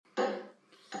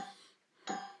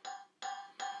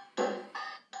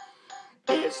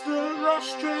It's the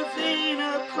Ross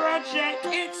Trevina Project.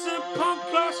 It's a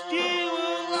podcast. You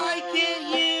will like it.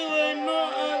 You are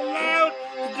not allowed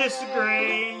to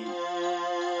disagree.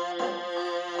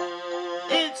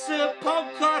 It's a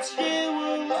podcast. You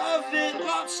will love it.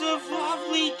 Lots of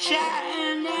lovely chat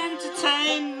and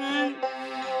entertainment.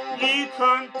 You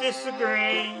can't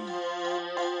disagree.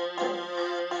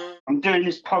 I'm doing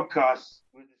this podcast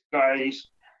with this guy.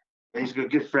 He's got a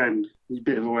good friend. He's a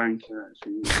bit of a wanker,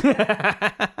 actually.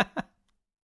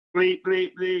 bleep,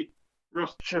 bleep, bleep.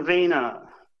 Ross Trevina.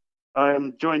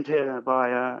 I'm joined here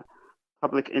by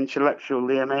public intellectual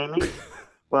Liam Amy.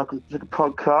 Welcome to the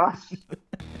podcast.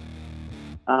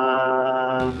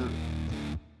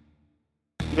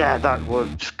 Yeah, that will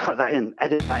just cut that in,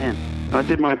 edit that in. I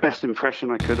did my best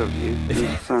impression I could of you.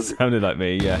 It sounded like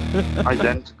me, yeah.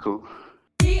 Identical.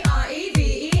 Trevena. Trevena.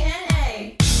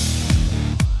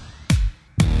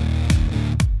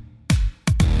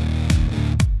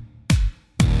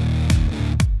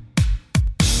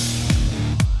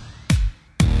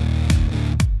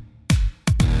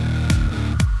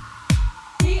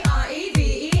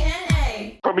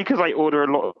 Probably because I order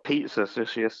a lot of pizza, so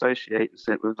she associates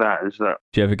it with that. Is that?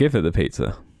 Do you ever give her the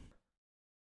pizza?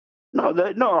 Not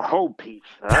a whole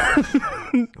pizza.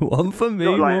 One for me,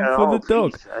 Not like one for the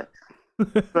dog. Pizza.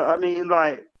 But I mean,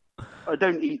 like, I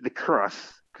don't eat the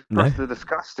crust. Crusts are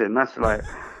disgusting. That's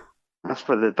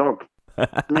for the dog.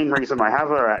 The main reason I have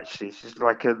her, actually, she's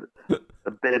like a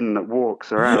bin that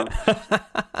walks around,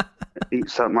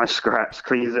 eats up my scraps,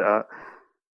 cleans it up.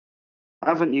 I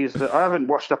haven't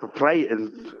washed up a plate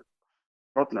in,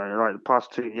 God knows, like the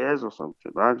past 2 years or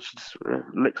something. I just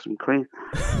licks them clean.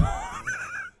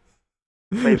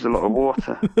 Saves a lot of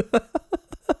water.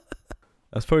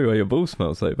 That's probably why your balls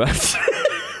smell so bad.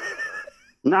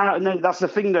 No, that's the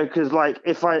thing though, because like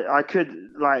if I could,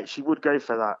 like, she would go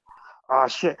for that. Oh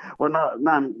shit! Well, no,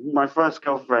 man, my first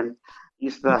girlfriend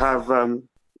used to have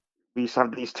we used to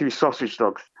have these two sausage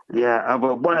dogs. Yeah,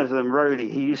 well, one of them, Rody,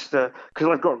 he used to, because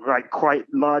I've got like quite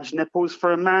large nipples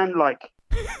for a man. Like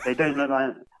they don't look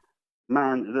like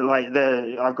man.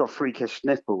 I've got freakish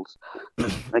nipples.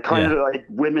 They kind of look like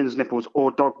women's nipples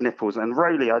or dog nipples. And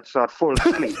Rody, I'd fall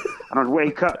asleep and I'd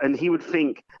wake up and he would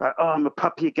think, like, oh, I'm a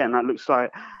puppy again. That looks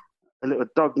like a little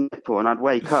dog nipple. And I'd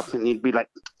wake up and he'd be like,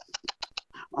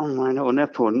 oh, my little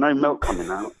nipple, no milk coming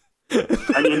out.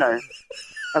 And,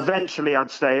 eventually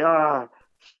I'd say,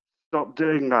 stop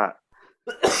doing that.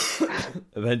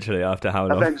 Eventually, after how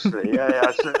long? Eventually,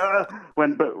 yeah. So,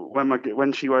 when my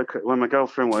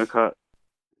girlfriend woke up,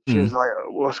 she was like,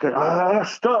 "What's going on?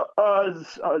 Stop! I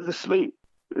was asleep.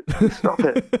 Stop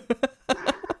it."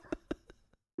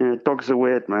 Yeah, dogs are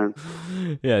weird, man.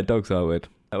 Yeah, dogs are weird.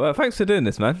 Well, thanks for doing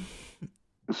this, man.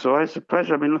 So it's a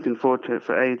pleasure. I've been looking forward to it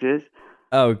for ages.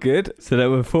 Oh, good. So there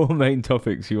were 4 main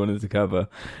topics you wanted to cover,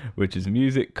 which is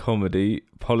music, comedy,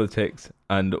 politics,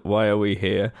 and why are we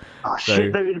here? Oh,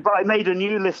 shit. But I made a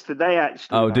new list today,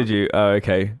 actually. Oh, did you? Oh,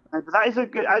 okay. That is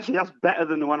actually, that's better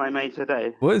than the one I made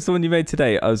today. What is the one you made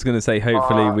today? I was going to say,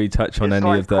 hopefully we touch on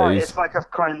any of those. It's like a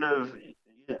kind of,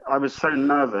 I was so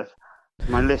nervous.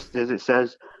 My list it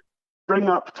says, bring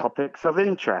up topics of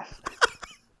interest.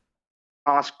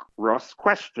 Ask Ross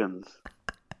questions.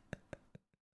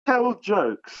 Tell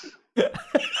jokes.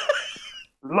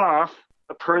 Laugh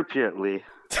appropriately.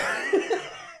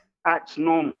 Act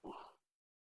normal.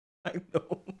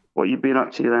 What you been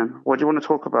up to then? What do you want to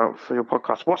talk about for your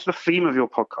podcast? What's the theme of your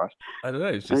podcast? I don't know.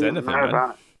 It's just anything,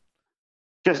 man.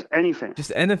 Just anything.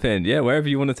 Just anything, yeah. Wherever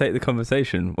you want to take the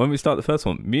conversation. When we start the first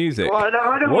one, music. Well,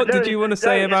 what did you want to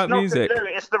say about music?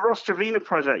 It's the Ross Trevina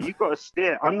Project. You've got to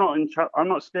steer. I'm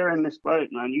not steering this boat,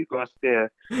 man. You've got to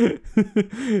steer.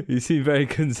 You seem very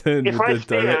concerned with the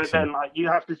steer, direction. Then you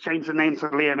have to change the name to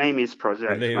Liam Amy's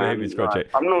Project. Liam Amy's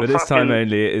Project. Like, but this time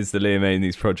only it is the Liam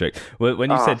Amy's Project. Well,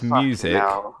 when you said music,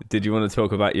 did you want to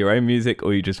talk about your own music,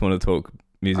 or you just want to talk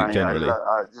music generally?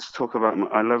 I just talk about.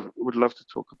 Would love to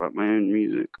talk about my own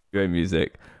music. Your own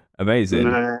music, amazing.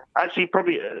 Actually,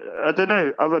 probably I don't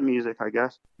know, other music, I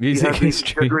guess. Music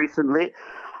history. Recently.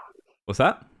 What's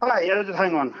that? Alright, just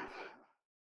hang on.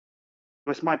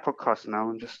 It's my podcast now.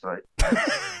 I'm just like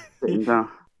sitting down.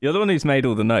 You're the one who's made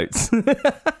all the notes.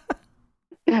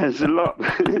 Yeah, it's a lot.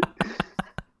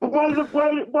 Why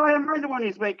am I the one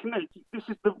who's making notes? This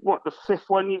is the 5th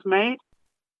one you've made?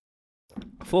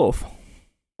 4th.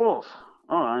 All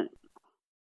right.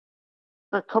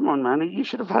 Oh, come on, man. You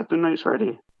should have had the notes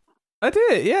ready. I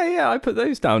did. Yeah. I put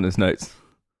those down as notes.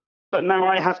 But now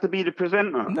I have to be the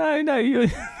presenter. No, you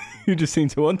just seem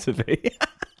to want to be.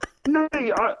 No,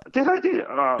 did I do it?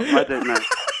 Oh, I don't know.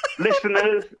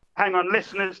 Listeners, hang on,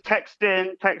 listeners, text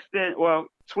in. Well,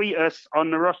 tweet us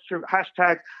on the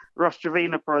hashtag Ross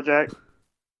Trevina Project.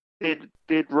 Did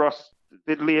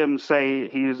Liam say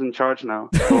he was in charge now?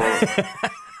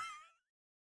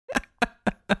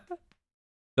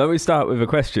 Let me start with a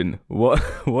question.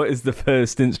 What is the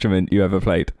first instrument you ever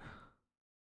played?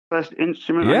 First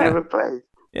instrument I ever played?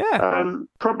 Yeah.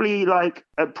 Probably like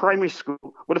at primary school.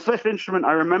 Well, the first instrument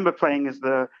I remember playing is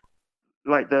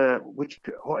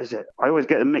what is it? I always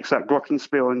get them mixed up.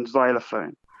 Glockenspiel and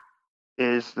xylophone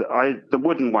is the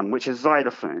wooden one, which is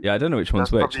xylophone. Yeah, I don't know which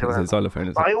one's which. It's a xylophone,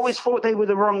 isn't it? I always thought they were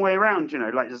the wrong way around.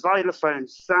 Like the xylophone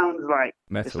sounds like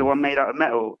metal. It's the one made out of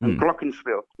metal, and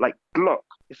glockenspiel like Glock.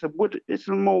 It's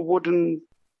a more wooden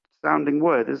sounding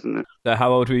word, isn't it? So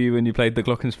how old were you when you played the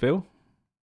glockenspiel?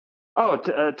 Oh,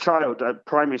 a child at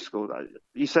primary school.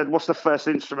 You said, what's the first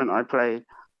instrument I played?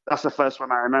 That's the first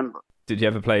one I remember. Did you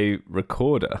ever play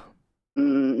recorder?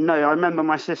 No, I remember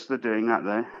my sister doing that,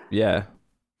 though. Yeah,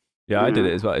 I did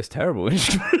it as well. It's terrible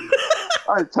instrument.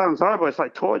 Oh, it sounds horrible. It's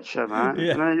like torture, man.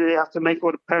 Yeah. And then you have to make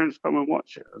all the parents come and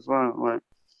watch it as well. Like,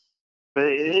 but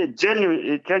it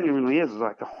genuinely is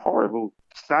like a horrible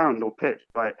sound or pitch.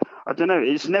 Like, I don't know.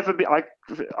 It's never been.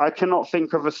 I cannot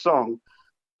think of a song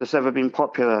that's ever been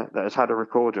popular that has had a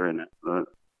recorder in it.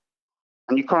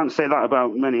 And you can't say that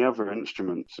about many other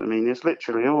instruments. I mean, it's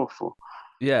literally awful.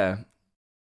 Yeah.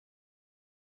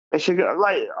 They should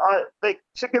they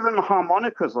should give them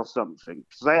harmonicas or something,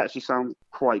 because they actually sound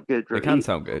quite good. They can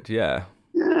sound good, yeah.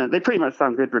 Yeah, they pretty much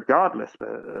sound good regardless,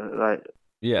 but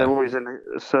they're always in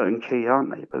a certain key,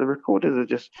 aren't they? But the recorders are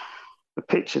just, the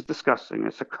pitch is disgusting.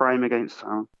 It's a crime against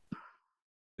sound.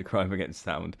 The crime against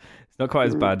sound. It's not quite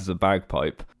as bad as a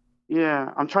bagpipe.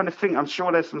 Yeah, I'm trying to think. I'm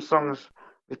sure there's some songs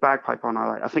with bagpipe on.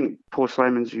 I think Paul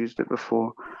Simon's used it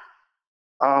before.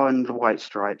 Oh, and the White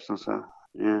Stripes and so.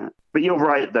 Yeah, but you're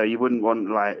right though. You wouldn't want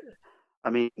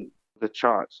the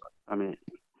charts. I mean,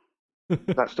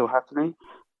 is that still happening?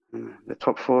 The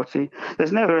top 40.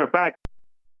 There's never a bad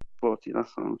 40.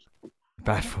 That's what I'm saying.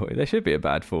 Bad 40. There should be a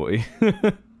bad 40.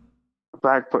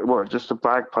 Bagpipe? What? Just a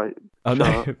bagpipe? Oh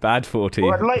no, bad 40.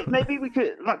 Well, maybe we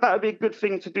could. That would be a good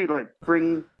thing to do. Like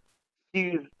bring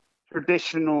few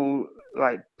traditional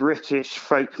British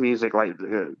folk music, like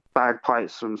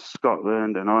bagpipes from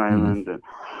Scotland and Ireland and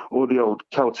all the old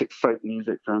Celtic folk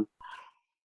music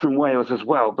from Wales as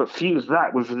well, but fuse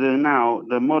that with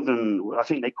the modern, I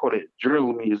think they call it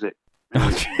drill music,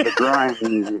 the grime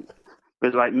music,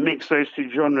 but mix those two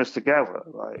genres together.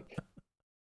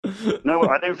 No,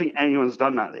 I don't think anyone's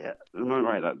done that yet. I might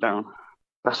write that down.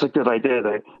 That's a good idea,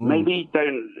 though. Maybe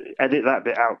don't edit that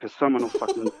bit out, because someone will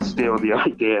fucking steal the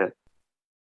idea.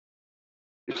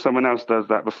 If someone else does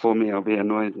that before me, I'll be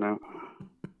annoyed now.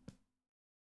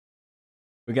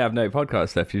 We're going to have no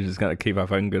podcast left. You're just going to keep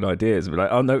our own good ideas and be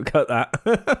like, oh, no, cut that.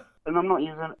 And I'm not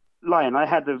even lying. I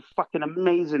had a fucking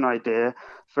amazing idea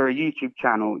for a YouTube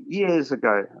channel years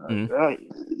ago.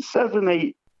 7,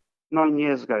 8, 9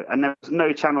 years ago. And there was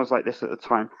no channels like this at the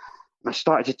time. And I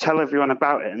started to tell everyone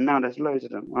about it, and now there's loads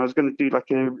of them. I was going to do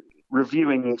a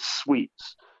reviewing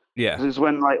sweets. Yeah. This is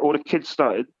when all the kids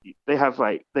started. They have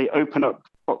they open up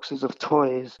boxes of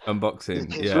toys. Unboxing. The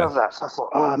kids love that. So I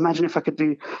thought, imagine if I could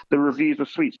do the reviews of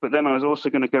sweets. But then I was also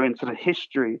going to go into the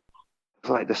history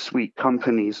of the sweet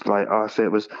companies. If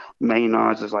it was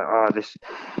Maynard's, it's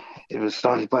it was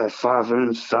started by a father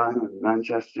and son in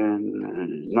Manchester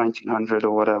in 1900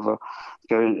 or whatever.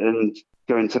 Go into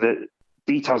the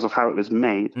details of how it was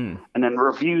made, and then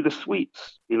review the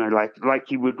sweets.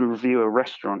 Like you would review a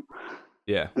restaurant.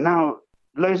 Yeah. Now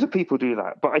loads of people do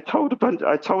that, but I told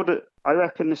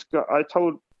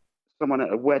someone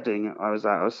at a wedding I was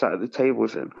sat at the table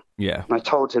with him. Yeah. And I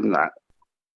told him that.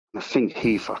 I think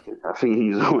he's the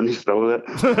one who stole it.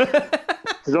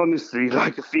 Because honestly,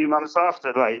 a few months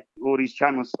after, all these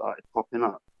channels started popping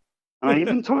up, and I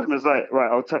even told him,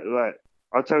 right,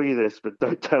 I'll tell you this, but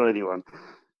don't tell anyone.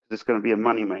 It's going to be a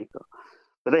moneymaker.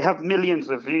 But they have millions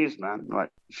of views, man.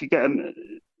 If you get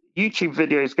YouTube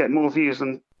videos get more views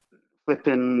than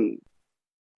flipping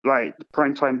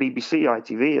primetime BBC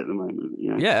ITV at the moment.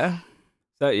 Yeah.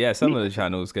 So yeah, some of the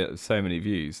channels get so many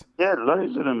views. Yeah,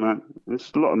 loads of them, man.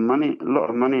 There's a lot of money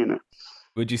in it.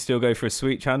 Would you still go for a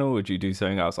sweet channel, or would you do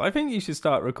something else? I think you should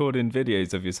start recording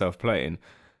videos of yourself playing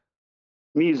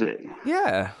music.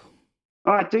 Yeah.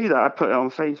 Oh, I do that. I put it on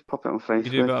pop it on Facebook.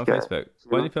 You do that on Facebook?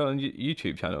 Why don't you put it on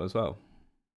YouTube channel as well?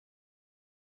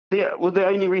 Yeah, well, the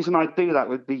only reason I do that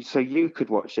would be so you could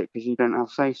watch it, because you don't have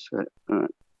Facebook.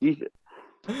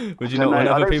 Would you not want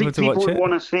other people to watch it? People would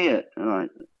want to see it.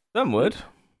 Some would.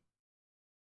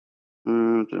 I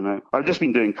don't know. I've just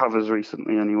been doing covers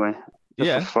recently anyway,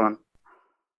 just for fun.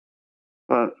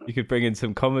 But You could bring in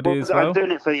some comedy as I'm well.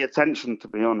 doing it for the attention, to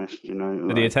be honest. You know,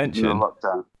 For the attention.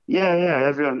 lockdown. Yeah.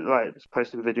 Everyone like is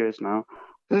posting videos now.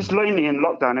 'Cause it's lonely in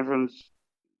lockdown. Everyone's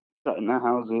shut in their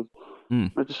houses.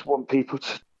 Mm. I just want people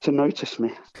to notice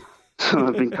me. So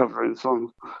I've been covering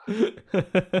songs. It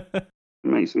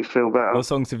makes me feel better. What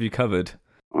songs have you covered?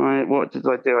 What did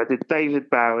I do? I did David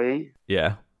Bowie.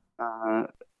 Yeah.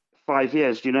 5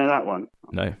 Years. Do you know that one?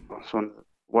 No. That's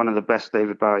one of the best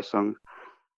David Bowie songs.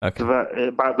 Okay. It's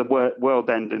about the world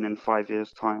ending in 5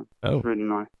 years' time. Oh. It's really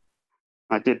nice.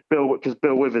 I did because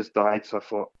Bill Withers died, so I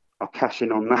thought I'll cash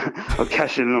in on that. I'll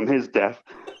cash in on his death.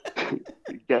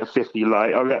 Get 50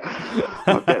 likes.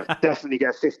 Definitely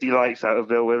get 50 likes out of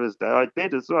Bill Withers' death. I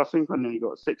did as well. I think I nearly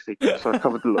got 60. So I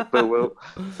covered a Bill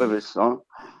Withers song.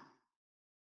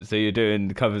 So you're doing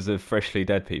covers of freshly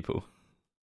dead people?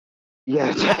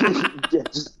 Yeah,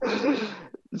 just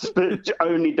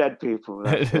only dead people.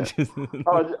 That's it.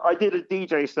 I did a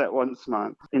DJ set once,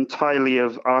 man, entirely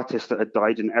of artists that had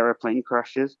died in aeroplane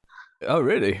crashes. Oh,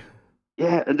 really?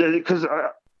 Yeah, because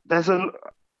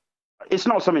it's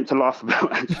not something to laugh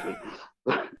about, actually.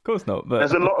 Of course not. But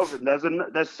there's a lot of them.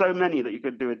 There's so many that you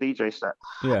could do a DJ set.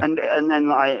 Yeah. And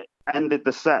then I ended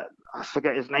the set. I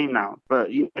forget his name now,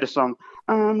 but you know the song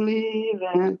 "I'm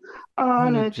leaving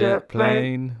on a jet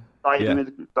plane."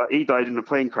 He died in a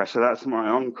plane crash, so that's my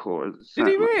encore. Did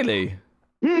he really?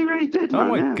 Yeah, he really did. Oh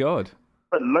man, my God!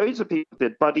 But loads of people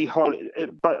did. Buddy Holly,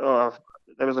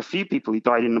 there was a few people who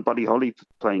died in the Buddy Holly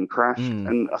plane crash,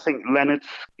 and I think Leonard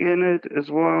Skinner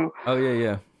as well. Oh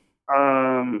yeah.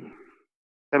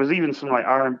 There was even some like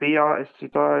R&B artists who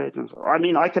died. I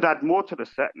mean, I could add more to the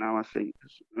set now, I think.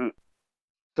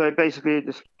 So basically,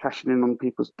 just cashing in on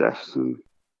people's deaths and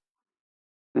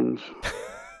things.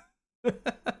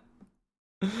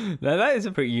 Now that is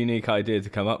a pretty unique idea to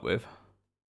come up with.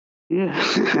 Yeah.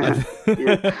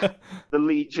 Yeah. The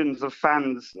legions of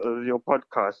fans of your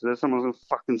podcast, there's someone who'll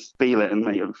fucking steal it and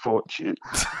make a fortune.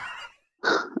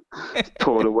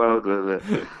 Tour the world with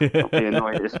it. I'll be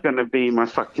annoyed. It's going to be my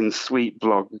fucking sweet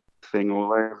blog thing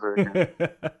all over again.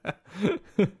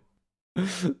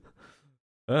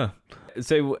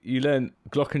 So you learned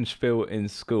glockenspiel in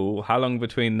school. How long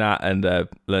between that and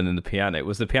learning the piano?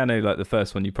 Was the piano like the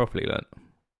first one you properly learnt?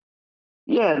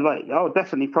 Yeah,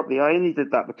 definitely, probably. I only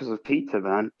did that because of Peter,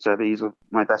 man. So he's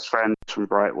my best friend from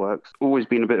Brightworks. Always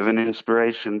been a bit of an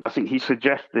inspiration. I think he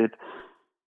suggested,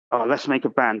 let's make a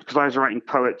band. Because I was writing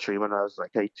poetry when I was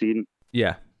like 18.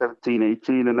 Yeah. 17,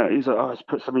 18. And he's like, let's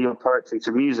put some of your poetry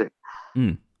to music.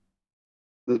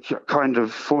 It kind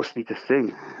of forced me to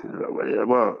sing.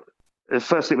 Well, at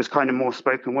first it was kind of more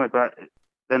spoken word, but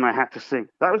then I had to sing.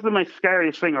 That was the most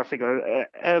scariest thing I think I've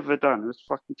ever done. It was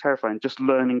fucking terrifying, just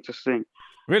learning to sing.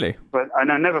 Really?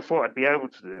 And I never thought I'd be able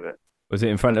to do it. Was it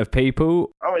in front of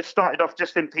people? Oh, it started off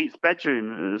just in Pete's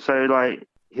bedroom. So like,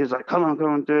 he was like, come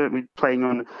on, do it. We're playing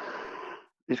on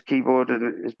his keyboard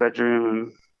in his bedroom,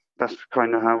 and that's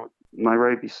kind of how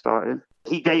Nairobi started.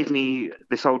 He gave me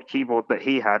this old keyboard that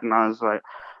he had, and I was like,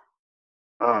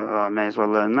 I may as well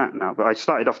learn that now. But I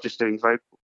started off just doing vocal.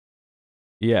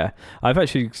 Yeah, I've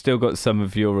actually still got some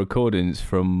of your recordings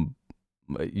from.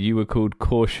 You were called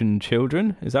Caution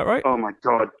Children, is that right? Oh my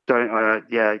God! Don't.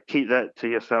 Keep that to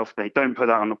yourself, mate. Don't put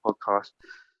that on the podcast.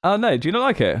 Oh no, do you not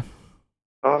like it?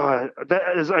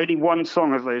 There's only one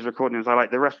song of those recordings I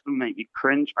like. The rest of them make me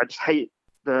cringe. I just hate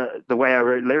the way I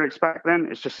wrote lyrics back then.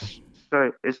 It's just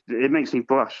it makes me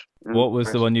blush. What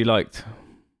was the one you liked?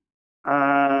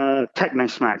 Techno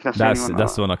Smack. That's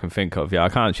the one I can think of. Yeah, I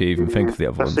can't actually even think of the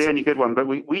other ones. That's the only good one. But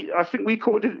I think we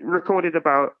recorded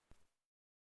about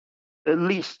at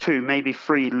least 2, maybe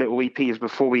 3 little EPs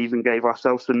before we even gave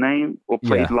ourselves a name or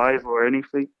played live or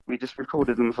anything. We just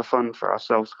recorded them for fun for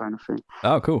ourselves, kind of thing.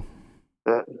 Oh, cool.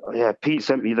 Pete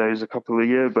sent me those a couple of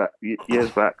years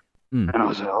back, and I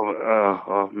was like,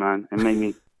 oh man, it made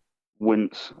me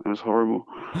wince. It was horrible.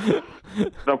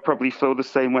 I'll probably feel the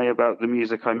same way about the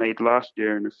music I made last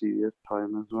year in a few years'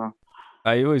 time as well.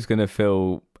 Are you always going to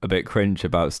feel a bit cringe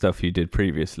about stuff you did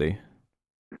previously?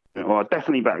 Well,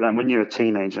 definitely back then when you were a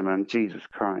teenager, man. Jesus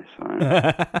Christ.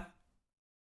 Right?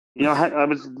 I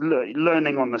was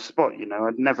learning on the spot,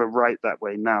 I'd never write that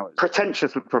way now.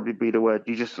 Pretentious would probably be the word.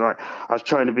 I was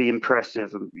trying to be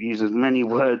impressive and use as many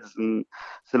words and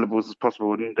syllables as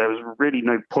possible. And there was really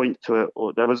no point to it,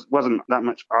 or there wasn't that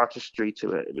much artistry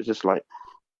to it. It was just like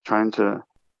trying to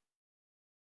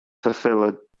fulfill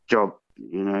a job,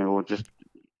 or just,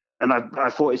 and I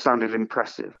thought it sounded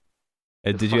impressive.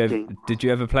 Did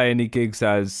you ever play any gigs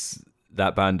as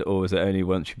that band, or was it only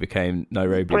once you became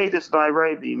Nairobi? Played as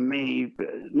Nairobi, me, but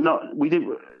we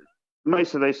didn't.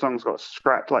 most of those songs got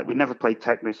scrapped. Like we never played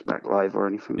Techno Spec live or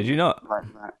anything. Did you not?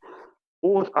 Like that?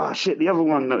 Or shit, the other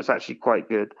one that was actually quite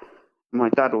good. My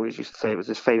dad always used to say it was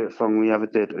his favorite song we ever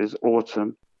did. It was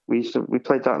Autumn. We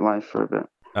played that live for a bit.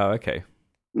 Oh, okay.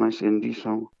 Nice indie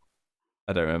song.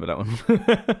 I don't remember that one.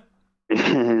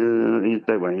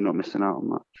 Don't worry, you're not missing out on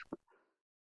much.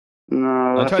 No,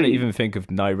 I'm trying to even think of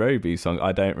Nairobi song.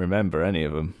 I don't remember any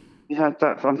of them. He had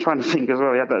that. I'm trying to think as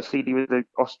well. He had that CD with the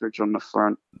ostrich on the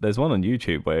front. There's one on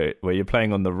YouTube where you're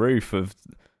playing on the roof of.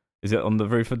 Is it on the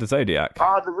roof of the Zodiac?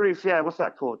 The roof. Yeah, what's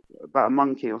that called? About a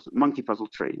monkey or monkey puzzle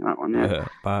tree. That one. Yeah.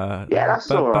 Yeah, that's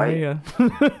all right. Yeah.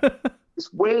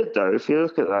 It's weird though. If you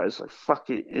look at that, it's like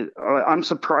fucking. I'm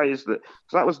surprised that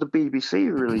because that was the BBC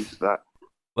who released that.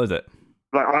 Was it?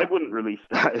 Like I wouldn't release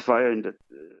that if I owned it.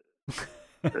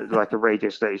 Like a radio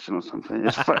station or something.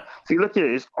 It's if you look at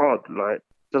it, it's odd. Like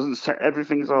doesn't say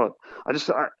everything's odd.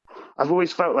 I've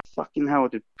always felt like fucking hell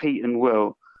did Pete and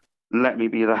Will let me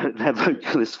be their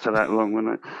vocalist for that long.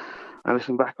 When I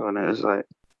listen back on it, it's like,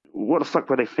 what the fuck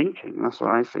were they thinking? That's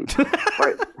what I think.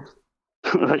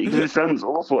 Like, it sounds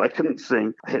awful. I couldn't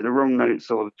sing. I hit the wrong notes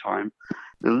all the time.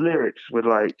 The lyrics were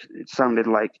like, it sounded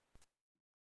like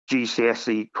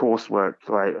GCSE coursework,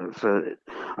 like for,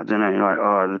 I don't know,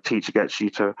 like, the teacher gets you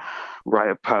to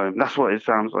write a poem. That's what it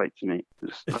sounds like to me.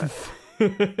 Just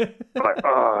like,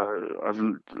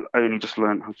 I've only just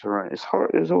learned how to write. It's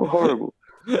all horrible.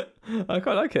 I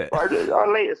quite like it.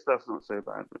 Our later stuff's not so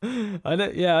bad.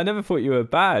 I never thought you were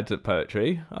bad at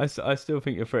poetry. I still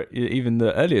think even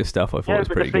the earlier stuff I thought was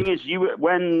pretty good. Yeah, but the thing is,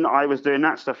 when I was doing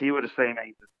that stuff, you were the same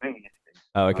age as me.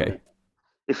 Oh, okay.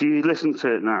 If you listen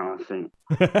to it now, I think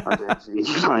I don't think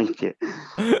you like it.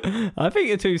 I think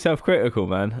you're too self-critical,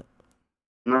 man.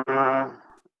 No, I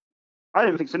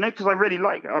don't think so. No, because I'm really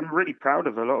proud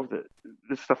of a lot of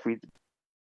the stuff we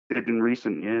did in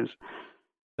recent years.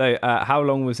 So, how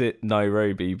long was it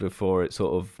Nairobi before it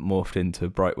sort of morphed into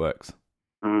Brightworks?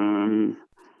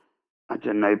 I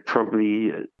don't know.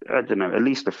 Probably, at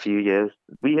least a few years.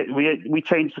 We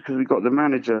changed because we got the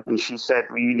manager, and she said,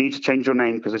 "Well, you need to change your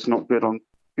name because it's not good on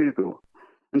Google."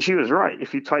 And she was right.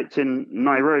 If you typed in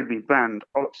Nairobi band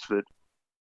Oxford,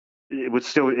 it would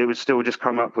still just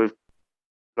come up with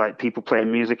like people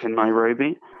playing music in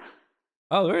Nairobi.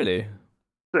 Oh, really?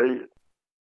 So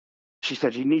she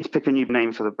said, you need to pick a new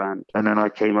name for the band. And then I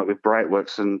came up with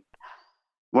Brightworks. And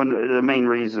the main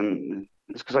reason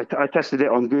is because I tested it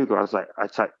on Google. I was like, I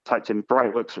typed in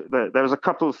Brightworks. There was a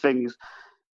couple of things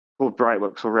called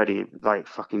Brightworks already, like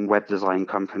fucking web design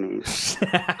companies.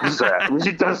 Which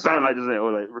it does sound like, doesn't it?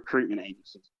 Or like recruitment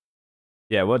agencies.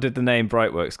 Yeah, what did the name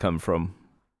Brightworks come from?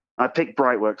 I picked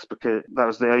Brightworks because that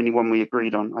was the only one we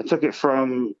agreed on. I took it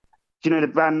from, do you know the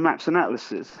band Maps and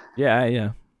Atlases?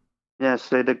 Yeah. Yeah,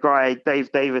 so the guy,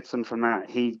 Dave Davidson from that,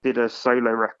 he did a solo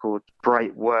record,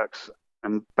 Brightworks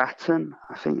and Baton,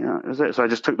 I think that was it. So I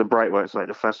just took the Brightworks, like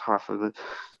the first half of that.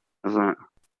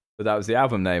 But that was the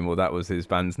album name, or that was his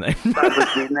band's name? That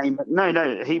was the name.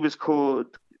 No, he was called,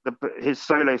 his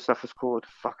solo stuff was called,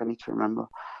 I need to remember,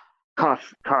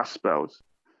 Cast Spells.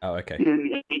 Oh,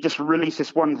 okay. He just released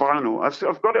this one vinyl.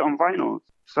 I've got it on vinyl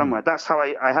somewhere. That's how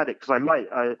I had it, because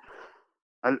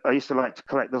I used to like to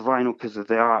collect the vinyl because of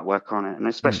the artwork on it, and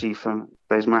especially from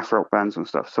those math rock bands and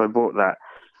stuff. So I bought that.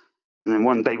 And then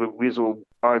one day we was all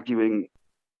arguing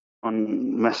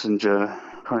on Messenger.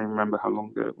 I can't even remember how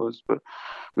long ago it was, but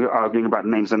we were arguing about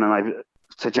names, and then I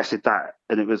suggested that,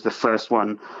 and it was the first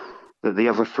one that the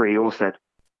other three all said,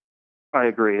 I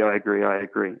agree.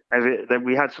 And then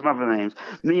we had some other names.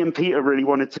 Me and Peter really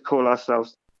wanted to call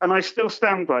ourselves, and I still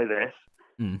stand by this,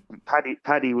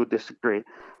 Paddy will disagree.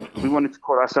 We wanted to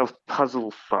call ourselves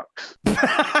Puzzle Fucks.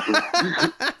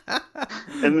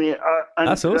 and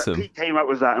that's awesome. He came up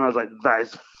with that, and I was like, that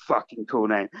is a fucking cool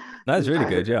name. That's really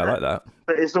good. Yeah, I like that.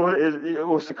 But it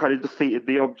also kind of defeated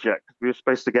the object. We were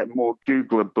supposed to get more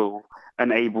Googleable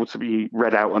and able to be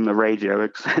read out on the radio,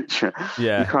 etc.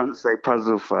 Yeah. You can't say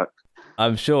Puzzle Fuck.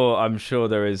 I'm sure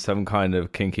there is some kind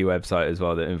of kinky website as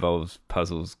well that involves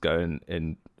puzzles going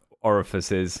in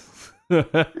orifices.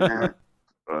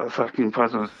 Fucking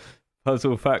puzzles.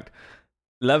 Puzzle fact.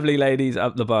 Lovely ladies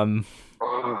up the bum.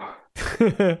 Oh.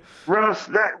 Ross,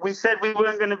 we said we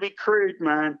weren't going to be crude,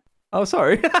 man. Oh,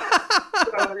 sorry.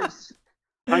 I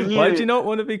knew. Why did you not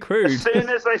want to be crude? As soon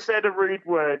as I said a rude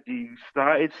word, you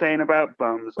started saying about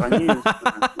bums. I knew.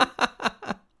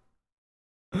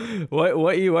 What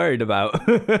are you worried about?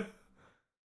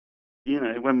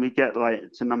 When we get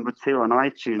to number 2 on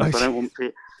iTunes, I don't want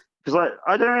to. Because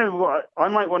I don't know I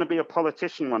might want to be a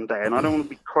politician one day, and I don't want to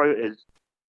be quoted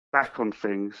back on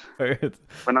things. Very good.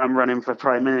 When I'm running for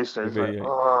Prime Minister, it's like,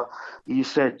 oh, you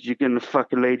said you're going to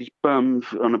fuck a lady's bum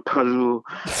on a puzzle,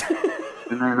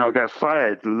 and then I'll get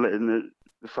fired. And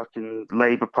the fucking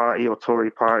Labour Party or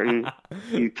Tory Party,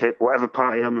 UKIP, whatever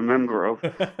party I'm a member of,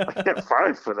 I could get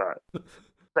fired for that.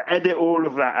 So edit all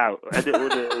of that out. Edit all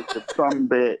the bum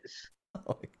bits. Oh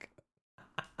my God.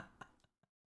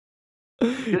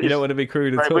 You don't want to be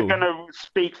crude at all. We're going to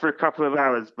speak for a couple of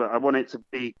hours, but I want it to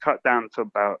be cut down to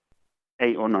about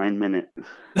 8 or 9 minutes.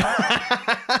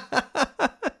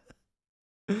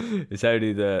 It's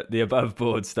only the above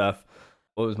board stuff.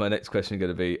 What was my next question going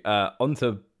to be?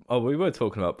 We were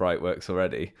talking about Brightworks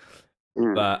already.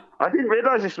 Yeah. But I didn't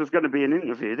realise this was going to be an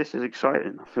interview. This is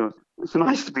exciting. I feel it's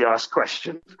nice to be asked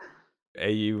questions. Are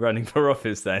you running for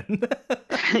office then?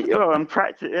 Oh, I'm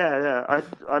practicing. Yeah.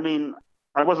 I mean,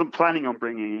 I wasn't planning on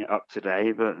bringing it up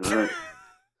today, but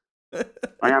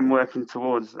I am working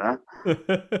towards that.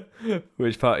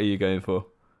 Which party are you going for?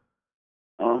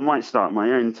 I might start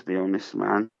my own, to be honest,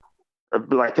 man.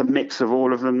 Like a mix of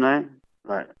all of them, though.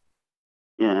 Like,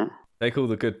 yeah. Take all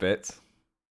the good bits.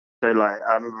 So, like,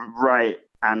 right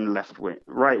and left wing,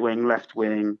 right wing, left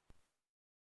wing,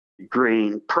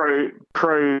 green, pro,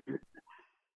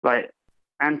 like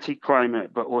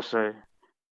anti-climate, but also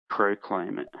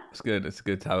pro-climate. It's good. It's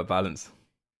good to have a balance.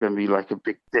 Going to be like a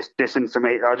big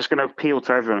disinformation. I'm just going to appeal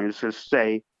to everyone and just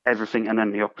say everything and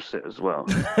then the opposite as well.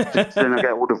 Just then I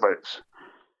get all the votes.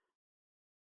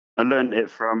 I learned it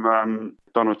from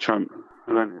Donald Trump.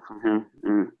 I learned it from him.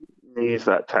 Use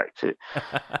that tactic.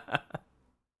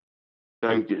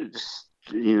 Don't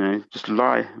just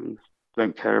lie.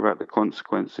 Don't care about the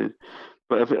consequences.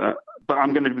 But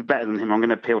I'm going to be better than him. I'm going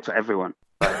to appeal to everyone.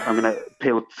 I'm going to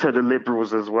appeal to the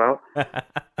liberals as well.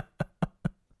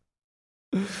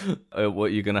 What are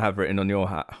you going to have written on your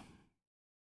hat?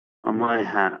 On my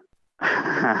hat.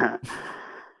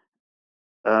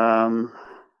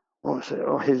 What's it?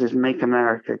 Oh, his is Make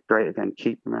America Great Again.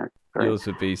 Keep America Great. Yours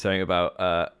would be saying about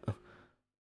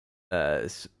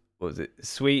what was it?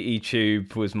 Sweetie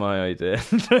Tube was my idea.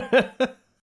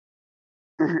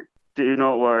 Do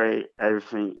not worry,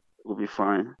 everything will be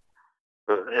fine.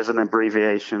 But as an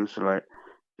abbreviation, so like,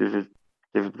 yeah,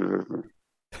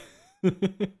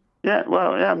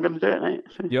 well, yeah, I'm going to do it, mate.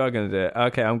 So. You are going to do it.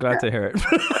 Okay, I'm glad to hear it.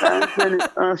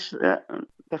 Yeah,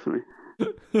 definitely.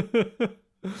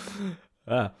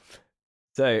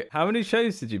 So, how many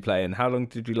shows did you play and how long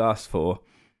did you last for?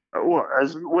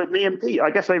 With me and Pete,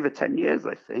 I guess over 10 years,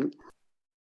 I think.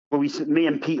 Well, me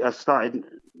and Peter started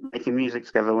making music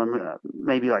together when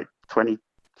maybe like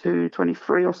 22,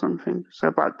 23 or something. So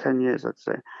about 10 years, I'd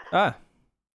say.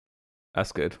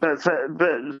 That's good. But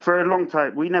for a long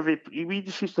time, we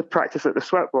just used to practice at the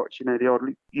Sweatbox, the old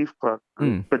youth club.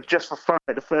 But just for fun,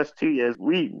 like the first 2 years,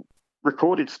 we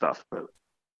recorded stuff, but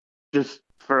just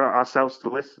for ourselves to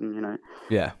listen,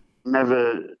 Yeah.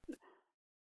 Never.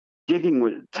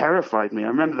 Gigging terrified me. I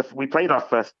remember we played our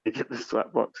first gig at the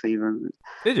Sweatbox even.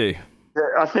 Did you?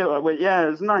 I feel like, it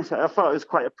was nice. I thought it was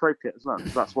quite appropriate as well.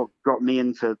 That's what got me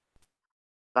into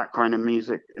that kind of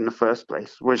music in the first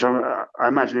place, which I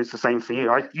imagine is the same for you.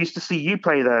 I used to see you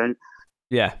play there, and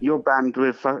your band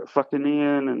with fucking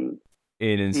Ian and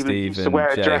Steve used to wear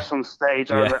a dress on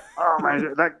stage. I was like, oh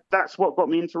man, that's what got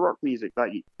me into rock music.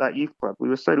 That youth club. We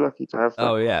were so lucky to have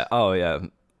that. Oh yeah.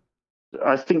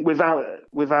 I think without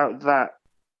that,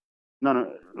 none of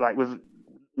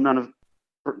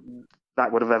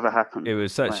that would have ever happened. It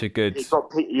was such a good. It got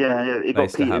Pete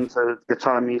into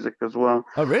guitar music as well.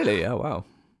 Oh really? Oh wow.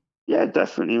 Yeah,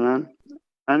 definitely, man.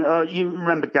 And you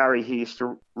remember Gary? He used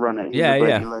to run it. He's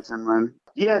a legend, man.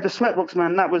 Yeah, the Sweatbox,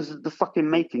 man. That was the fucking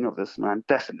making of this, man.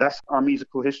 Definitely, that's our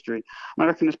musical history. And I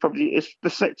reckon it's the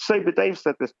Sober Dave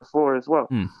said this before as well.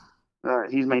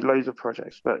 He's made loads of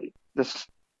projects, but this.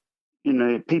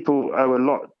 People owe a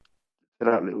lot to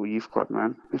that little youth club,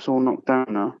 man. It's all knocked down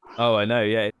now. Oh, I know,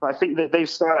 yeah. But I think that they've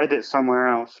started it somewhere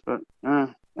else, but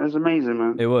it was amazing,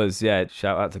 man. It was, yeah.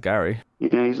 Shout out to Gary.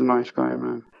 Yeah, he's a nice guy,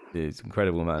 man. He's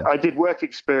incredible, man. I did work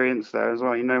experience there as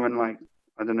well. When, like,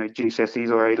 I don't know, GCSEs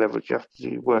or A-levels, you have to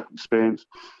do work experience.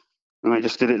 And I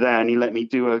just did it there, and he let me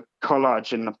do a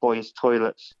collage in the boys'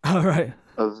 toilets. Oh, right.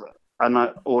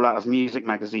 All out of music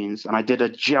magazines, and I did a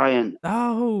giant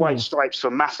White Stripes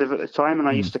were massive at the time, and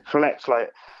I used to collect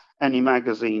like any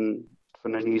magazine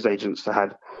from the newsagents that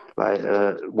had like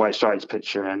White Stripes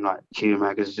picture and like Q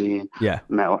magazine,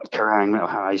 Kerrang, Metal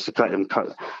House. I used to collect them,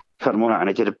 cut them all out,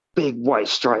 and I did a big White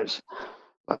Stripes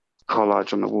like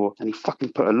collage on the wall, and he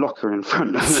fucking put a locker in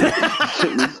front of it.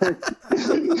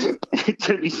 It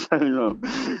took me so long.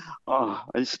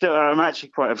 I'm actually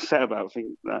quite upset about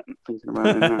thinking about it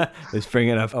now. It's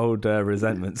bringing up old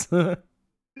resentments. Yeah.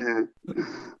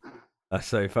 That's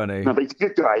so funny. No, but he's a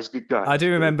good guy. I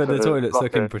do remember the toilets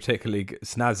looking particularly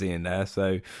snazzy in there,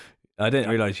 so I didn't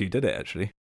realise you did it,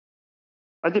 actually.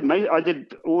 I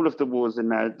did all of the walls in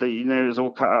there. It was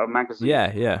all cut out of magazines.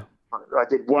 Yeah. I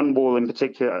did one wall in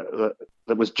particular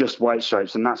that was just white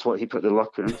stripes, and that's what he put the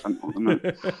locker in front of them.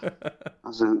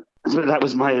 That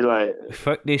was my, like...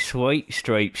 Fuck this white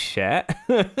stripes shit.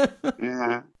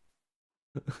 Yeah.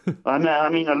 I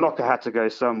mean, a locker had to go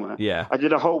somewhere. Yeah. I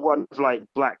did a whole one of, like,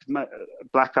 black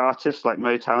artists, like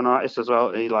Motown artists as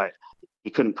well. He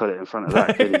couldn't put it in front of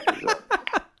that, could he?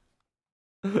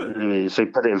 So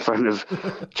he put it in front of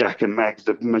Jack and Meg,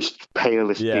 the most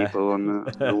palest people on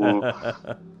the wall.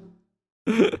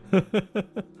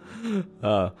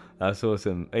 Oh, that's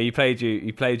awesome. You played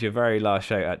your very last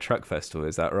show at Truck Festival,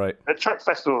 is that right? At Truck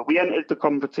Festival, we entered the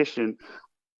competition.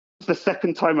 It's the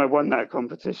second time I won that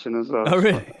competition as well. Oh,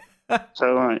 really?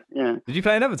 So, like, yeah. Did you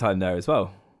play another time there as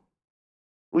well?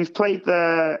 We've played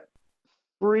there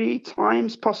 3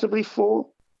 times, possibly 4.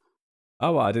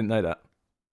 Oh, well, I didn't know that.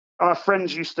 Our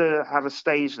friends used to have a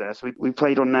stage there, so we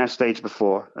played on their stage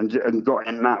before and got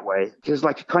in that way. It was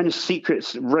like a kind of secret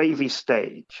ravey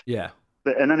stage. Yeah.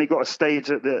 And then they got a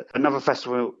stage at another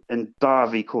festival in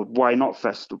Derby called Why Not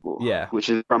Festival, which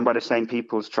is run by the same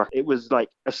people's truck. It was like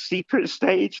a secret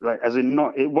stage, like as in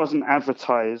it wasn't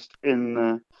advertised in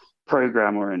the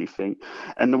program or anything.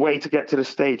 And the way to get to the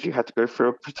stage, you had to go through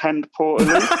a pretend portal.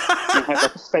 You had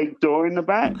like a fake door in the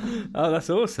back. Oh,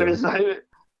 that's awesome. So it's like,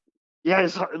 yeah,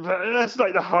 that's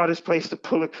like the hardest place to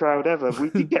pull a crowd ever. We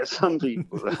did get some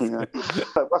people. But I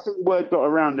think word got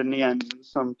around in the end.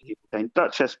 Some people came.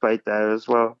 Duchess played there as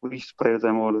well. We used to play with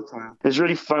them all the time. It's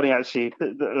really funny, actually.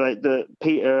 The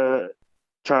Peter,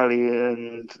 Charlie,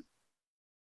 and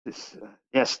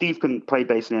Steve couldn't play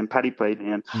bass in the end. Paddy played in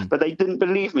the end. But they didn't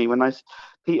believe me when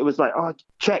Peter was like, "Oh,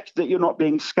 check that you're not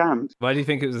being scammed." Why do you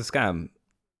think it was a scam?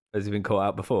 Has he been caught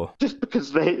out before? Just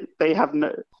because they have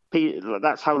no...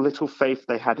 That's how little faith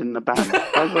they had in the band.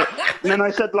 And then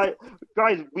I said, like,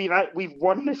 guys, we've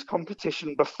won this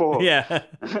competition before. Yeah.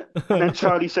 And then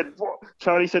Charlie said, "What?"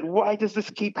 Charlie said, "Why does this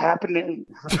keep happening?"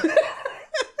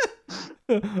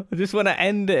 I just want to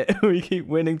end it. We keep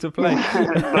winning to play.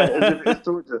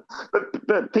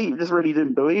 But Pete just really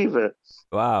didn't believe it.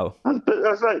 Wow. But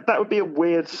I was like, that would be a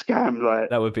weird scam. Like,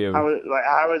 that would be how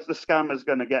is the scammers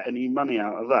going to get any money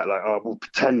out of that? Like, we'll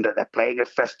pretend that they're playing a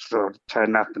festival,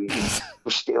 turn up and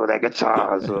we'll steal their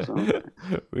guitars or something.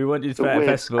 We want you to play at a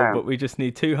festival, scam. But we just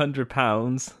need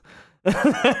 £200.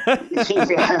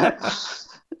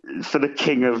 For the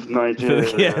king of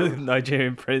Nigeria. The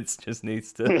Nigerian prince just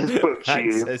needs to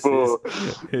access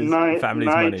his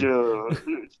family's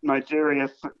money. Nigeria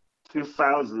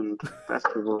 2000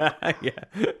 festival. Yeah,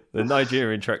 the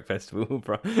Nigerian Truck Festival,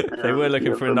 bro. They were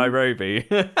looking for Nairobi.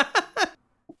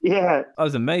 Yeah. I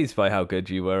was amazed by how good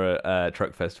you were at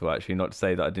Truck Festival, actually. Not to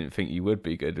say that I didn't think you would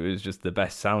be good. It was just the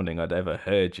best sounding I'd ever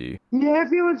heard you. Yeah,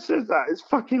 everyone says that. It's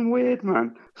fucking weird,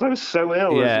 man. Because I was so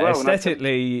ill as well.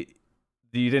 Aesthetically...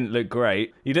 You didn't look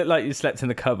great. You looked like you slept in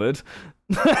the cupboard.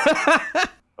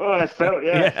 I felt,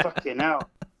 fucking hell.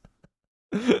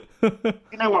 You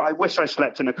know what? I wish I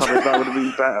slept in a cupboard. That would have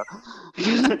been better.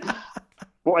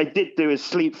 What I did do is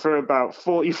sleep for about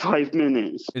 45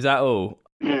 minutes. Is that all?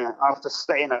 Yeah, after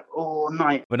staying up all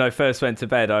night. When I first went to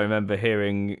bed, I remember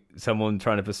hearing someone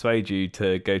trying to persuade you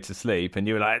to go to sleep, and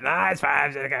you were like, "Nah, it's fine,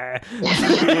 I'm gonna go."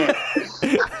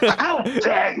 How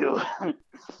dare you!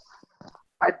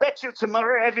 I bet you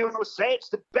tomorrow everyone will say it's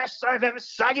the best I've ever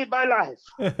sung in my life.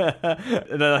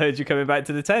 And then I heard you coming back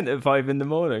to the tent at 5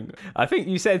 a.m. I think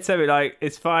you said something like,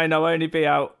 "It's fine, I'll only be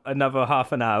out another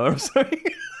half an hour or something."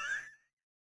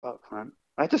 Fuck, man.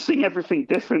 I had to sing everything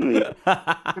differently.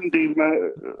 I couldn't do,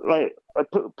 I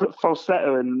put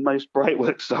falsetto in most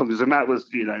Brightwork songs, and that was,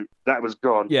 that was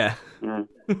gone. Yeah.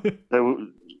 There were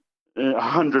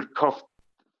 100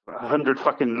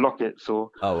 fucking lockets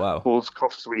or Paul's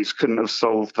cough suites couldn't have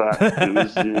solved that. It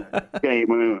was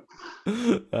game over.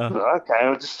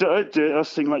 Okay, I'll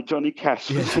sing like Johnny Cash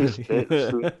for this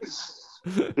bit.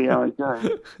 See how I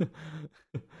go.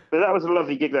 But that was a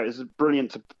lovely gig. That was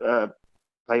brilliant to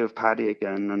play with Paddy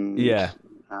again. And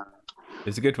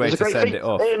it's a good way to send it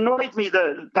off. It annoyed me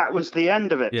that was the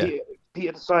end of it. Yeah.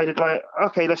 Peter decided, like,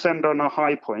 okay, let's end on a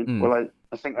high point. Well,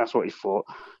 I think that's what he thought.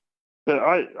 But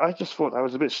I just thought that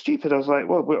was a bit stupid. I was like,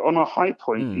 well, we're on a high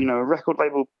point. A record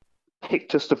label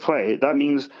picked us to play. That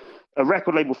means a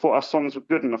record label thought our songs were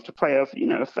good enough to play a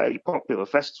fairly popular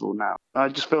festival now. I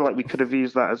just feel like we could have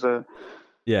used that as a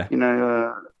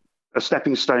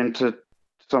stepping stone to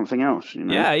something else.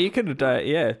 Yeah, you could have done it.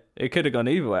 Yeah, it could have gone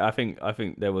either way. I think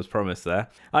there was promise there.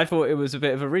 I thought it was a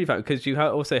bit of a revamp because you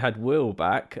also had Will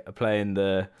back playing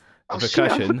the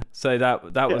percussion. So that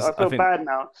was. I feel bad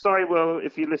now. Sorry, Will,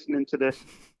 if you're listening to this.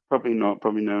 Probably not.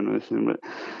 Probably no one listening.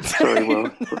 But sorry, Will.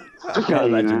 I can't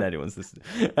imagine anyone's listening.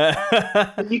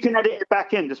 You can edit it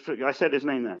back in. Just I said his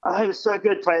name there. It was so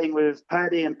good playing with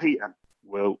Paddy and Peter.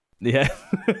 Will. Yeah,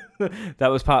 that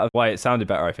was part of why it sounded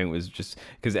better. I think was just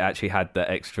because it actually had the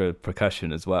extra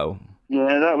percussion as well.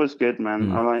 Yeah, that was good,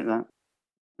 man. I like that.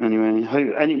 Anyway,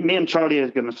 me and Charlie are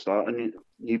going to start a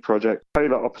new project.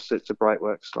 Polar opposites to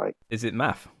Brightworks. Like, is it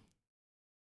math?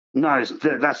 No, it's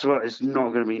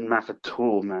not going to be math at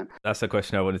all, man. That's the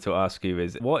question I wanted to ask you: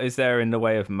 is what is there in the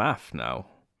way of math now?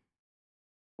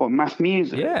 What, math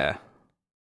music? Yeah.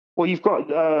 Well, you've got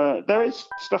there is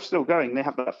stuff still going. They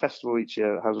have that festival each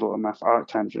year that has a lot of math.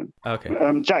 Arctangent. Okay.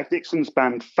 Jack Dixon's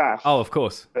band Faf. Oh, of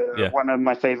course. One of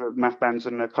my favorite math bands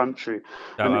in the country.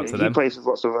 Shout out to them. He plays with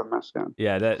lots of other math bands.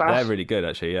 Yeah, they're really good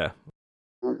actually. Yeah.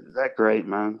 They're great,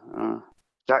 man.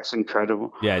 Jack's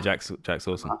incredible. Yeah, Jack's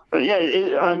awesome. But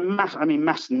yeah, math. I mean,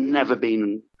 math's never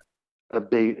been a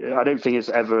big. I don't think it's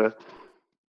ever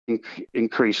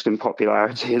increased in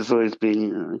popularity. It's always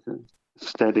been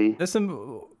steady. There's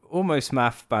some almost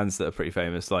math bands that are pretty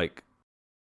famous, like.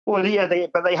 Well, yeah,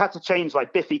 they had to change,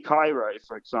 like Biffy Clyro,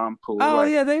 for example. Oh,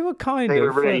 yeah, they were they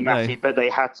were really mathy, but they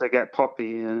had to get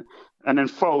poppy, and then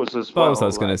Foles as well. Foles, I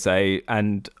was going to say,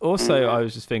 and also I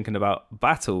was just thinking about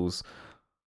Battles.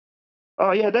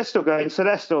 Oh yeah, they're still going, so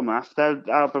they're still math. Their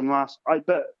album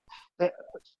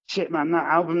shit, man, that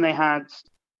album they had,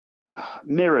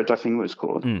 Mirrored, I think it was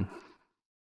called.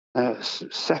 Their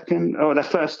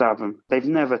first album. They've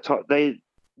never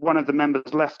one of the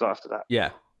members left after that.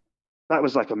 Yeah. That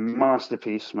was like a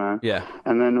masterpiece, man. Yeah.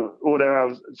 And then all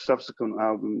their subsequent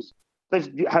albums,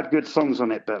 they've had good songs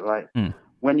on it, but like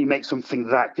when you make something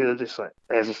that good, it's like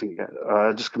everything.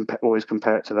 I just always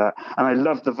compare it to that. And I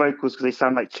love the vocals because they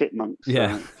sound like chipmunks.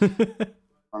 Yeah.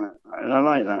 I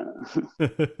like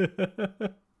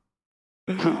that.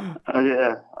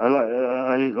 Yeah,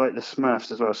 I like the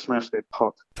Smurfs as well. Smurfs go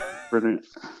pop. Brilliant.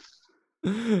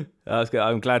 That's good.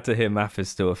 I'm glad to hear math is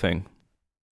still a thing.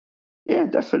 Yeah,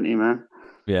 definitely, man.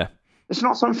 Yeah. It's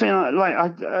not something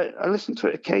I listen to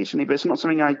it occasionally, but it's not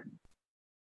something I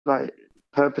like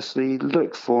purposely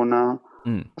look for now.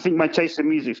 I think my taste in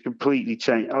music's completely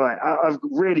changed. I've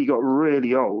really got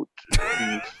really old.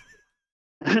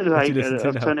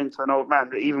 I've turned into an old man,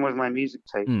 but even with my music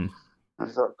taste,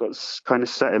 I've got kind of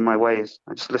set in my ways.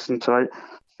 I just listen to like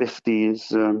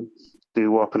 50s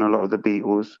doo-wop and a lot of the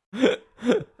Beatles.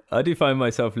 I do find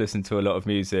myself listening to a lot of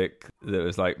music that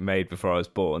was like made before I was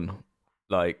born,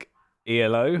 like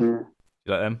ELO. Yeah. You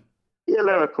like them?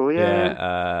 ELO are cool, yeah.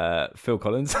 Yeah, Phil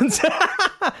Collins.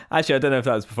 Actually, I don't know if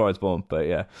that was before I was born, but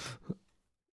yeah.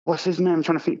 What's his name? I'm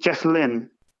trying to think. Jeff Lynne.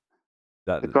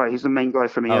 The guy, he's the main guy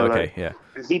from ELO. Oh, okay, yeah.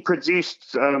 He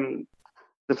produced the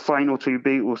final two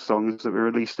Beatles songs that were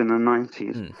released in the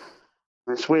 90s.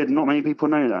 It's weird, not many people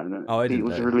know that. Oh, I didn't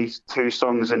Beatles know. Released 2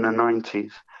 songs in the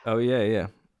 90s. Oh, yeah.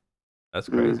 That's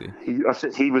crazy. I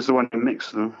think he was the one who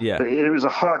mixed them. Yeah. But it was a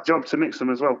hard job to mix them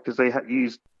as well because they had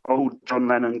used old John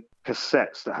Lennon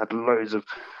cassettes that had loads of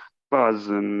buzz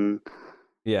and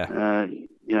they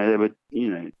were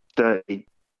dirty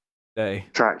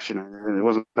tracks. It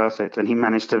wasn't perfect, and he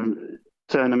managed to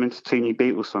turn them into 2 new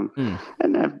Beatles songs,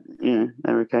 and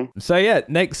they're okay. So yeah,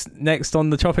 next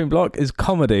on the chopping block is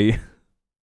comedy.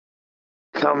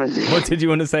 Comedy. What did you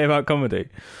want to say about comedy?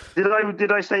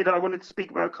 Did I say that I wanted to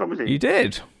speak about comedy? You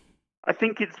did. I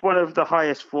think it's one of the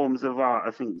highest forms of art.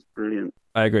 I think it's brilliant.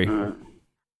 I agree.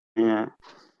 Yeah,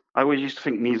 I always used to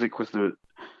think music was the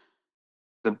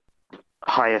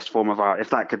highest form of art, if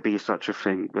that could be such a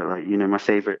thing. But my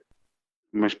favorite,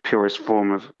 most purest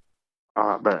form of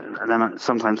art. But and then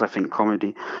sometimes I think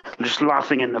comedy, just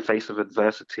laughing in the face of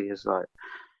adversity, is like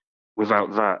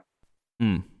without that,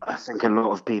 I think a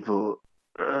lot of people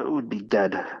would be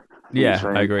dead.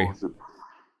 I agree.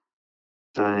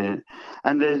 So,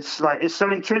 and it's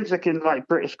so intrinsic in like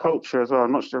British culture as well.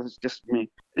 I'm not sure if it's just me.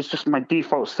 It's just my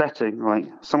default setting. Like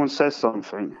someone says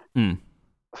something, I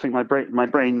think my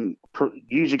brain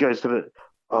usually goes to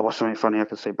what's something funny I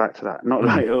can say back to that. Not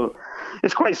like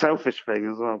it's quite a selfish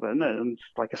thing as well. But no, I'm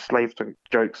just like a slave to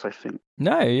jokes, I think.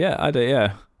 No, yeah, I don't.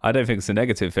 Yeah, I don't think it's a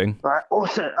negative thing. But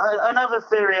also, another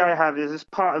theory I have is it's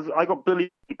part of. I got bullied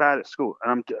bad at school,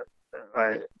 and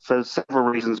I'm for several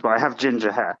reasons, but I have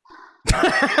ginger hair. It's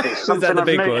Is that something the I've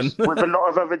big noticed one? with a lot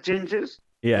of other gingers.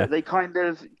 Yeah. They kind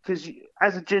of, because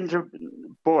as a ginger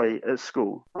boy at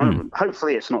school, Mm.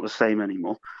 hopefully it's not the same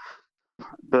anymore.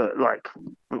 But like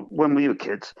when we were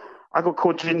kids, I got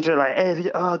called ginger, like,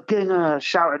 hey, Ginger,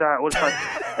 shouted out all the time.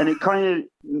 And it kind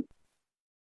of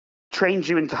trains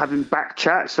you into having back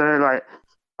chat. So like,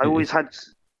 I always had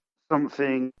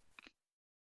something,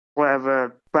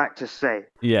 whatever, back to say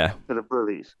Yeah. to the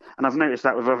bullies. And I've noticed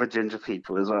that with other ginger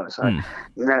people as well. So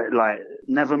Mm. like,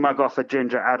 never mug off a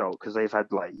ginger adult because they've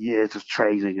had like years of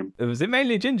training. And Was it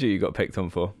mainly ginger you got picked on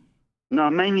for? no,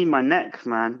 mainly my neck,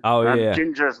 man. Oh And yeah.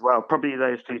 ginger as well. Probably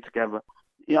those two together.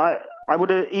 Yeah, I would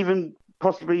have even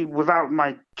possibly without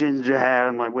my ginger hair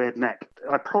and my weird neck,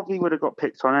 I probably would have got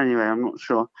picked on anyway. I'm not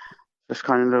sure. Just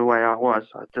kind of the way I was.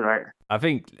 I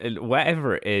think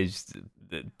whatever it is,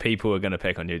 people are going to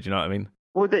pick on you. Do you know what I mean?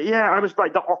 Well, yeah, I was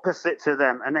like the opposite to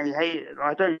them, and they hated.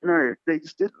 I don't know. They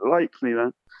just didn't like me,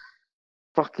 man.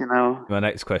 Fucking hell. My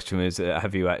next question is: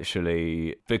 have you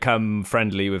actually become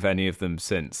friendly with any of them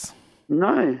since?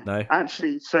 No, No.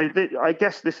 actually. So I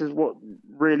guess this is what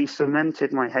really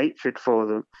cemented my hatred for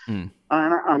them. Mm.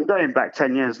 I'm going back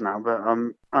 10 years now, but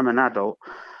I'm an adult.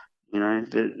 You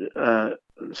know,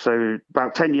 so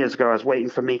about 10 years ago, I was waiting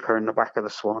for Mika in the back of the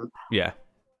Swan. Yeah.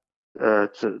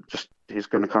 He's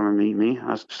going to come and meet me.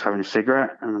 I was just having a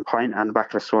cigarette and a pint and the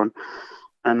back of the Swan.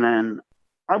 And then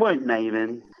I won't name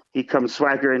him. He comes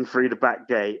swaggering through the back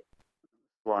gate,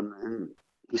 and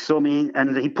he saw me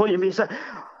and he pointed at me and said,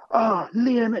 "Oh,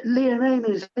 Liam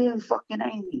Amy's, Liam fucking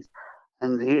Amy's."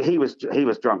 And he was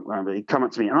drunk, man, but he'd come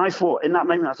up to me. And I thought in that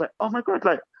moment, I was like, oh my God,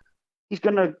 like, he's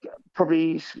going to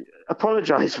probably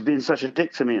apologize for being such a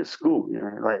dick to me at school. You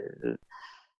know, like,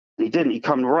 he didn't. He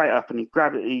come right up and he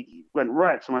grabbed it. He went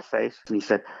right up to my face and he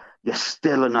said, "You're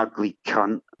still an ugly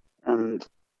cunt." And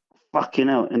fucking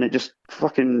hell. And it just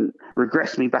fucking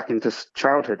regressed me back into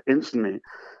childhood instantly.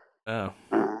 Oh.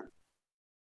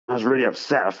 I was really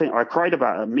upset. I think I cried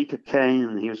about it. Mika came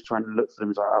and he was trying to look for them.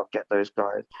 He's like, "I'll get those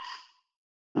guys."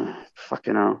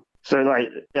 Fucking hell. So, like,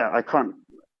 yeah, I can't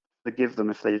forgive them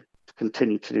if they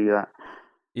continue to do that.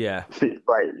 Yeah.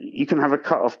 Like, you can have a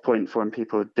cut-off point for when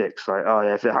people are dicks. Like, oh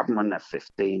yeah, if it happened when they're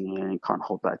 15, you can't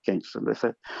hold that against them. But if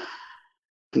they're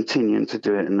continuing to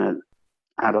do it in their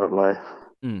adult life,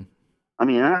 I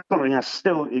mean, that's something that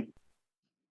still it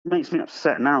makes me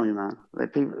upset now, you know.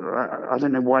 Like, people, I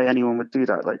don't know why anyone would do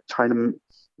that. Like, trying to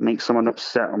make someone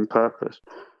upset on purpose.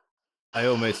 I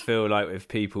almost feel like if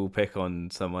people pick on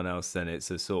someone else, then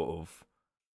it's a sort of,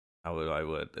 how would I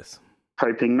word this?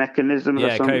 Coping mechanism.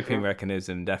 Yeah, coping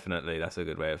mechanism. Definitely, that's a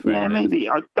good way of framing it. Yeah, maybe.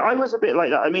 I was a bit like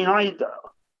that. I mean, I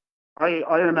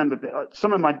remember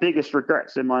some of my biggest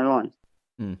regrets in my life.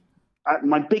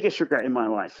 My biggest regret in my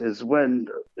life is when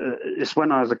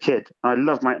I was a kid. I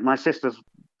love my sister's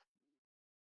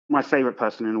my favorite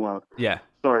person in the world. Yeah.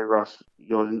 Sorry, Ross.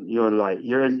 You're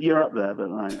up there, but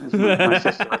like, my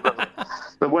sister. I love her.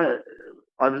 But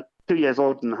I was 2 years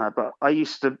older than her, but I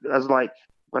used to, as like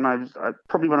when I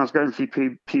was going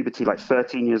through puberty, like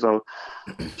 13 years old.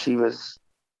 She was,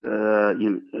 a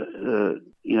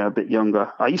bit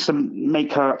younger. I used to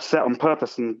make her upset on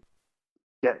purpose and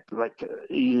get like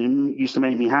used to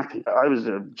make me happy. I was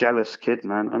a jealous kid,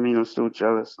 man. I mean, I'm still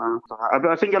jealous now.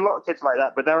 I think a lot of kids like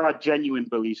that, but there are genuine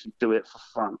bullies who do it for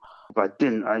fun. But I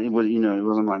didn't. It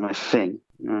wasn't like my thing.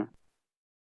 You know?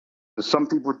 Some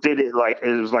people did it like it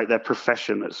was like their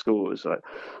profession at school. It's like,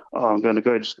 oh, I'm going to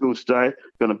go to school today,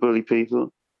 going to bully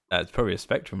people. That's probably a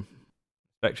spectrum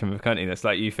of cuntiness.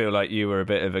 Like, you feel like you were a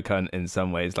bit of a cunt in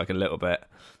some ways, like a little bit,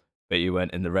 but you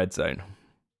weren't in the red zone.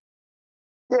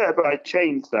 Yeah, but I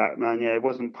changed that, man. Yeah, it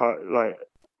wasn't like.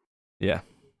 Yeah.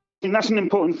 I think that's an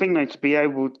important thing, though, to be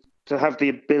able to have the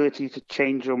ability to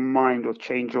change your mind or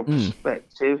change your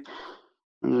perspective.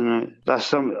 I don't know. That's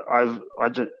something I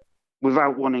just,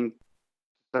 without wanting to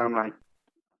sound like,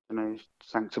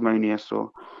 sanctimonious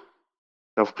or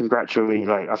self-congratulatory.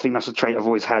 Like, I think that's a trait I've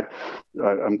always had.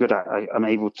 I'm good at. I'm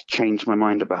able to change my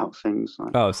mind about things.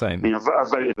 Like, oh, same. I mean, I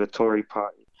voted for the Tory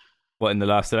party. What, in the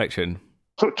last election?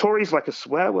 Tory's like a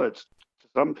swear word to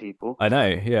some people. I know,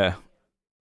 yeah.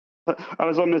 I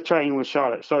was on the train with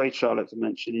Charlotte. Sorry, Charlotte, to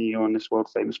mention you on this world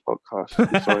famous podcast.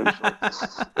 I'm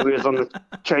sorry. We was on the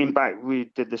train back.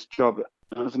 We did this job.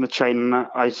 I was on the train,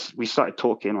 and we started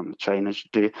talking on the train, as you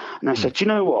do. And I said, "Do you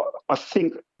know what? I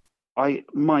think I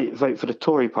might vote for the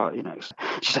Tory party next."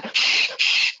 She said,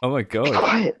 "Shh. Oh my God.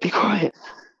 Be quiet.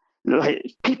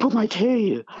 Like, people might hear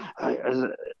you."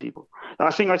 People.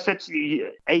 I think I said to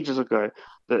you ages ago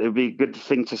that it would be a good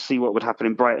thing to see what would happen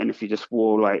in Brighton if you just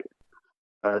wore like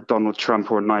Donald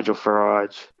Trump or Nigel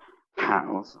Farage hat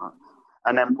or something.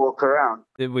 and then walk around.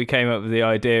 We came up with the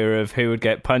idea of who would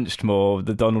get punched more,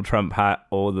 the Donald Trump hat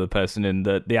or the person in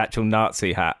the actual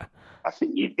Nazi hat. I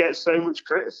think you'd get so much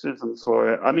criticism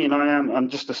for it. I mean, I'm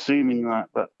just assuming that,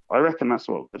 but I reckon that's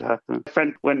what would happen. A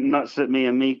friend went nuts at me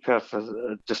and Mika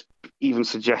for just even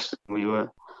suggesting we were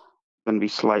going to be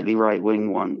slightly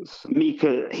right-wing once.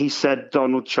 Mika, he said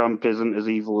Donald Trump isn't as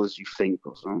evil as you think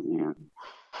or something. Yeah.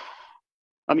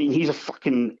 I mean, he's a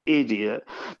fucking idiot.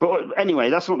 But anyway,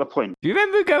 that's not the point. Do you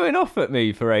remember going off at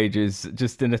me for ages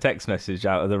just in a text message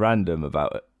out of the random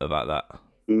about that?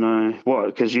 No. What?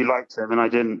 Because you liked him and I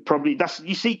didn't? Probably.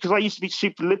 You see, because I used to be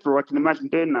super liberal. I can imagine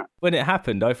doing that. When it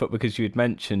happened, I thought because you had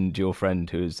mentioned your friend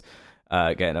who was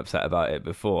getting upset about it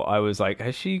before, I was like,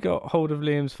 has she got hold of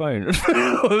Liam's phone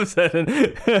all of a sudden?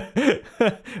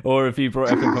 Or if you brought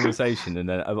it up in conversation and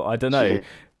then, I don't know. Shit.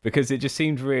 Because it just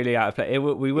seemed really out of place.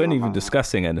 We weren't even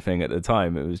discussing anything at the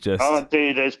time. It was just... Oh,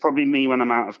 dude, it's probably me when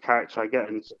I'm out of character. I get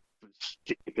into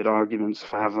stupid arguments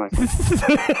if I have like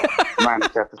a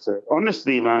manic episode.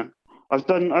 Honestly, man, I've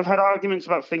had arguments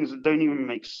about things that don't even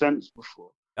make sense before.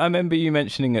 I remember you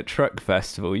mentioning at Truck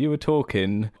Festival, you were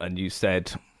talking and you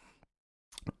said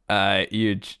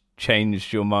you'd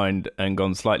changed your mind and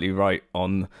gone slightly right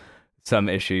on some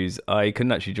issues. I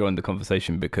couldn't actually join the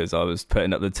conversation because I was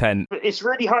putting up the tent. It's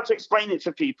really hard to explain it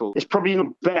to people. It's probably not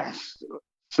best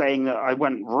saying that I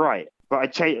went right, but I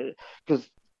change because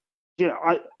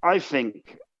I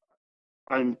think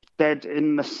I'm dead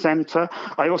in the centre.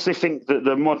 I also think that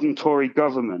the modern Tory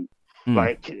government,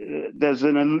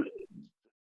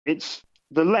 it's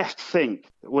the left think,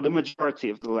 or the majority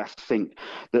of the left think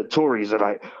that Tories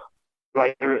are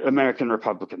like American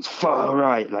Republicans, far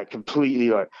right, like completely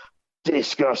like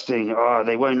disgusting. Oh,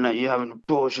 they won't let you have an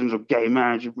abortion or gay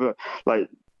marriage. But like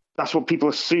that's what people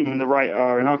assume the right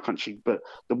are in our country. But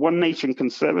the One Nation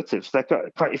conservatives,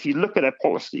 if you look at their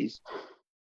policies,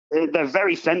 they're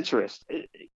very centrist.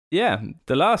 Yeah,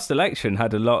 the last election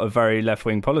had a lot of very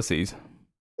left-wing policies.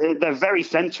 They're very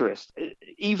centrist.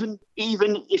 Even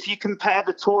if you compare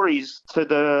the Tories to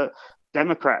the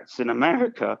Democrats in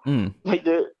America,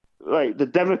 they're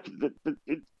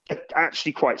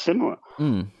actually quite similar.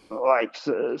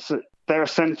 So they're a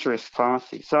centrist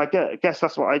party. So I guess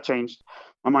that's what I changed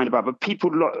my mind about. But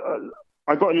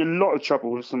I got in a lot of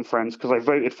trouble with some friends because I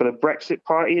voted for the Brexit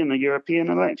party in the European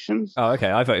elections. Oh, okay.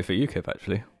 I voted for UKIP,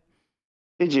 actually.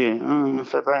 Did you? Oh,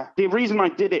 fair play. The reason I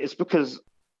did it is because,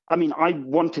 I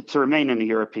wanted to remain in the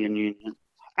European Union.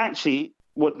 Actually,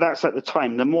 that's at the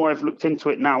time. The more I've looked into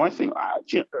it now, I think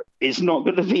it's not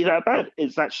going to be that bad.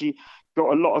 It's actually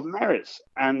got a lot of merits,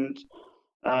 and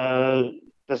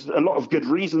there's a lot of good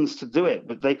reasons to do it.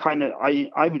 But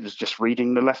I was just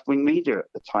reading the left-wing media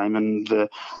at the time, and the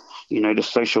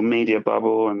social media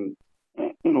bubble and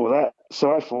all that.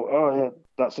 So I thought, oh yeah,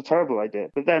 that's a terrible idea.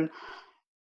 But then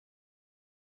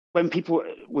when people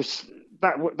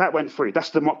that went through,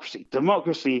 that's democracy.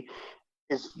 Democracy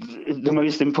is the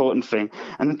most important thing,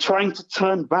 and trying to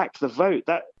turn back the vote,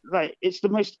 it's the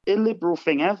most illiberal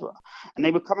thing ever. And they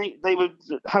were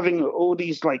having all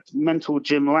these like mental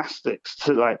gymnastics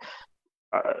to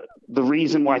the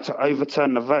reason why to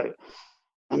overturn the vote.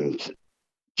 And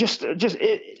just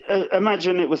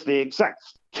imagine it was the exact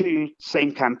two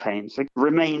same campaigns. Like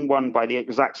Remain won by the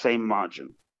exact same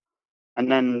margin,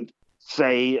 and then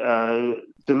say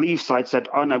the Leave side said,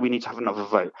 "Oh no, we need to have another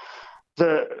vote."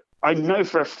 I know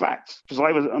for a fact, because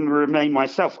I was on Remain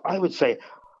myself, I would say,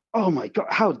 "Oh my God,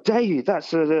 how dare you?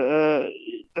 That's a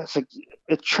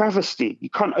travesty. You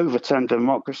can't overturn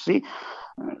democracy.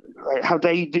 How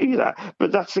dare you do that?"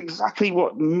 But that's exactly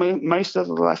what most of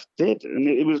the left did, and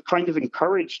it was kind of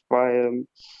encouraged by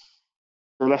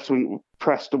the left-wing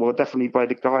press, or definitely by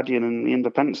the Guardian and the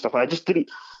Independent stuff. I just didn't.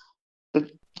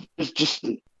 It just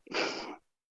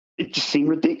seemed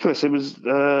ridiculous. It was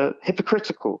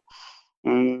hypocritical.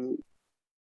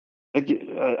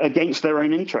 Against their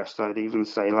own interests, I'd even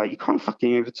say, like, you can't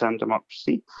fucking overturn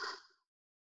democracy.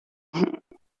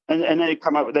 and they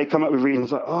come up with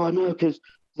reasons like, oh no, because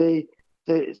they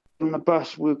on the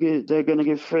bus they're going to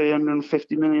give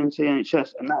 350 million to the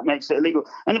NHS, and that makes it illegal.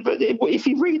 But if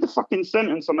you read the fucking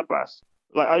sentence on the bus,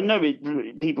 like, I know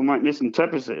people might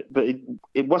misinterpret it, but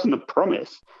it wasn't a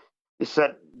promise. It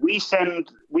said we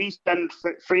send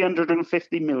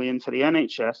 350 million to the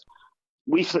NHS.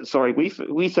 We send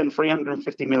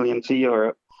 350 million to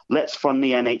Europe. Let's fund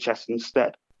the NHS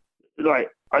instead. Like,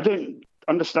 I don't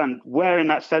understand where in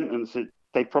that sentence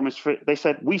they promised. They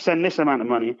said we send this amount of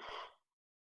money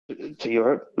to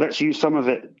Europe. Let's use some of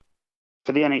it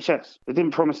for the NHS. They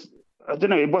didn't promise. I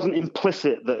don't know. It wasn't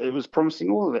implicit that it was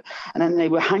promising all of it. And then they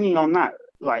were hanging on that,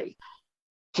 like,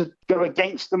 to go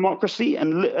against democracy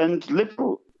and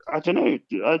liberal. I don't know.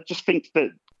 I just think that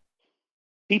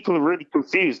people are really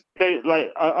confused.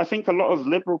 I think a lot of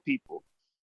liberal people,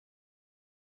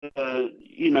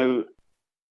 you know,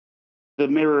 the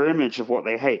mirror image of what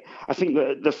they hate. I think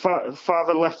that the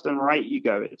farther left and right you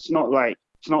go, it's not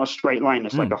a straight line.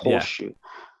 It's like a horseshoe.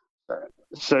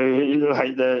 So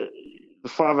like the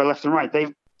farther left and right,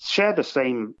 they share the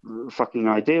same fucking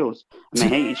ideals and they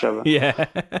hate each other. Yeah.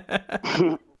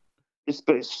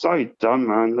 It's so dumb,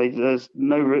 man. There's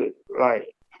no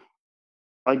like.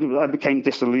 I became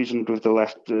disillusioned with the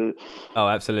left. Oh,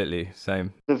 absolutely,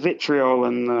 same. The vitriol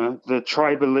and the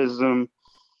tribalism,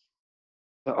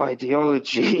 the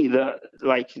ideology that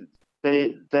like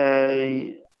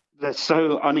they're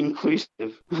so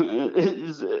uninclusive,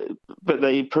 but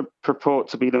they purport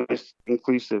to be the most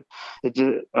inclusive. I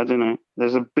don't know.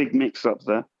 There's a big mix-up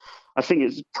there. I think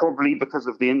it's probably because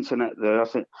of the internet, though.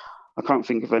 I can't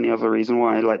think of any other reason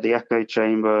why. Like the echo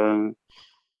chamber,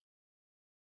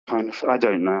 kind of. I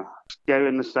don't know. Go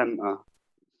in the center.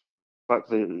 Fuck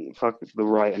the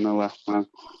right and the left, man.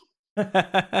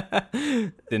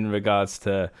 In regards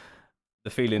to the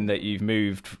feeling that you've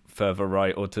moved further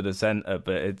right or to the center,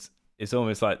 but it's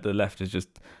almost like the left has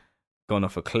just gone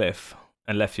off a cliff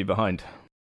and left you behind.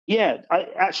 Yeah,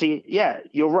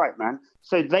 you're right, man.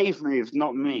 So they've moved,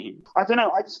 not me. I don't know.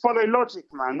 I just follow logic,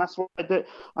 man. That's what I do.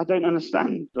 I don't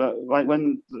understand. Like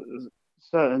when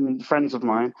certain friends of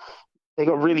mine, they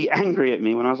got really angry at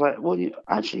me when I was like, well,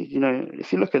 if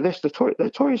you look at this,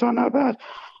 the Tories aren't that bad.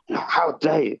 How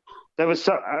dare you? There's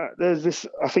this,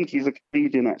 I think he's a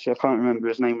comedian, actually. I can't remember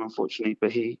his name, unfortunately,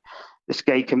 but this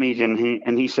gay comedian,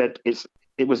 he said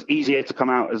it was easier to come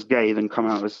out as gay than come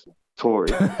out as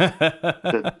Tory.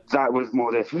 that was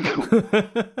more difficult.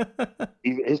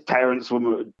 His parents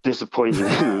were disappointed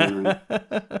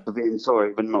for being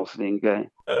Tory, but not for being gay.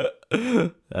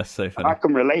 That's so funny. I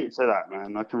can relate to that,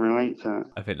 man. I can relate to that.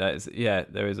 I think that is,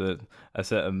 there is a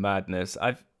certain madness.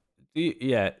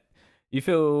 You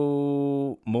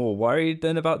feel more worried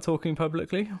than about talking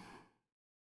publicly?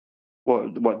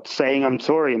 What, saying I'm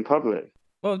Tory in public?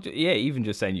 Well, yeah, even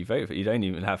just saying you vote for it, you don't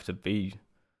even have to be.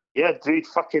 Yeah, dude,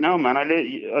 fucking hell, man.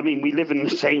 We live in the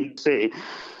same city.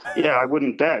 Yeah, I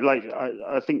wouldn't dare. Like,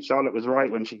 I think Charlotte was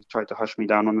right when she tried to hush me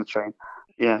down on the train.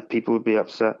 Yeah, people would be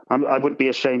upset. I would be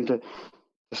ashamed to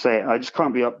say it. I just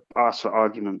can't be asked for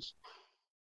arguments.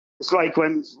 It's like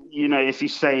when, if you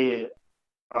say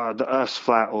the Earth's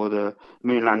flat or the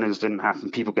moon landings didn't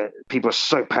happen, people are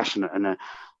so passionate, and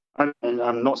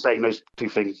I'm not saying those two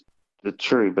things are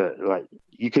true, but like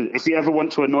you could, if you ever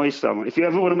want to annoy someone, if you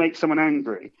ever want to make someone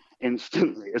angry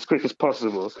instantly, as quick as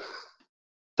possible,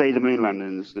 say the moon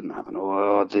landings didn't happen,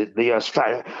 or the Earth's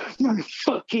flat. You're a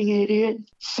fucking idiot.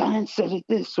 Science said it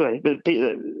this way, but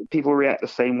people react the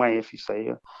same way if you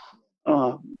say,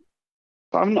 But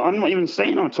I'm not even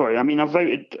saying I'm Tory. I mean, I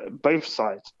voted both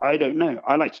sides. I don't know.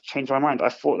 I like to change my mind. I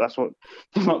thought that's what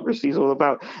democracy is all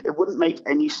about. It wouldn't make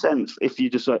any sense if you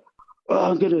just like,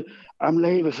 I'm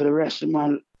Labour for the rest of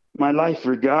my life,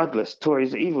 regardless.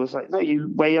 Tories are evil. It's like, no,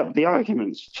 you weigh up the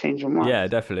arguments, change your mind. Yeah,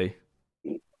 definitely.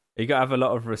 You got to have a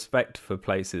lot of respect for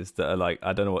places that are like,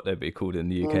 I don't know what they'd be called in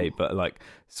the UK, but like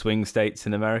swing states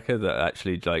in America that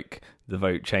actually like the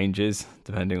vote changes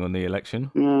depending on the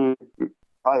election.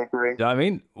 I agree. You know what I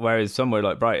mean? Whereas somewhere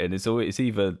like Brighton, it's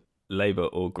either Labour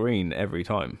or Green every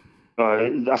time.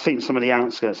 I think some of the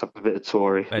outskirts have a bit of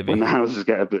Tory. Maybe. When the houses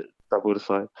get a bit double the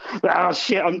size. But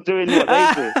shit, I'm doing what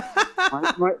they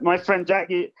do. my friend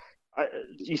Jack,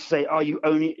 you say,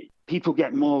 people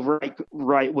get more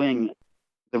right wing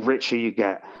the richer you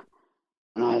get.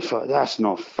 And I thought, that's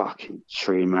not fucking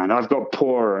true, man. I've got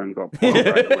poorer and got poorer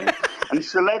right wing. And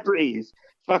celebrities,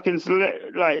 like,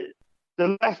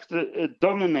 the left are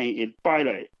dominated by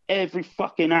like every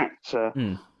fucking actor,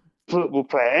 football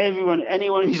player,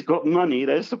 anyone who's got money,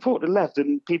 they support the left.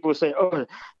 And people say,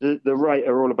 the right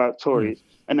are all about Tories.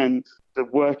 And then the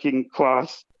working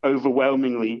class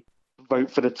overwhelmingly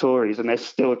vote for the Tories, and they're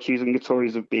still accusing the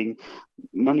Tories of being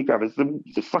money grabbers.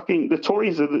 The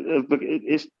Tories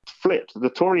it's flipped. The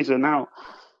Tories are now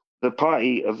the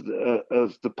party of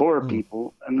the poorer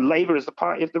people, and Labour is the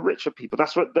party of the richer people.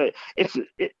 That's what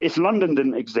if London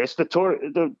didn't exist,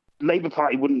 the Labour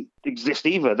Party wouldn't exist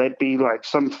either. They'd be like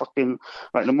some fucking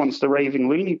like the monster raving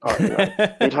loony party.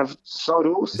 Like, they'd have sold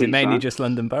all seats. Is it mainly just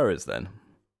London boroughs then?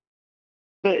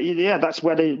 But yeah, that's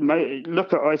where they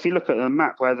look at. If you look at the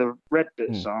map where the red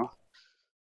bits are,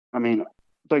 I mean,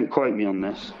 don't quote me on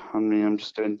this. I mean, I'm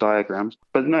just doing diagrams.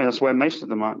 But no, that's where most of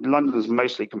them are. London's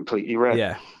mostly completely red.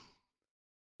 Yeah.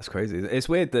 That's crazy. It's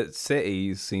weird that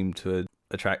cities seem to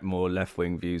attract more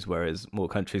left-wing views, whereas more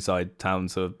countryside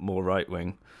towns are more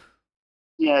right-wing.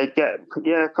 I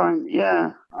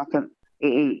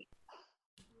can.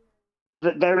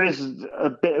 There is a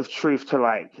bit of truth to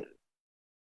like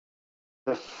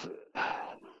the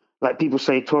like people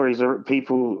say Tories are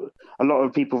people. A lot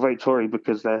of people vote Tory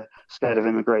because they're scared of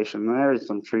immigration. And there is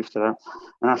some truth to that,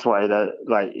 and that's why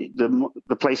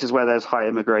the places where there's high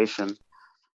immigration,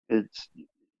 it's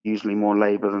usually more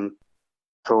Labour than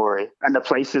Tory, and the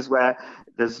places where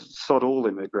there's sod all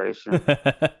immigration.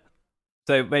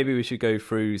 So maybe we should go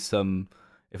through some.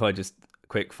 If I just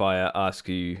quick fire ask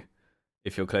you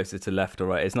if you're closer to left or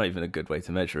right, it's not even a good way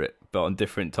to measure it, but on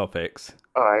different topics.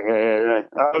 Oh, yeah.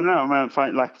 Oh no, I'm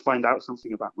gonna find out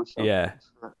something about myself. Yeah.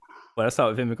 Well, let's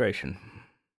start with immigration.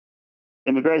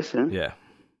 Immigration? Yeah.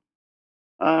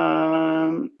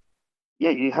 Yeah,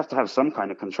 you have to have some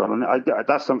kind of control on it.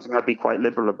 That's something I'd be quite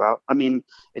liberal about. I mean,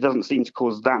 it doesn't seem to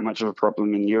cause that much of a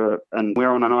problem in Europe, and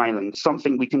we're on an island,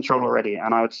 something we control already.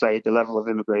 And I would say the level of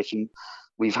immigration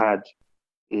we've had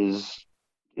is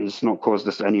not caused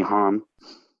us any harm.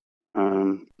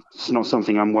 It's not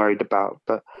something I'm worried about.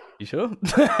 But you sure?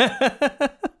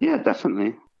 Yeah,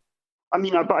 definitely. I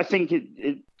mean, but I think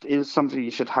it is something you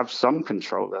should have some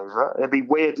control over. It'd be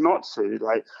weird not to.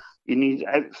 Like, you need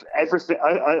everything.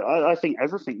 I think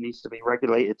everything needs to be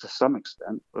regulated to some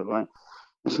extent, but like,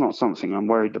 it's not something I'm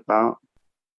worried about.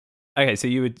 Okay, so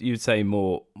you'd say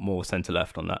more centre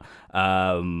left on that.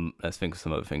 Let's think of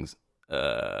some other things.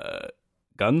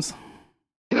 Guns.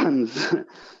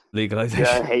 Legalization.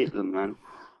 Yeah, I hate them, man.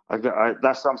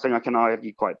 That's something I can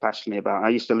argue quite passionately about. I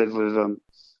used to live with some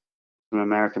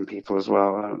American people as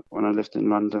well when I lived in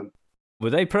London. Were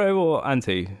they pro or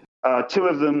anti? Two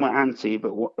of them were anti,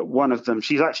 but one of them,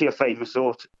 she's actually a famous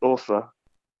author.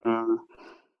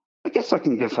 I guess I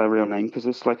can give her real name because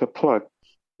it's like a plug.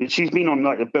 She's been on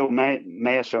like the Bill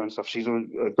Mayer show and stuff. She's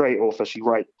a great author. She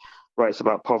writes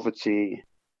about poverty.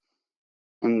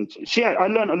 And I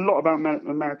learned a lot about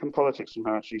American politics from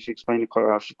her, actually. She explained it quite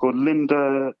well. She's called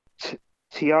Linda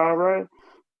Tiaro,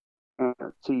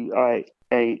 Tiaro.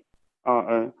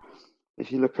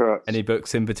 If you look her up. Any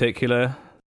books in particular?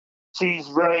 She's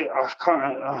very. I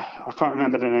can't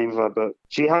remember the name of her book.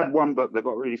 She had one book that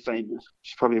got really famous.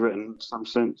 She's probably written some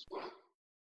since.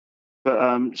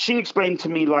 But she explained to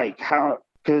me like how,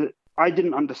 because I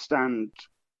didn't understand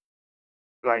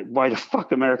like why the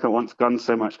fuck America wants guns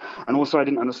so much, and also I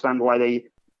didn't understand why they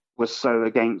were so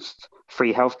against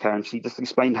free healthcare. And she just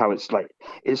explained how it's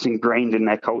ingrained in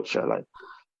their culture. Like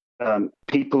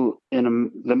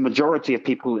the majority of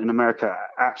people in America are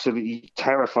absolutely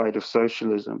terrified of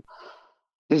socialism.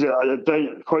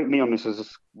 Don't quote me on this,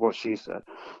 as what she said.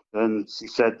 And she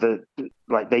said that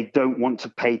like they don't want to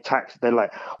pay tax. They're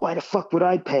like, why the fuck would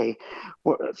I pay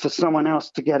for someone else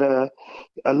to get a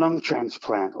lung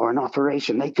transplant or an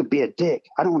operation? They could be a dick.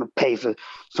 I don't want to pay for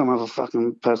some other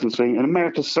fucking person's thing. And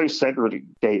America's so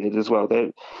segregated as well.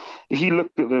 If you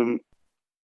look at them,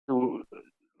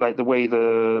 like the way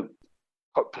the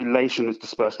population is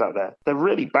dispersed out there, they're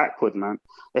really backward, man.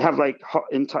 They have like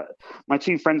my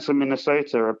two friends from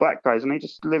Minnesota are black guys, and they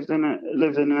just lived in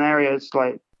an area that's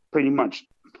like pretty much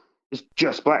it's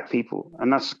just black people,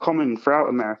 and that's common throughout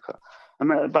America.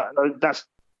 But that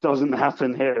doesn't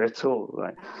happen here at all.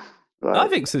 Like I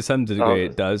think to some degree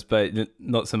it does, but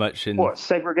not so much in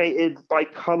segregated by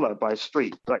color, by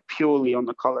street, like purely on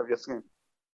the color of your skin.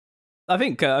 I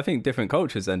think different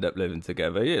cultures end up living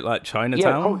together, like Chinatown.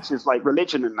 Yeah, cultures like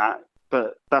religion and that,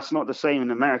 but that's not the same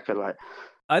in America. Like,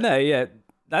 I know, yeah,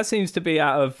 that seems to be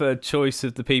out of a choice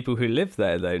of the people who live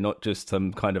there, though, not just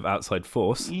some kind of outside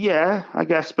force. Yeah, I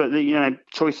guess, but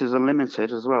choices are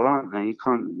limited as well, aren't they? You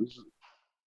can't.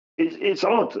 It's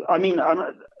odd. I mean,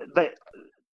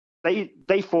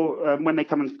 they thought when they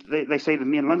come and they say to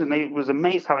me in London, they was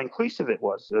amazed how inclusive it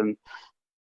was, and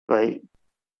like.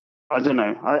 I don't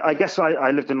know. I guess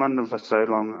I lived in London for so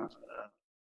long.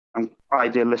 I'm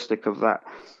idealistic of that.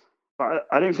 But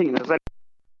I don't think there's any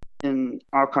in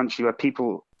our country where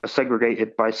people are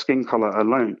segregated by skin color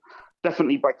alone.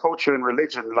 Definitely by culture and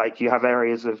religion. Like you have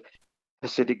areas of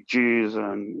Hasidic Jews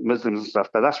and Muslims and stuff,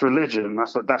 but that's religion.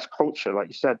 That's culture, like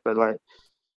you said. But like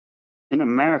in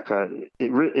America,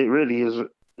 it really is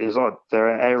odd. There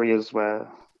are areas where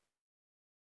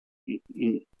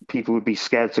people would be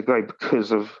scared to go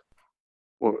because of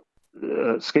what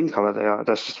skin color they are.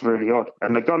 That's just really odd.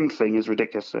 And the gun thing is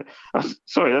ridiculous.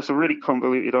 Sorry, that's a really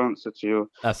convoluted answer to your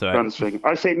guns thing.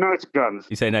 I say no to guns.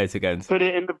 You say no to guns. Put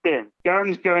it in the bin.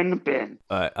 Guns go in the bin.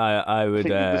 I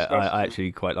would. I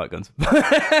actually quite like guns.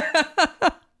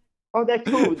 Oh, they're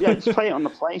cool. Yeah, just play it on the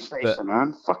But PlayStation,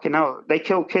 man. Fucking hell, they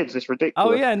kill kids. It's oh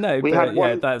ridiculous. yeah, no, We but had yeah,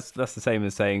 one. that's the same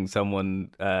as saying someone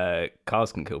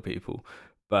cars can kill people.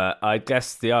 But I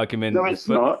guess the No, argument it's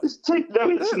for not. No,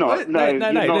 it's not. No, no, no, you're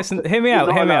no. not. Listen, You're not hear me allowed out,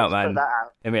 to put man. that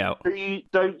out. Hear me out.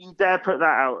 Don't you dare put that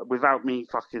out without me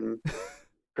fucking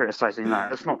criticizing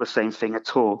that. It's not the same thing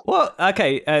at all. Well,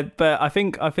 okay, but I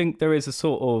think there is a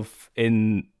sort of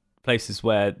in places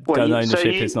where gun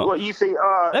ownership is not. What you think?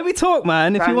 Let me talk,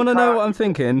 man. If you want to know what I'm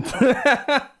thinking.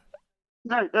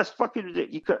 No, that's fucking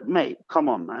ridiculous. You could, mate. Come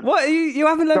on, man. What you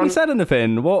haven't let me say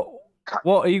anything. What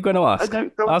are you going to ask?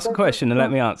 Ask a question and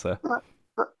let me answer.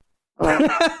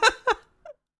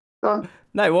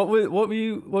 No, what were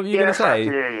you going to say?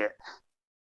 Yeah.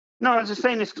 No, I was just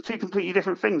saying it's two completely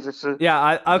different things.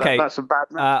 Okay. That's a bad.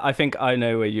 I think I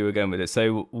know where you were going with it.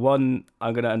 So one,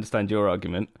 I'm going to understand your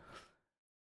argument.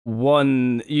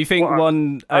 One, you think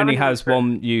one only has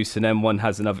one use and then one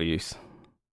has another use.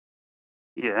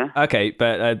 Yeah. Okay,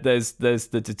 but there's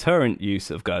the deterrent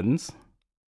use of guns,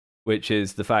 which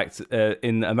is the fact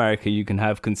in America you can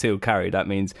have concealed carry. That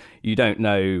means you don't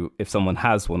know if someone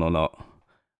has one or not.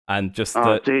 And just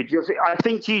dude, I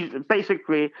think you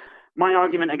basically my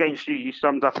argument against you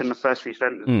summed up in the first few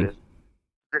sentences.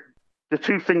 The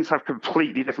two things have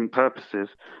completely different purposes.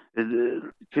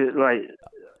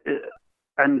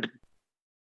 And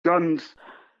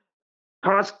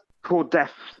cars cause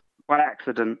death by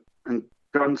accident, and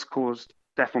guns cause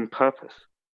death on purpose.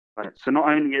 Right? So not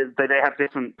only do they have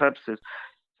different purposes,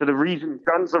 so the reason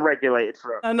guns are regulated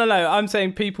for. No. I'm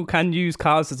saying people can use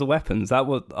cars as a weapons. I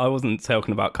wasn't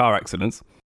talking about car accidents.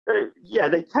 Yeah,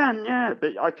 they can. Yeah,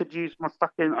 but I could use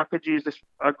this.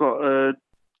 I've got a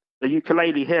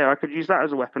ukulele here. I could use that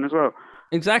as a weapon as well.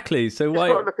 Exactly. So why?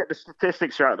 You've got to look at the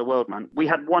statistics throughout the world, man. We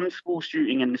had one school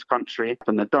shooting in this country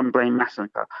from the Dunbrain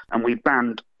massacre, and we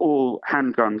banned all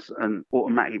handguns and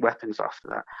automatic weapons after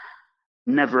that.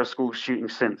 Never a school shooting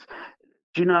since.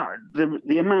 Do you know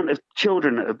the amount of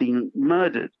children that have been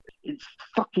murdered? It's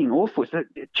fucking awful.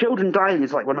 Children dying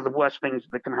is like one of the worst things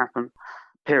that can happen.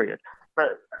 Period.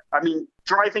 But I mean,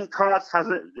 driving cars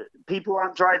people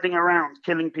aren't driving around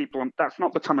killing people, and that's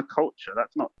not become a culture.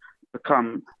 That's not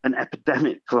become an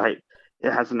epidemic like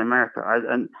it has in America.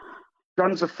 And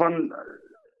guns are fun.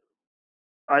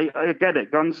 I get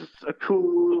it. Guns are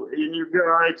cool. You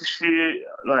go to shoot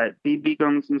like BB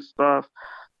guns and stuff,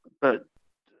 but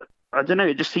I don't know.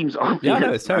 It just seems obvious. Yeah,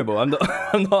 no, it's terrible. I'm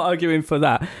not arguing for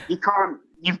that. You can't.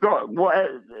 You've got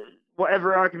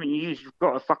whatever argument you use, you've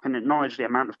got to fucking acknowledge the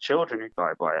amount of children who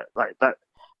die by it. Like that.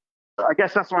 I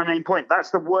guess that's my main point.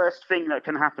 That's the worst thing that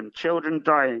can happen. Children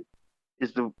dying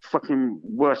is the fucking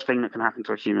worst thing that can happen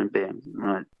to a human being.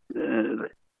 Right?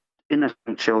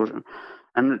 Innocent children.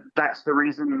 And that's the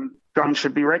reason guns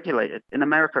should be regulated. In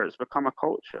America, it's become a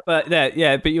culture. But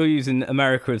but you're using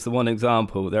America as the one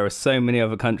example. There are so many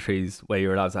other countries where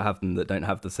you're allowed to have them that don't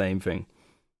have the same thing.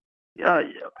 Yeah,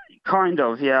 kind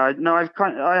of. Yeah, no,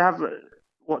 I have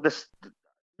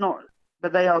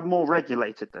but they are more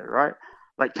regulated though, right?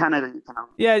 Like Canada.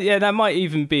 Yeah, that might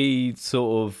even be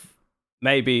sort of.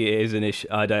 Maybe it is an issue.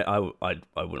 I wouldn't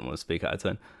want to speak out of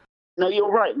turn. No,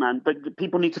 you're right, man. But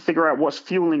people need to figure out what's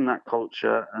fueling that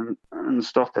culture and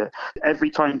stop it. Every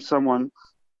time someone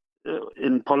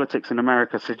in politics in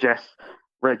America suggests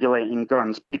regulating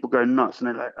guns, people go nuts and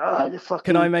they're like, "Oh, fucking."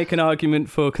 Can I make an argument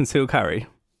for concealed carry?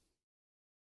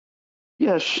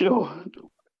 Yeah, sure.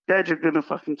 Scared you're gonna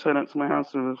fucking turn up to my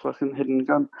house with a fucking hidden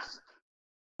gun.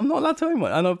 I'm not allowed to own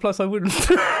one, and plus I wouldn't.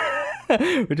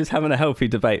 We're just having a healthy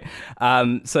debate.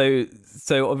 So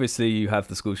obviously you have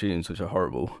the school shootings, which are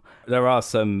horrible. There are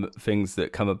some things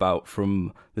that come about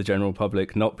from the general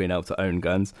public not being able to own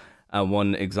guns, and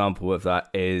one example of that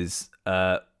is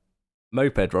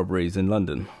moped robberies in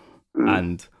London,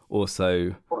 and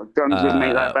also guns would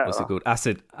make that better. What's it called?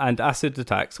 Acid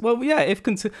attacks. Well, yeah.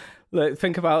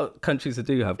 Think about countries that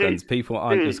do have guns. People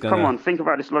aren't just going to. Come on, think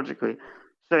about this logically.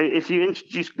 So if you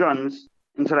introduce guns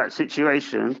into that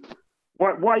situation,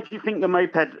 why do you think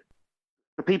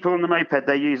the people on the moped,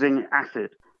 they're using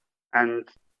acid and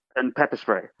pepper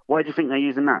spray? Why do you think they're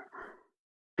using that?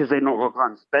 Because they've not got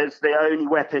guns. That's the only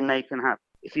weapon they can have.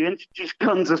 If you introduce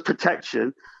guns as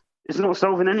protection, it's not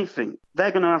solving anything.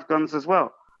 They're going to have guns as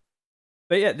well.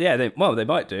 But they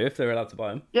might do if they're allowed to buy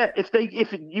them. Yeah, if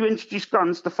you introduce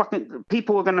guns, the fucking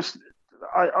people are going to.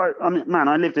 I mean, man,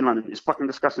 I lived in London. It's fucking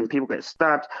disgusting. People get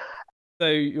stabbed. So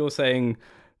you're saying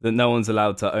that no one's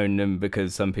allowed to own them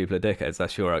because some people are dickheads?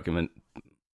 That's your argument.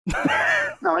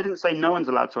 No, I didn't say no one's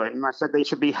allowed to own them. I said they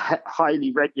should be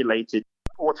highly regulated.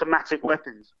 automatic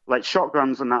weapons, like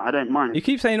shotguns and that. I don't mind. You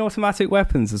keep saying automatic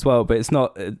weapons as well, but it's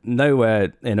not.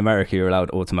 Nowhere in America you're allowed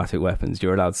automatic weapons.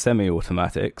 You're allowed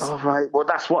semi-automatics. Oh, right. Well,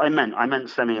 that's what I meant. I meant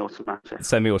semi-automatic.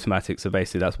 Semi-automatics are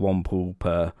basically that's one pull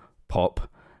per pop,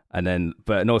 and then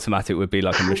but an automatic would be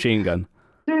like a machine gun.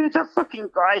 Dude, that fucking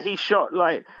guy, he shot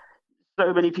like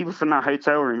so many people from that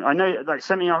hotel room. I know, like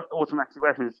semi-automatic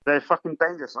weapons, they're fucking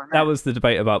dangerous. I know. That was the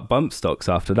debate about bump stocks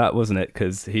after that, wasn't it?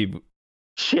 Because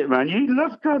Shit, man, you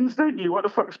love guns, don't you? What the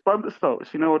fuck's bump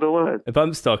stocks? You know what the word? a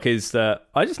bump stock is.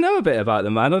 I just know a bit about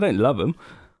them, man. I don't love them.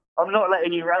 I'm not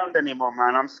letting you round anymore,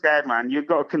 man. I'm scared, man. You've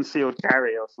got a concealed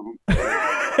carry or something.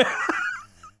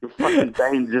 You're fucking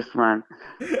dangerous, man.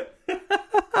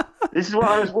 This is what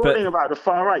I was warning about, the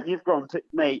far right. You've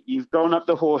gone up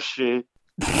the horseshoe.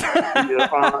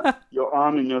 You're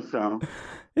arming yourself.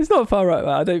 It's not far right.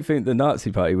 I don't think the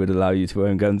Nazi Party would allow you to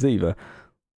own guns either.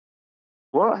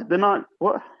 What? They're not.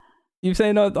 What? You're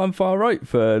saying I'm far right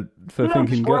for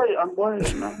thinking. I'm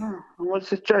worried. No. What's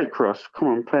this joke, Ross? Come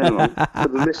on, play along for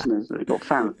the listeners. They've got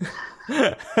fans.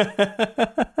 I'm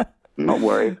not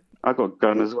worried. I got a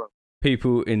gun as well.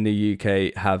 People in the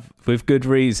UK have, with good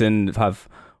reason, have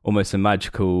almost a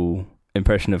magical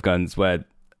impression of guns where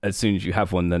as soon as you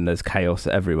have one, then there's chaos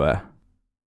everywhere.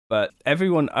 But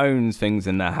everyone owns things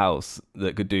in their house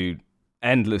that could do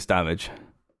endless damage.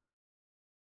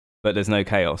 But there's no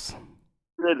chaos.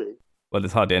 Really? Well,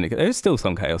 there's hardly any. There's still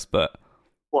some chaos, but...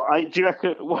 Do you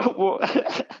reckon...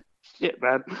 What? Shit,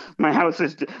 man. My house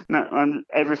is...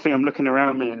 everything I'm looking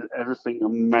around me and everything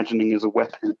I'm imagining is a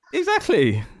weapon.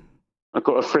 Exactly. I've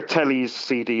got a Fratelli's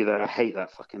CD there. I hate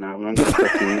that fucking album. I'm going to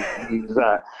fucking use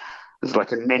that. It's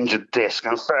like a ninja disc.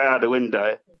 I'll throw it out the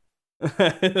window.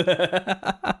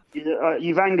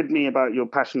 You've angered me about your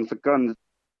passion for guns.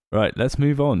 Right, let's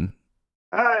move on.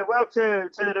 Hi, welcome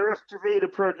to the Rough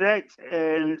Trevida project,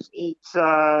 and it's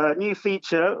a new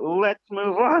feature. Let's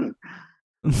move on.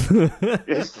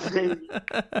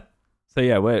 So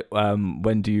yeah,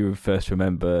 when do you first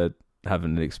remember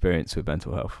having an experience with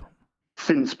mental health?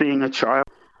 Since being a child,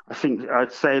 I think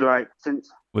I'd say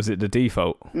since. Was it the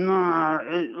default? No,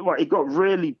 it got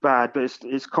really bad, but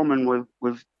it's common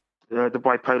with the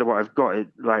bipolar. What I've got, it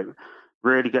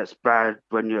really gets bad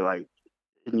when you're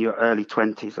in your early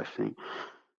 20s, I think.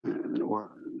 Well,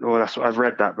 that's what I've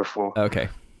read that before. Okay.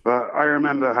 But I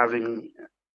remember having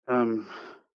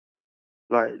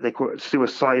they call it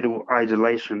suicidal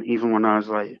ideation, even when I was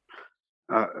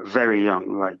very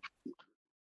young,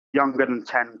 younger than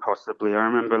 10 possibly. I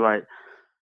remember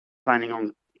planning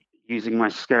on using my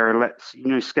scare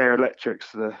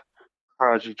electrics, the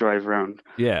cars you drive around.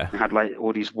 Yeah. It had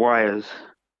all these wires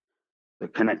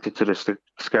that connected to the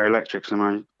scare electrics, and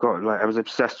I was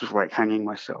obsessed with hanging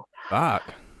myself. Fuck.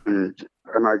 And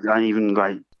I even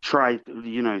tried,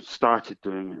 started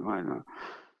doing it like that.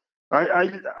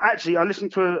 I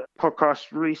listened to a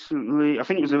podcast recently. I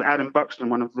think it was with Adam Buxton,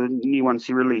 one of the new ones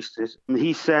he released. And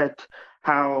he said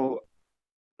how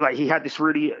he had this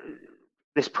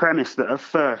premise that at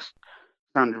first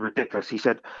sounded ridiculous. He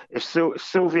said if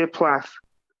Sylvia Plath,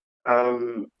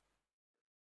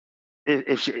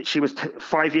 if she was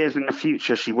 5 years in the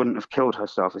future, she wouldn't have killed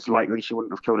herself. It's likely she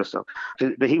wouldn't have killed herself.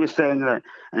 But he was saying that,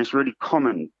 and it's really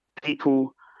common,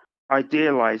 people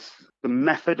idealize the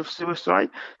method of suicide.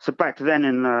 So back then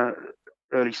in the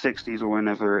early 60s or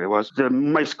whenever it was, the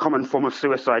most common form of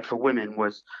suicide for women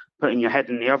was putting your head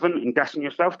in the oven and gassing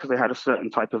yourself because they had a certain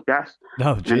type of gas.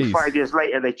 Oh, geez. And 5 years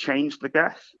later, they changed the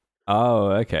gas.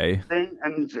 Oh, okay.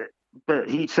 But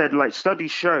he said,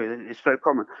 studies show that it's so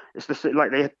common. It's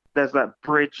there's that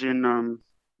bridge in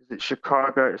is it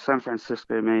Chicago, San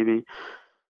Francisco, maybe,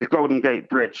 the Golden Gate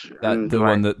Bridge. The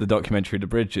one that the documentary The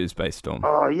Bridge is based on.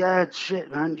 Oh yeah,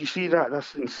 shit, man! You see that?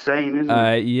 That's insane, isn't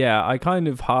it? Yeah, I kind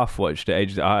of half watched it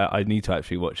ages. I need to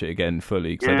actually watch it again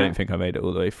fully because I don't think I made it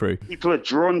all the way through. People are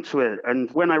drawn to it, and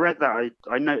when I read that,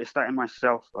 I noticed that in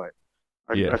myself. I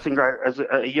think at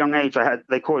a young age,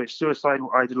 they call it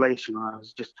suicidal ideation. I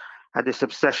had this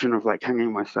obsession of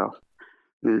hanging myself,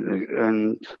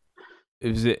 and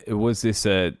was this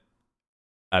a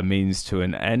means to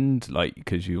an end,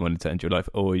 because you wanted to end your life,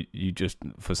 or you just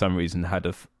for some reason had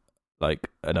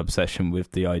an obsession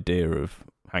with the idea of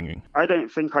hanging? I don't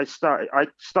think I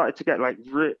started to get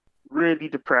really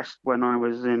depressed when I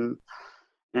was in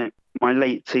my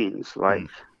late teens,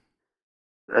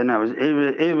 and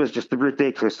it was just a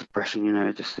ridiculous depression,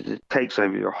 it takes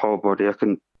over your whole body. I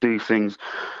couldn't do things.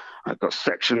 I got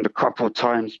sectioned a couple of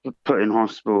times, put in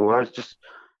hospital. I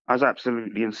was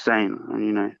absolutely insane,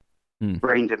 and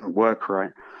brain didn't work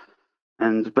right.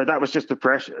 But that was just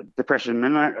depression.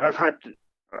 And I've had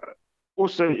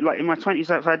also, like in my 20s,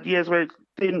 I've had years where it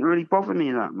didn't really bother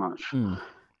me that much.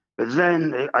 But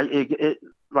then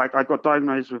I got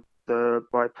diagnosed with the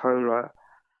bipolar.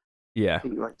 Yeah. I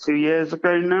think like 2 years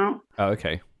ago now. Oh,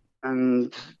 okay.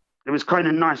 And it was kind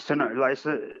of nice to know,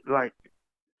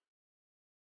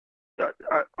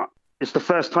 it's the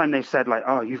first time they've said like,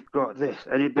 oh, you've got this,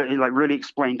 and it like really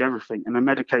explained everything. And the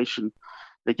medication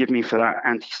they give me for that,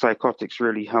 antipsychotics,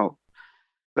 really help.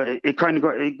 But it kind of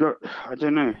got I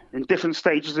don't know, in different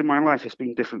stages in my life, it's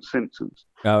been different symptoms.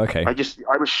 Oh, okay. I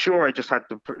was sure I just had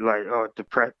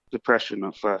depression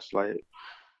at first. Like,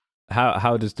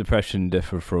 how does depression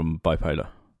differ from bipolar?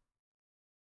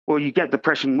 well, you get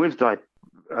depression with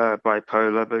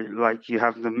bipolar, but like you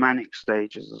have the manic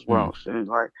stages as well. So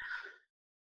like,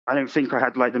 I don't think I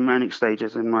had like the manic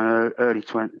stages in my early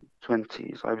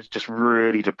 20s. I was just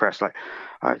really depressed. Like,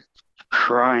 I was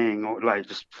crying, or like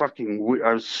just fucking.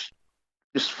 I was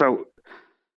just felt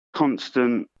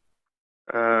constant,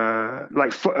 a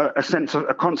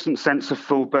constant sense of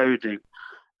foreboding,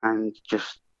 and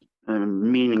just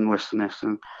meaninglessness,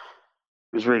 and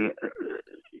it was really.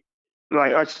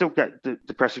 Like, I still get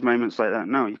depressive moments like that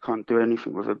now. You can't do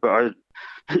anything with it, but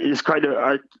it's kind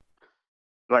of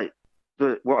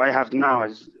what I have now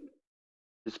is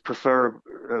preferable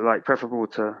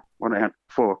to what I had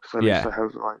before, because at least I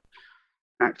have like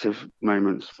active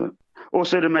moments. But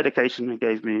also the medication they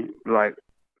gave me, like,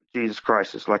 Jesus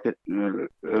Christ, it's like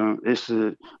it's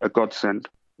a godsend.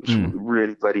 It's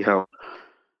really bloody hell.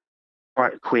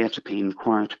 Quieterpine.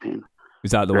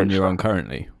 Is that the one you're on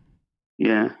currently?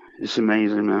 Yeah, it's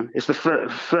amazing, man. It's the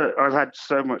first I've had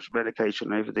so much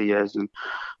medication over the years, and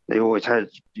they always had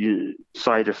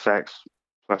side effects,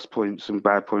 plus points and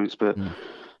bad points. But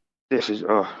this is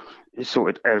it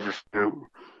sorted everything out.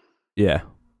 Yeah.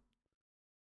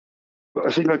 But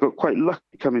I think I got quite lucky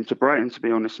coming to Brighton, to be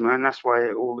honest, man. That's why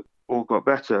it all got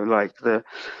better. Like the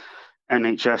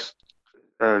NHS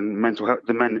and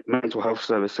mental health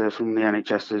service here from the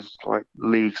NHS is like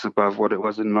leagues above what it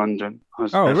was in London.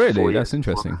 Oh, really? That's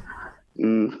interesting.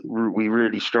 We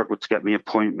really struggled to get me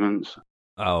appointments.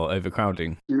 Oh,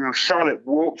 overcrowding. Charlotte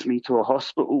walked me to a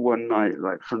hospital one night,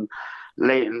 like from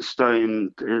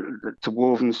Leytonstone to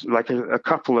Wolverhampton, like a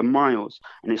couple of miles,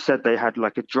 and it said they had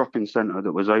like a drop-in centre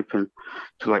that was open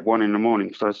to like 1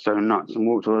 a.m. So I was so nuts and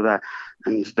walked over there,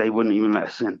 and they wouldn't even let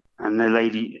us in. And the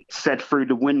lady said through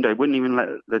the window, wouldn't even let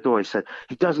the door. He said,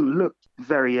 "He doesn't look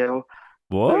very ill.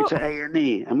 What? Go to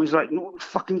A&E." And we was like, "No,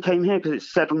 fucking came here because it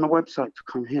said on the website to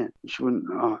come here." And she wouldn't.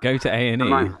 Go to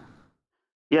A&E.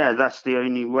 Yeah, that's the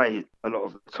only way a lot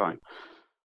of the time.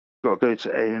 Got to go to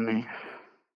A&E.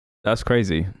 That's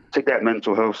crazy. To get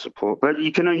mental health support. But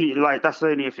you can only, that's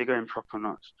only if you're going proper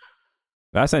nuts.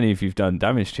 That's only if you've done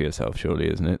damage to yourself,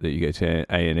 surely, isn't it, that you go to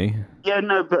A&E? Yeah,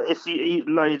 no, but if you,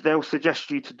 they'll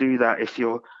suggest you to do that if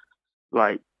you're,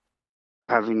 like,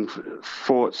 having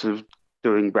thoughts of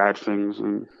doing bad things.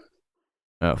 And,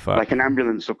 oh, fuck. Like, an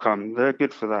ambulance will come. They're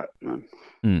good for that,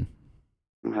 man.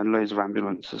 I've had loads of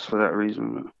ambulances for that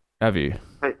reason. Have you?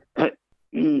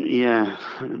 Yeah,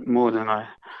 more than I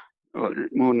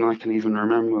can even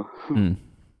remember.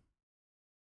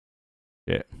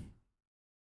 Yeah,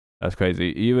 that's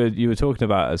crazy. You were talking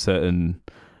about a certain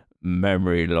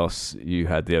memory loss you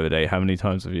had the other day. How many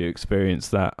times have you experienced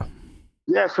that?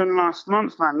 Yeah, from last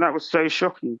month, man. That was so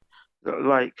shocking.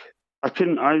 Like, I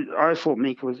thought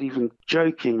Mika was even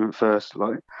joking at first.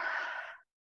 Like,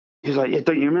 he was like, "Yeah,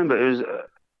 don't you remember? It was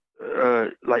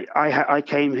like I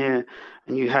came here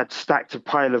and you had stacked a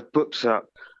pile of books up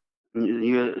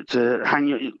to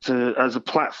hang as a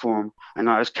platform, and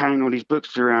I was carrying all these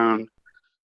books around.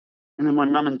 And then my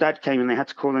mum and dad came and they had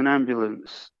to call an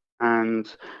ambulance. And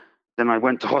then I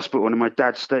went to hospital, and my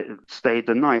dad stayed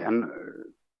the night and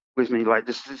with me. Like,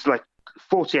 this is like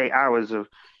 48 hours of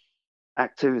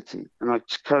activity, and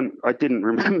I didn't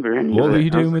remember any of it. What were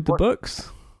you doing with the books?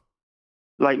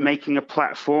 Like making a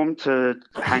platform to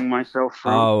hang myself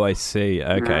from. Oh, I see.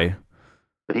 Okay. Yeah.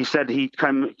 But he said he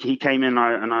came in, and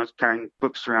I was carrying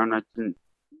books around. I didn't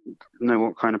know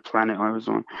what kind of planet I was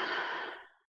on.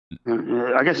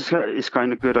 I guess it's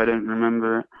kind of good I don't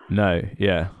remember it. No,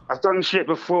 yeah. I've done shit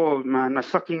before, man. I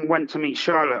fucking went to meet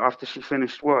Charlotte after she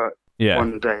finished work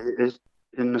one day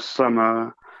in the summer,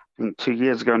 I think 2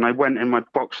 years ago, and I went in my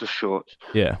boxer shorts.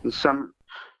 Yeah.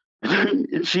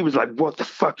 And she was like, "What the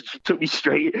fuck?" She took me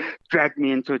straight, dragged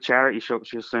me into a charity shop.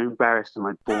 She was so embarrassed, and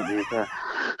like bought me a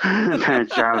pair of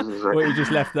trousers. Well, you just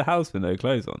left the house with no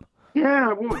clothes on?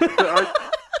 Yeah,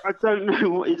 I don't know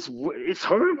what it's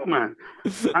horrible, man.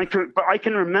 I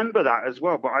can remember that as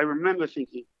well. But I remember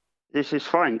thinking, this is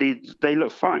fine. They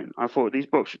look fine. I thought these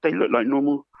books, they look like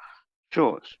normal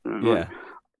shorts. Yeah.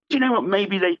 Do you know what?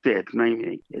 Maybe they did.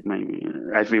 Maybe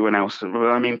everyone else.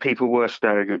 I mean, people were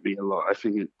staring at me a lot. I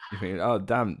think, You think, oh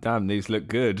damn, these look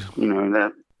good. you know,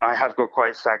 that I have got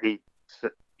quite saggy,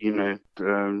 you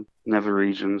know, nether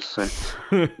regions. So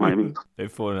might have been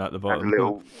They've fallen out the had a bottom.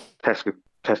 little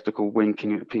testicle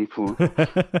winking at people. Were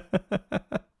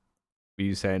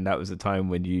you saying that was a time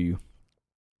when you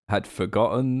had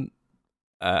forgotten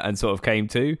and sort of came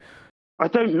to? I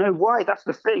don't know why. That's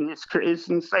the thing. It's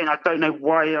insane. I don't know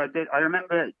why I did. I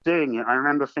remember doing it. I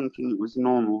remember thinking it was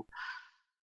normal.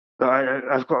 But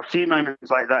I've got a few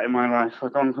moments like that in my life.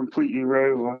 I've gone completely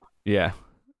rogue. Yeah.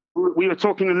 We were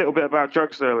talking a little bit about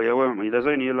drugs earlier, weren't we? There's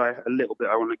only like a little bit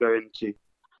I want to go into.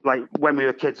 Like when we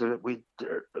were kids, we did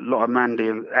a lot of Mandy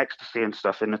and ecstasy and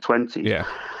stuff in the 20s. Yeah.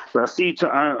 But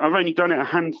I've only done it a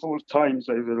handful of times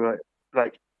over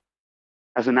like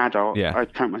as an adult. Yeah. I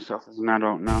count myself as an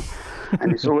adult now,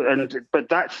 and but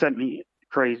that sent me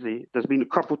crazy. There's been a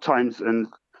couple times, and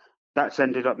that's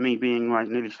ended up me being like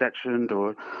nearly sectioned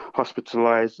or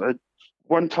hospitalized.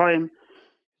 One time,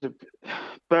 the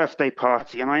birthday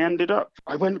party, and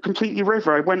I went completely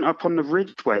river. I went up on the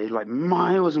ridgeway, like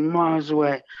miles and miles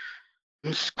away,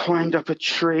 and just climbed up a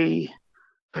tree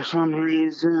for some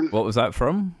reason. What was that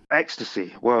from?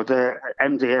 Ecstasy. Well, the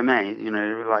MDMA, you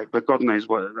know, like, but God knows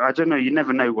what. I don't know. You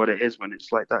never know what it is when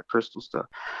it's like that crystal stuff.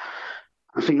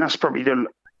 I think that's probably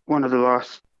one of the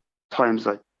last times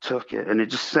I took it, and it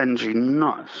just sends you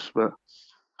nuts. But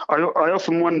I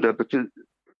often wonder, because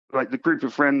like the group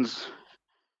of friends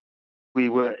we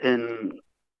were in,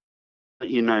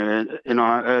 you know, in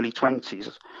our early 20s,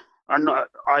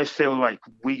 I feel like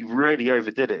we really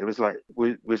overdid it. It was like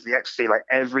with the ecstasy, like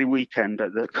every weekend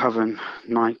at the Coven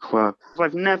nightclub.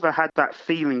 I've never had that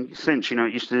feeling since. You know,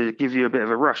 it used to give you a bit of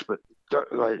a rush, but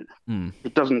like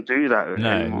it doesn't do that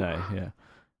anymore. No, yeah.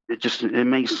 It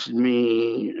makes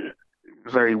me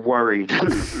very worried.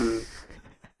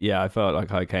 Yeah, I felt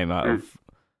like I came out of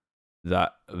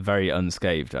that very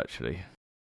unscathed, actually.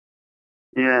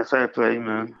 Yeah, fair play,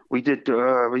 man. We did.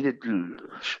 I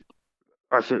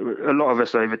think a lot of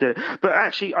us overdid it. But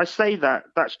actually, I say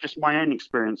that's just my own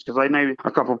experience, because I know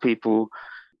a couple of people,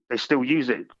 they still use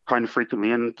it kind of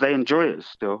frequently and they enjoy it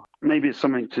still. Maybe it's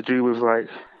something to do with like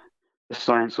the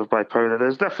science of bipolar.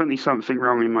 There's definitely something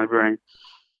wrong in my brain.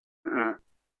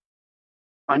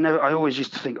 I always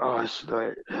used to think,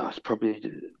 it's probably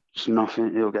just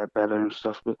nothing. It'll get better and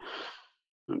stuff. But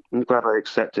I'm glad I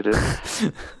accepted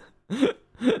it.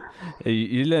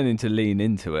 You're learning to lean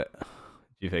into it, do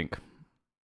you think?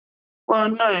 Well,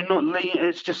 no, not lean.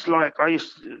 It's just like I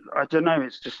don't know.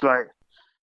 It's just like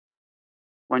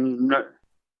when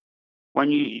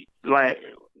you like,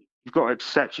 you've got to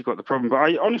accept you've got the problem. But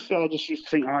I just used to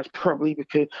think, it's probably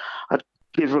because I'd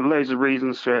give loads of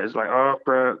reasons for it. It's like,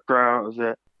 grow out of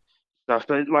it, stuff.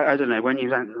 But like, I don't know, when you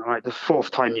like the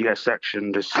fourth time you get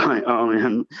sectioned, it's like, oh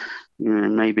man, you know,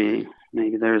 maybe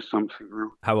there is something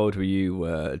wrong. How old were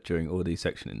you during all these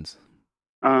sectionings?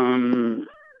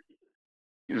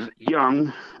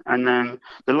 Young, and then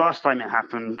the last time it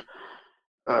happened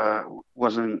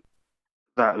wasn't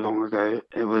that long ago.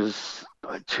 It was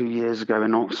like 2 years ago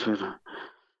in Oxford. Really?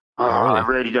 I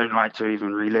really don't like to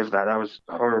even relive that. That was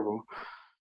horrible.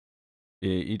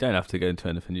 You don't have to go into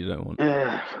anything you don't want.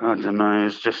 Yeah, I don't know.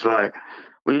 It's just like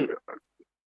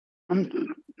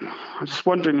I'm just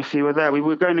wondering if you were there. We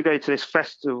were going to go to this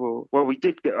festival. Well,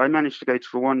 I managed to go to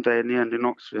for one day in the end in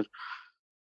Oxford.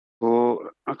 Or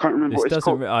I can't remember what it's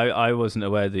called. I wasn't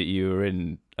aware that you were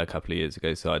in a couple of years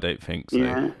ago, so I don't think so.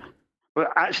 Yeah, but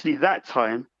actually that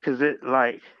time, because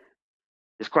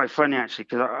it's quite funny actually,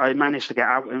 because I managed to get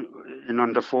out in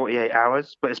under 48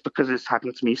 hours, but it's because it's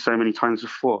happened to me so many times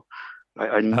before. Like,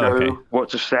 I know what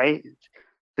to say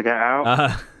to get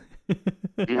out.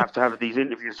 You have to have these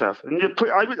interviews stuff. And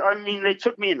they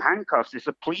took me in handcuffs. It's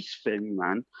a police thing,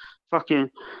 man. Fucking,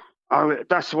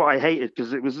 that's what I hated,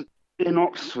 because it was in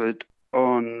Oxford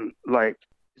on, like,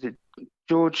 is it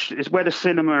George? It's where the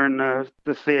cinema and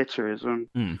the theatre is, on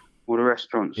all the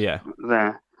restaurants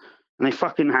there. And they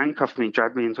fucking handcuffed me,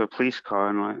 dragged me into a police car,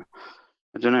 and like,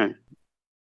 I don't know.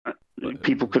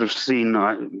 People could have seen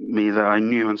me that I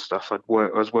knew and stuff. I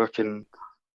was working.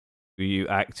 Were you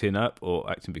acting up or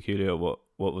acting peculiar? Or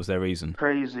what was their reason?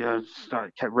 Crazy. I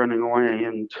kept running away,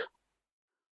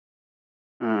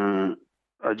 and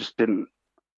I just didn't.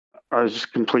 I was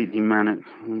just completely manic.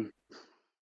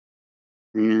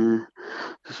 Yeah,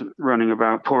 just running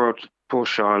about. Poor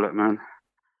Charlotte, man.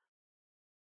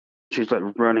 She's like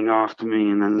running after me,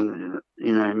 and then,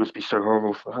 you know, it must be so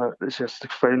horrible for her. It's just to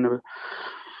phone the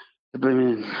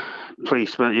blaming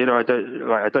police, but you know, I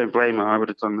don't blame her. I would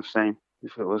have done the same.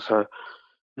 if it was her.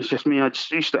 It's just me. I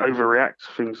just used to overreact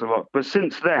to things a lot. But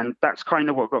since then, that's kind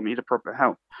of what got me to proper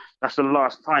help. That's the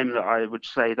last time that I would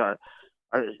say that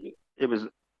it was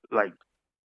like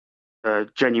a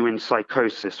genuine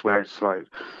psychosis, where it's like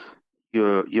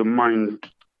your mind,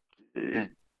 you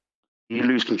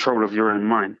lose control of your own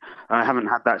mind. I haven't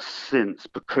had that since,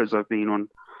 because I've been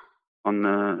on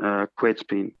the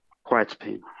quetiapine.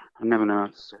 I never know how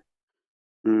to say.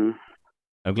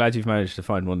 I'm glad you've managed to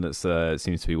find one that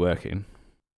seems to be working.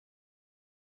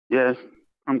 Yeah,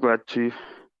 I'm glad too.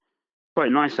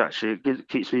 Quite nice actually. It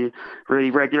keeps me really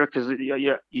regular, because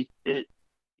you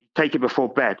take it before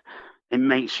bed. It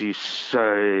makes you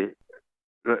so,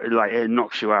 like, it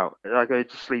knocks you out. I go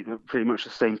to sleep at pretty much the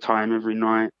same time every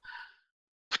night.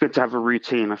 It's good to have a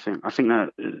routine. I think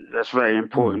that's very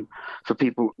important for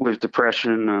people with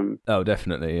depression. Oh,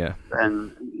 definitely, yeah.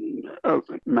 And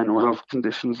mental health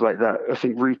conditions like that. I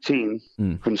think routine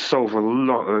can solve a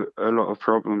lot of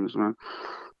problems, man.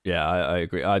 Yeah, I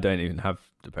agree. I don't even have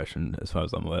depression as far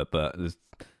as I'm aware, but there's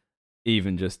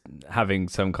even just having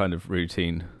some kind of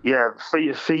routine. Yeah, for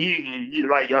you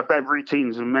like, I bet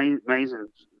routine's amazing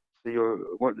for your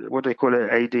what do they call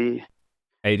it,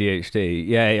 ADHD.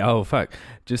 Yeah. Oh fuck!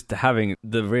 Just having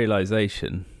the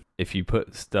realization, if you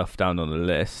put stuff down on a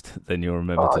list, then you'll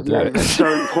remember to do it. It's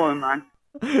so important, man.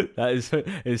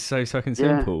 That is so fucking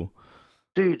simple.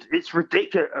 Dude, it's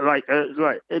ridiculous. Like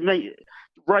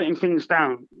writing things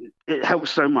down, it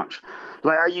helps so much.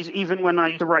 Like, even when I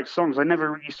used to write songs, I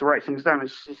never used to write things down. I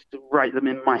just used to write them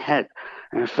in my head,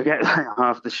 and I forget like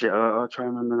half the shit. I'll try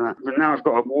and remember that. But now I've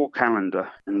got a wall calendar,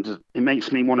 and it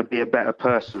makes me want to be a better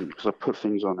person, because I put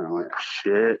things on it. I'm like,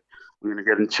 shit, I'm gonna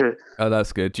get into it. Oh,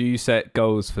 that's good. Do you set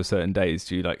goals for certain days?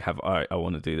 Do you like have, all right, I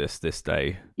want to do this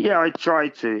day? Yeah, I try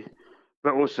to.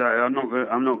 But also, I'm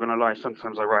not gonna lie.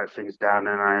 Sometimes I write things down,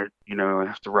 and I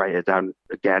have to write it down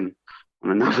again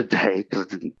on another day because I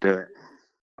didn't do it.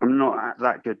 I'm not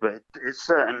that good, but it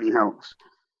certainly helps.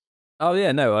 Oh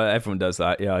yeah, no, everyone does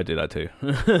that. Yeah, I do that too.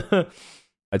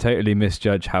 I totally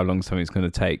misjudge how long something's going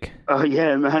to take. Oh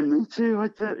yeah, man, me too. I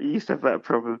used to have that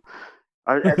problem.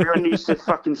 Everyone used to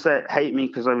fucking hate me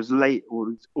because I was late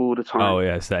all the time. Oh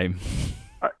yeah, same.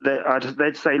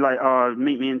 They'd say like, "Oh,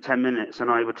 meet me in 10 minutes,"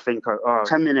 and I would think, "Oh,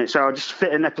 10 minutes, I'll just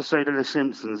fit an episode of The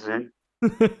Simpsons in."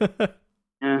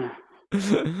 Yeah.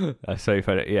 That's so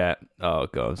funny. Yeah. Oh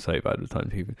god, I'm so bad with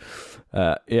timekeeping.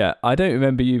 Yeah, I don't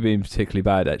remember you being particularly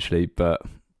bad actually, but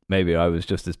maybe I was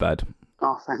just as bad.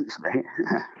 Oh, thanks, mate.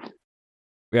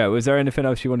 Yeah. Was there anything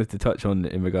else you wanted to touch on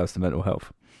in regards to mental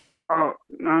health? Oh,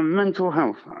 mental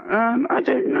health. I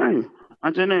don't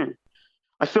know.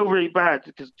 I feel really bad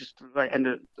because I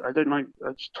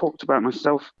just talked about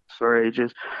myself for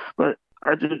ages, but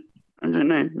I don't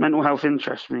know. Mental health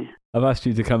interests me. I've asked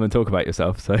you to come and talk about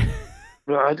yourself, so.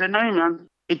 Well, I don't know, man.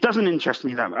 It doesn't interest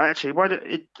me that much. Actually,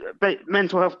 but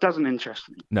mental health doesn't interest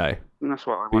me. No. And that's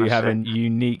what I want to say. You have a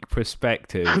unique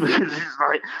perspective. Because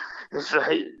it's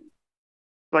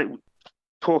like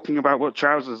talking about what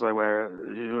trousers I wear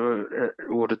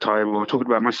all the time, or talking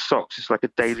about my socks. It's like a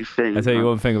daily thing. I'll tell you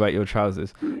one thing about your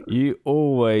trousers. You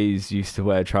always used to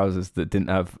wear trousers that didn't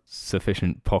have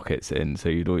sufficient pockets in, so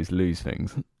you'd always lose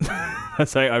things.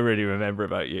 That's something I really remember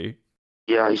about you.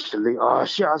 Yeah, I used to leave. Oh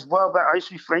shit, I used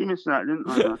to be famous for that, didn't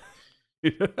I?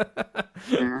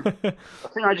 Yeah. I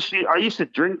think I used to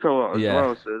drink a lot as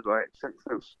well, so like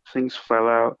things fell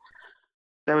out.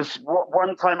 There was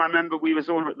one time I remember we was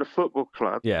all at the football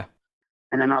club. Yeah.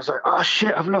 And then I was like, oh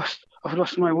shit, I've lost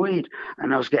my weed.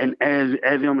 And I was getting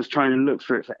everyone was trying to look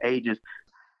for it for ages.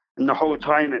 And the whole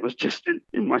time it was just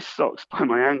in my socks by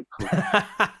my ankle.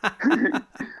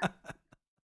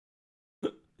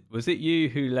 Was it you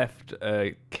who left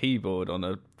a keyboard on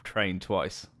a train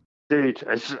twice? Dude,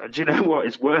 do you know what?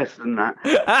 It's worse than that.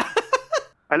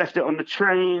 I left it on the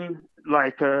train,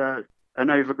 like an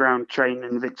overground train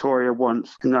in Victoria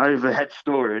once, in the overhead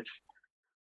storage.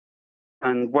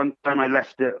 And one time I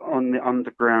left it on the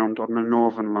underground on the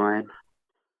Northern Line.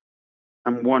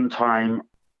 And one time,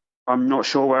 I'm not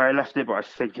sure where I left it, but I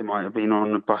think it might have been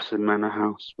on the bus in Manor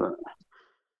House. But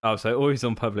oh, so always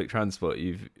on public transport,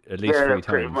 you've at least 3 times.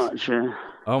 Pretty much, yeah.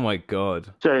 Oh my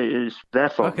god. So it's their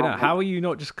fault. How are you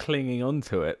not just clinging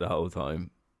onto it the whole time?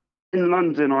 In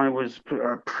London, I was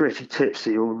pretty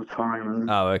tipsy all the time.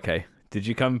 Oh, okay. Did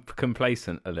you come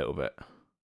complacent a little bit?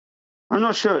 I'm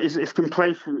not sure if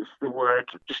complacent is the word.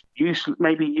 Just useless.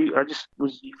 Maybe I just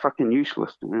was fucking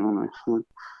useless, to be honest.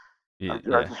 Yeah.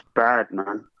 I just bad,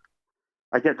 man.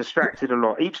 I get distracted a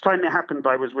lot. Each time it happened,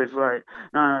 I was with no,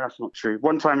 that's not true.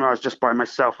 One time I was just by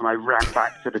myself and I ran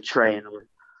back to the train and I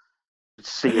could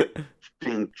see it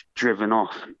being driven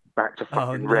off. back to Oh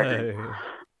fucking Reading. no.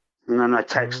 And then I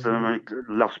texted them, like,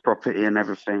 lost property and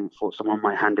everything. Thought someone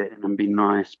might hand it in and be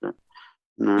nice, but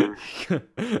no.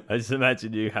 I just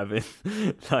imagine you having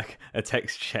like a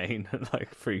text chain,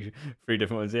 like three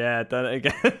different ones. Yeah, done it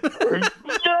again.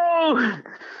 Yo!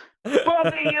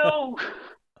 Bobby, yo!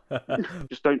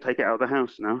 Just don't take it out of the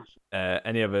house now.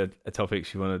 Any other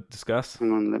topics you want to discuss?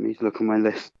 Hang on, let me look on my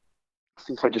list. I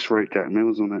think I just wrote Jack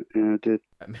Mills on it. Yeah, I did.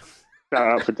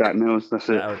 Shout out for Jack Mills, that's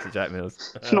it. Shout out to Jack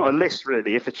Mills. It's not a list,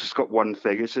 really, if it's just got one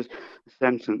thing. It's just a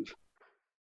sentence.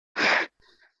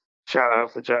 Shout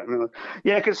out for Jack Mills.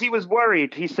 Yeah, because he was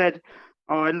worried. He said,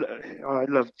 I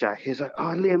love Jack. He's like, oh,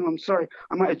 Liam, I'm sorry.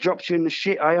 I might have dropped you in the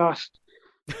shit. I asked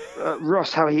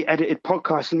Ross how he edited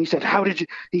podcasts, and he said,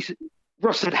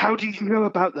 Ross said, how do you know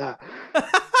about that?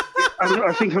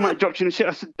 I think I might have dropped you in the shit.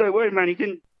 I said, don't worry, man. He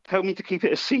didn't tell me to keep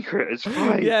it a secret. It's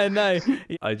fine. Yeah, no.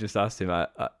 I just asked him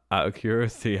out of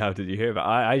curiosity, how did you hear about it?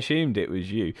 I assumed it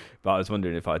was you, but I was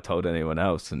wondering if I'd told anyone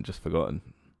else and just forgotten.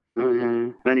 Oh,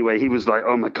 yeah. Anyway, he was like,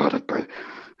 oh my God, I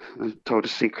told a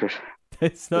secret.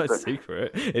 It's not a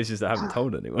secret. It's just I haven't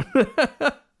told anyone.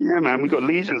 Yeah, man, we've got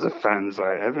legions of fans.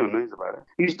 Like, everyone knows about it.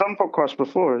 He's done podcasts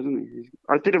before, hasn't he?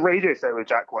 I did a radio show with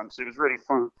Jack once. It was really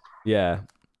fun. Yeah.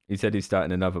 He said he's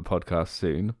starting another podcast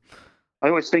soon. I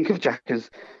always think of Jack as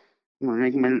my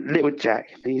little Jack.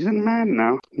 He's a man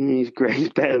now. He's great. He's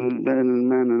better than a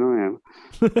man than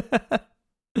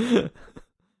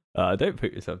I am. Don't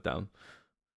put yourself down.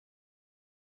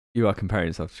 You are comparing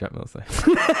yourself to Jack Mills, though.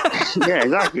 Yeah,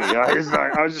 exactly.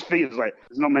 I was just thinking, like,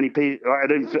 there's not many people.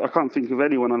 I can't think of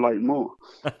anyone I like more.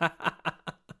 I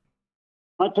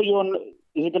put you on.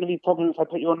 Is it going to be a problem if I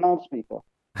put you on loudspeaker?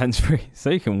 Hands free, so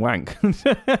you can wank.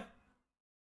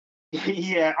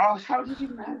 Yeah. Oh, how did you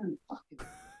know?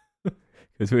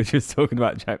 Because we were just talking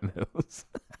about Jack Mills.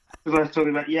 Because I was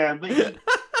talking about but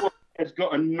it's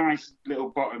got a nice little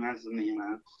bottom, hasn't he,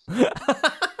 man?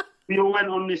 We all went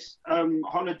on this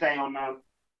holiday on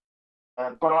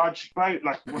a barge boat,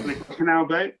 like what they call a canal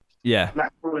boat. Yeah.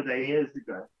 Last holiday years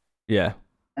ago. Yeah.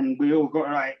 And we all got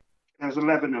there was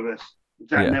 11 of us.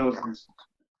 Jack Mills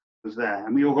was there,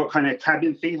 and we all got kind of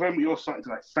cabin fever, and we all started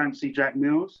to fancy Jack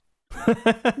Mills.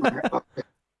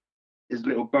 His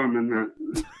little bum and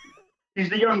that. He's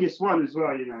the youngest one as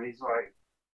well, you know.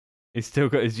 He's still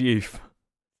got his youth.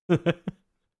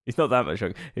 He's not that much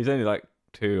younger. He's only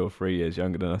 2 or 3 years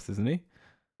younger than us, isn't he?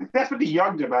 Definitely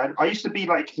younger, man. I used to be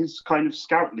his kind of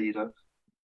scout leader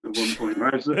at one point.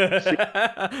 Right?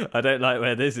 I don't like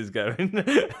where this is going.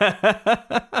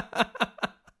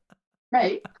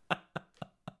 Mate,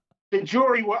 the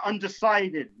jury were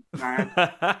undecided, man.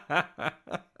 I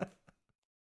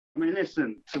mean,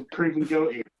 listen, to proven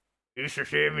guilty. Just for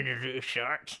him in his little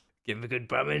shorts. Give him a good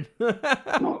bumming.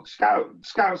 No,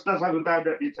 Scouts does have a bad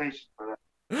reputation for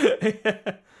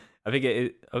that. I think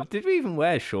it. Did we even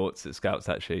wear shorts at Scouts,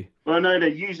 actually? Well, no,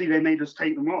 usually they made us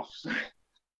take them off. So.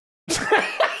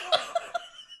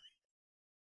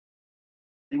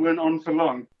 They weren't on for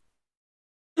long.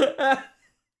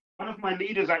 One of my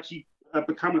leaders actually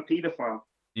become a paedophile.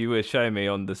 You were showing me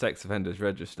on the sex offenders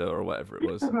register or whatever it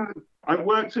was. I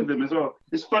worked with him as well.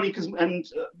 It's funny because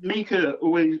Mika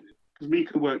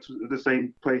worked at the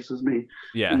same place as me.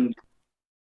 Yeah. And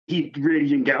he really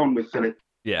didn't get on with Philip.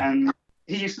 Yeah. And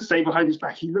he used to say behind his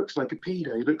back, he looks like a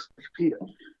pedo. He looks like a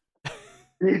pedo.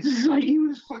 It's just he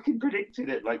was fucking predicting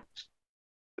it.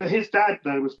 But his dad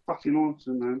though was fucking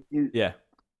awesome, man. Yeah.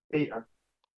 Peter.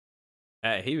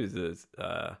 He was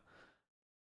a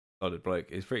solid bloke.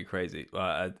 He was pretty crazy.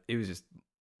 He was just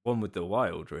one with the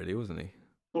wild, really, wasn't he?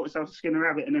 Taught himself to skin a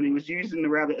rabbit, and then he was using the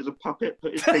rabbit as a puppet.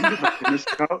 Put his fingers up in the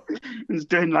scalp, and was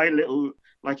doing little,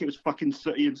 it was fucking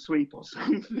Sooty and Sweep or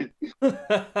something.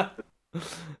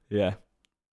 Yeah.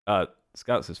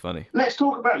 Scouts is funny. Let's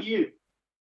talk about you.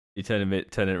 You turn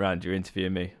it around. You're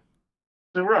interviewing me.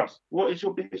 So Ross, what is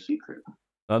your biggest secret?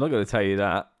 I'm not going to tell you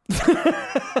that.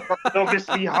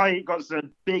 Obviously, you got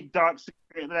some big dark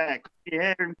secret there. You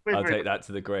hear him quivering. I'll take that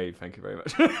to the grave. Thank you very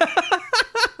much.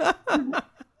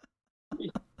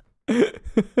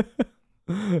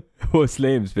 What's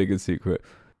Liam's biggest secret?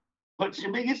 What's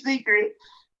your biggest secret?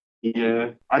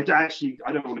 Yeah, I don't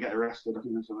want to get arrested. I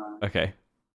think that's about Okay.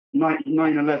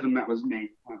 9/11, that was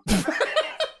me.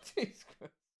 Bleep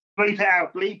it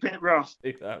out. Bleep it, Ross.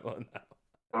 Leave that one out.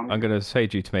 I'm going to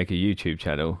persuade you to make a YouTube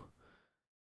channel.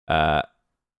 But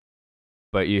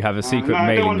you have a secret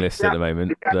mailing list at the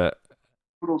moment that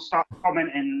people will start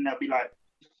commenting and they'll be like,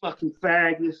 "Fucking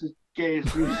fag, this is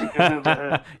gayest music I've ever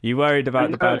heard." You worried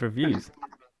about the bad reviews?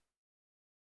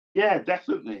 Yeah,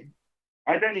 definitely.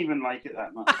 I don't even like it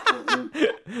that much.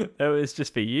 No, it's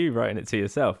just for you writing it to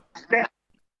yourself.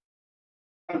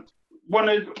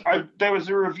 there was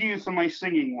a review for my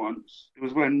singing once. It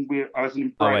was when I was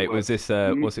in. Oh wait, was this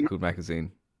what's it called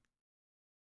magazine?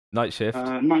 Night Shift.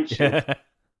 Night Shift.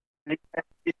 It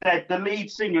said the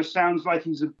lead singer sounds like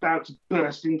he's about to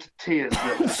burst into tears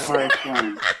at the entire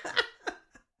time.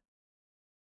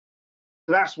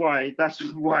 That's why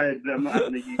I'm not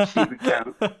having a YouTube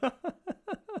account.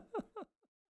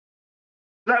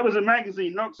 That was a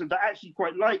magazine, Knoxon, that actually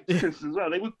quite liked Chris as well.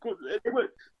 They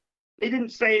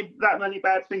didn't say that many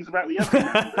bad things about the other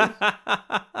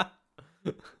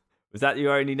members. Was that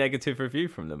your only negative review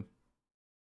from them?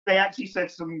 They actually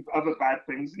said some other bad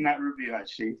things in that review,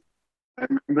 actually.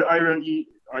 But I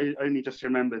only just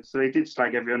remembered. So they did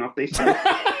slag everyone off. They said,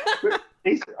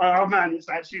 oh man, it's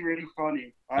actually really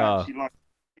funny. Actually like.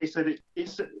 They said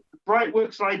it's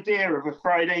Brightwork's idea of a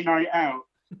Friday night out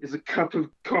is a cup of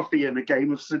coffee and a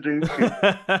game of Sudoku.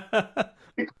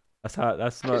 That's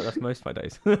most of my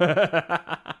days.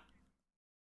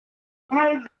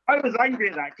 I was angry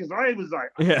at that because I was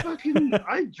like,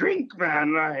 I drink,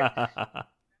 man. Like,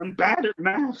 I'm bad at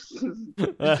maths.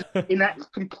 It's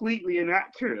completely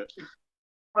inaccurate.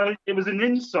 It was an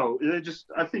insult.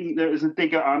 I think there was a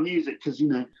dig at our music because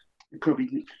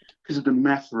probably because of the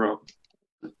math rock.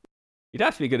 You'd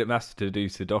have to be good at maths to do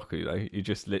Sudoku, though. You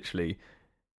just literally,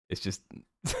 it's just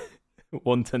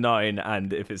 1 to 9,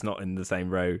 and if it's not in the same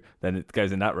row, then it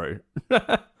goes in that row.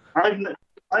 I've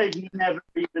never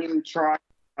even tried.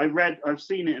 I've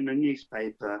seen it in the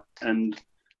newspaper, and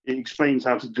it explains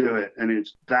how to do it, and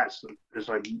it's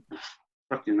like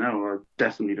fucking hell. I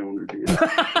definitely don't want to do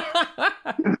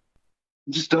that. It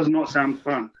just does not sound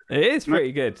fun. It is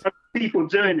pretty good. People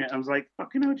doing it, I was like,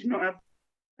 fucking hell, do you not have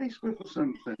Facebook or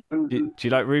something? Do you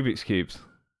like Rubik's Cubes?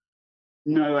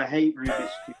 No, I hate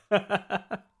Rubik's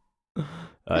Cubes.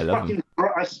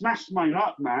 I smashed mine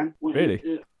up, man.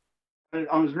 Really?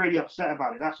 I was really upset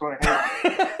about it. That's why I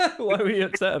hate it. Why were you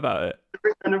upset about it?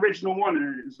 An original one,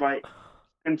 and it's like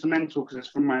sentimental because it's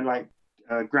from my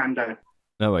granddad.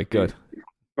 Oh my god.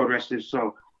 God rest his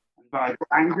soul. But I got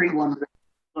angry one day.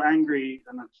 I got angry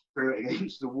and I threw it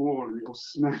against the wall and it all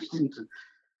smashed into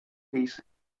pieces.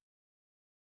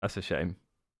 That's a shame.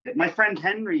 My friend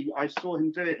Henry, I saw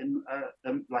him do it in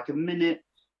like a minute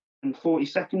and 40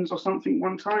 seconds or something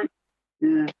one time.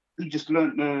 Yeah, he just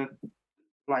learnt the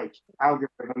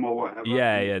algorithm or whatever.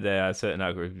 Yeah, there are certain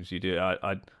algorithms you do.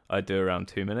 I do around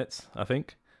 2 minutes, I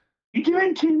think. You do it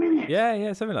in 2 minutes?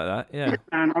 Yeah, something like that. Yeah.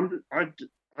 And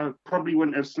I probably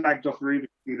wouldn't have slagged off Rubik's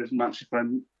Cube as much if I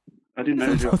didn't know.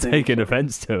 I'm not taking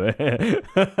offence to it.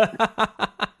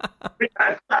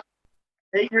 I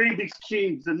hate Rubik's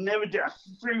Cubes and never did. I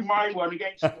threw my one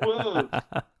against the wall.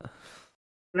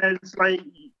 And it's like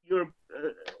you're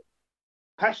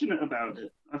passionate about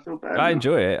it. I feel bad. I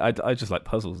enjoy it. I just like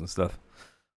puzzles and stuff.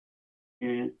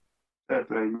 Yeah, fair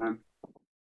play, man.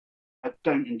 I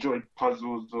don't enjoy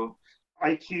puzzles or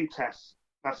IQ tests.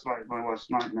 That's like my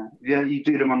worst nightmare. Yeah, you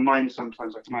do them online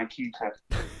sometimes, like an IQ test.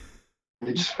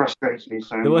 It just frustrates me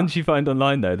so much. The ones you find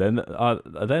online, though, then are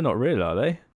they not real, are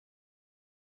they?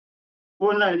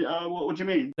 Well, no, what do you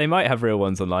mean? They might have real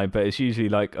ones online, but it's usually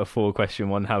like a 4-question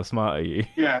one, how smart are you?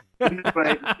 Yeah, and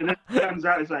it turns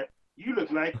out it's like, you look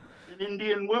like an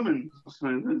Indian woman.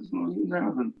 So that's not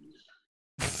relevant.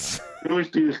 They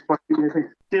always do this fucking thing.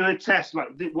 Do a test, like,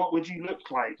 what would you look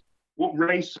like? What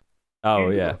race? Oh,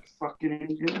 yeah. Fucking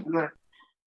Indian. Like,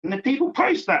 and then people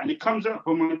post that, and it comes up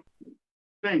on my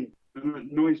thing, and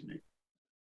it annoys me.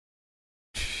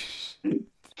 Don't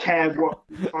care what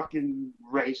fucking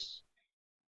race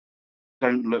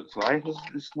don't look like.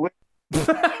 It's weird.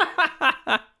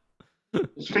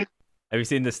 Have you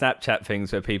seen the Snapchat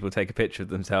things where people take a picture of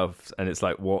themselves and it's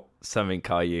like, what something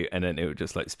are you? And then it would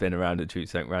just like spin around and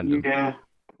choose something random. Yeah.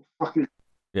 Fucking.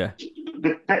 Yeah.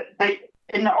 They,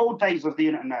 in the old days of the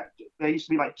internet, there used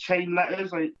to be like chain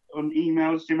letters like on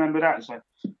emails. Do you remember that? It's like,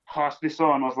 pass this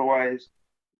on, otherwise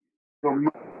you'll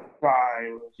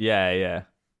die. Yeah.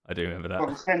 I do remember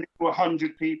that. Send it to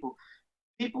 100 people.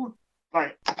 People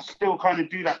like still kind of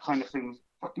do that kind of thing.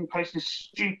 Fucking post this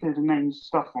stupid name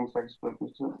stuff on Facebook.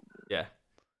 Yeah.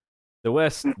 The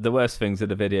worst things are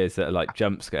the videos that are like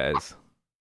jump scares.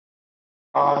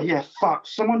 Oh yeah, fuck.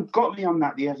 Someone got me on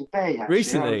that the other day. Actually.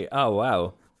 Recently? Oh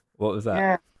wow. What was that?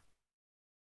 Yeah.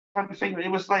 I think it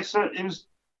was like it was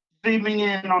zooming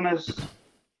in on us.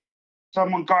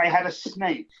 Guy had a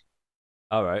snake.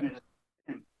 All right.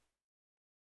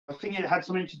 I think it had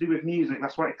something to do with music.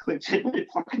 That's why I clicked it. It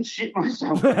fucking shit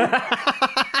myself.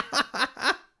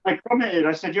 I commented.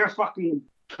 I said, "You're a fucking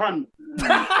cunt."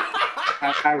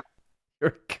 You're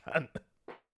a cunt.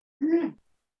 Yeah.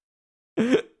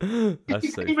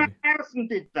 That's so He came out funny. of the house and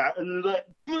did that, and like,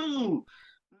 boom,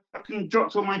 fucking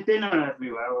dropped all my dinner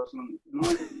everywhere. I was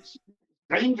like, it's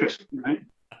dangerous, you know.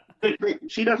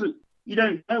 She doesn't. You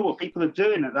don't know what people are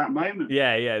doing at that moment.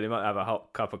 Yeah, yeah, they might have a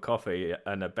hot cup of coffee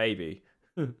and a baby.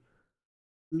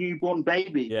 Newborn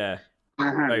baby. Yeah,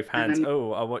 both And hands. then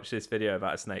Oh, I'll watch this video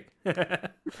about a snake. I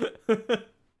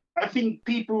think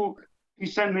people who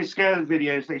send me scare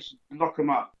videos, they should lock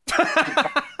them up.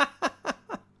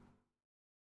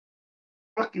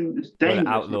 Fucking, it's Gotta dangerous.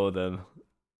 outlaw them.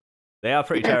 They are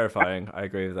pretty terrifying. I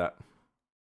agree with that.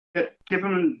 Give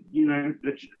them,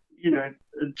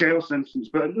 a jail sentence,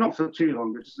 but not for too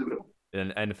long, but just a little.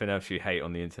 And anything else you hate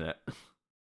on the internet?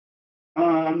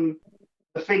 The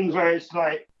things where it's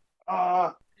like,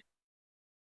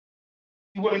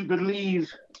 you won't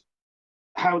believe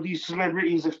how these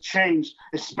celebrities have changed,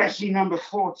 especially number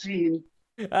 14.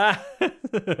 Stuff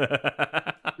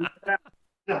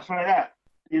like that.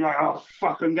 You're like, oh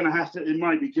fuck, I'm gonna have to. It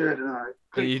might be good.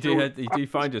 And you do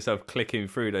find yourself clicking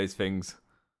through those things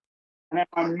and then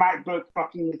my MacBook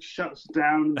fucking shuts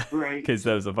down and breaks. because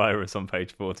there was a virus on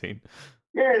page 14.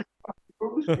 Yeah, it's fucking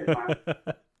bullshit, man.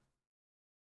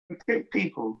 Kick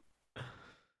people.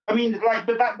 I mean, like,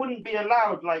 but that wouldn't be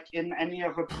allowed, like, in any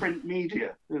other print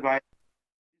media. Like,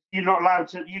 you're not allowed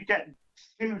to. You get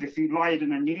sued if you lied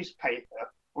in a newspaper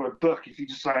or a book if you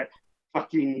just like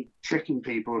fucking tricking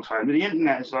people all the time. But the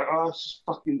internet is like, oh, it's just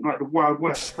fucking like the Wild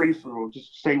West free for all.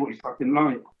 Just say what you fucking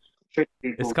like. Trick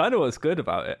people. It's kind of what's good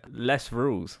about it. Less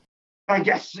rules. I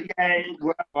guess, yeah.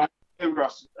 Well,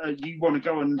 Russ, you want to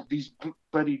go on these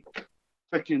bloody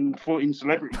freaking 14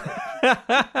 celebrities.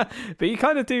 But you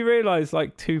kind of do realise,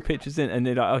 like, 2 pictures in, and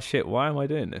they're like, oh shit, why am I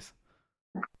doing this?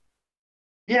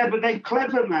 Yeah, but they're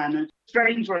clever, man. It's a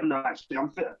strange one, though, actually.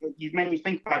 You've made me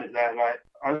think about it there. Like,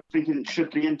 I was thinking,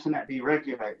 should the internet be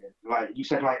regulated? Like, you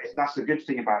said, like, that's a good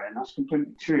thing about it, and that's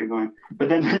completely true. Like, but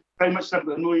then there's so much stuff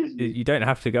that annoys me. You don't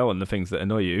have to go on the things that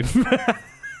annoy you.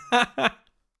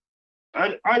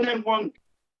 I don't want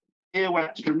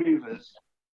earwax removers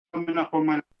coming up on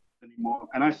my list anymore,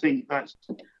 and I think that's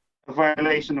a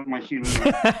violation of my human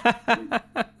rights.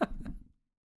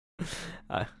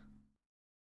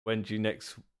 When do you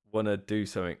next want to do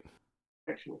something?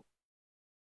 Sexual.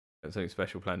 Something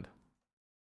special planned?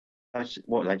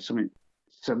 What, like something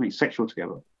sexual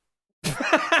together?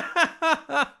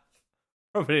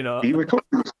 Probably not. Are you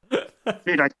recording this?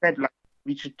 Dude, I said, like,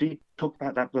 we should talk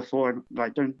about that before, and,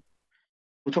 like, we'll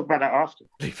talk about that after.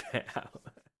 Leave it out.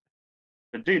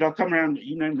 But dude, I'll come around.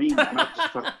 You know me, man.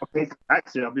 I'll pay for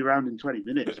taxi. I'll be around in 20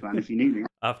 minutes, man. If you need me.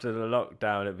 After the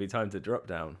lockdown, it'd be time to drop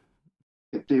down.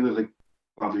 Could do with a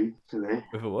bumming today.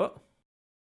 With a what?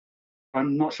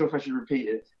 I'm not sure if I should repeat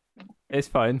it. It's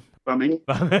fine. Bumming.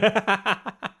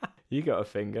 You got a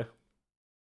finger.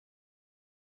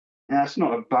 Yeah, that's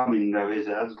not a bumming though, is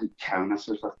it? That doesn't count. That's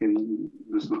a fucking.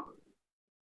 That's not.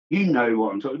 You know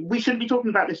what I'm talking. We shouldn't be talking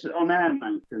about this on air,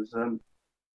 man, because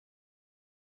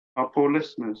our poor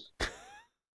listeners.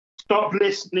 Stop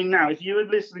listening now. If you were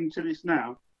listening to this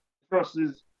now, Frost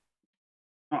has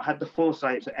not had the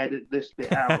foresight to edit this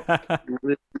bit out.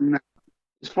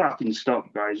 Just fucking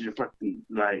stop, guys. You're fucking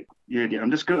like you're idiot.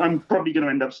 I'm probably gonna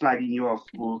end up slagging you off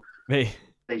or Me.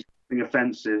 say something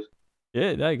offensive.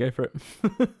 Yeah, there you go for it.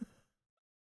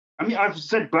 I mean, I've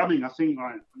said bumming. I think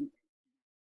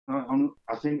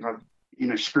I've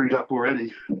screwed up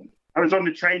already. I was on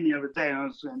the train the other day and I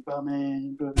was saying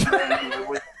bumming.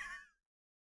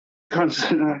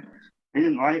 Constant. I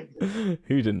didn't like it.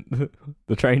 Who didn't?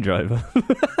 The train driver.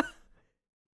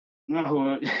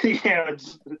 No, yeah.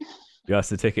 You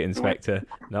asked the ticket inspector.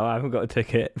 No, I haven't got a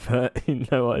ticket, but you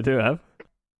know what I do have?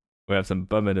 We have some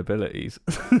bumming abilities.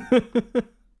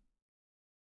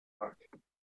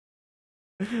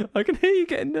 I can hear you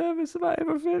getting nervous about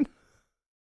everything.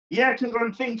 Yeah, because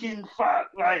I'm thinking, fuck,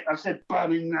 like I said,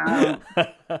 bumming now.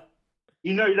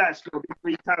 You know that's got to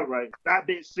be bleeped out, right? That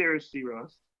bit seriously,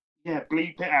 Ross. Yeah,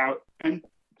 bleep it out. And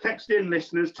text in,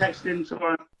 listeners, text into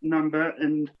our number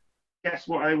and guess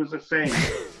what I was saying.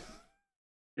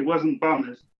 It wasn't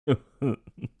bummers.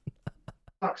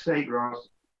 Fuck's sake, Ross.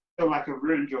 I feel like I've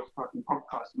ruined your fucking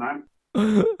podcast, man.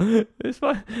 It's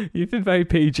fine. You've been very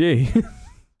PG.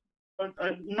 I'm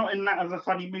not in that of a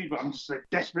funny mood, but I'm just like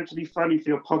desperate to be funny for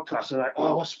your podcast. So like,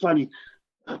 oh, what's funny?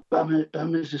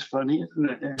 Bummers is funny, isn't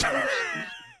it?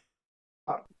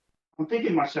 I'm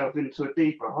digging myself into a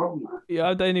deeper hole, man. Yeah,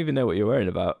 I don't even know what you're worrying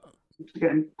about. I'm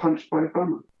getting punched by a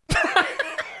bummer.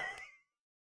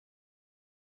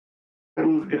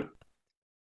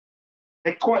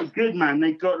 They're quite good, man.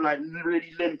 They got like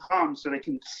really limp arms, so they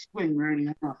can swing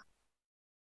really hard.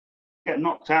 Get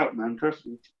knocked out, man. Trust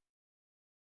me.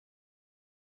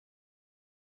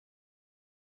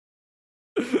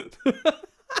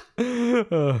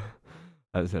 Oh,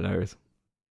 that's hilarious.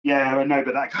 Yeah, I know,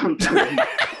 but that can't do it.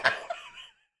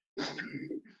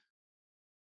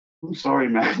 I'm sorry,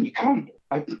 man.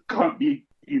 I can't be,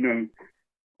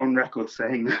 on record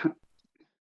saying that.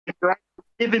 I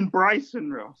live in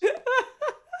Brighton, Ross.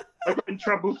 I got in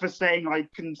trouble for saying I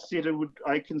consider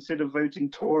voting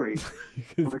Tory.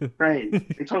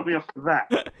 They told me off for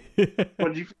that.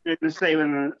 What do you think they're going to say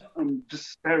when I'm just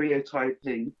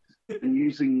stereotyping and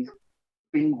using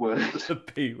B words? The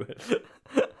B word.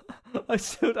 I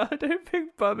don't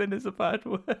think bumming is a bad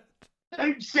word.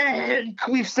 Don't say it.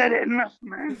 We've said it enough,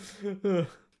 man.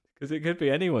 Because it could be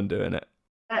anyone doing it.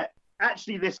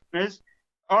 Actually, listeners,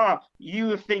 you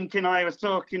were thinking I was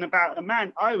talking about a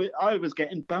man. I was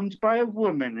getting bummed by a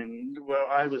woman, and what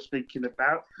I was thinking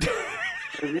about.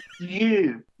 It's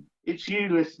you,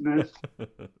 listeners,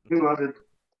 who are the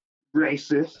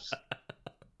racists.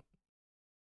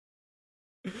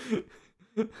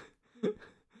 You're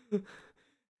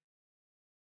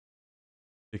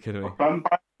kidding me? Bummed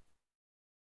by...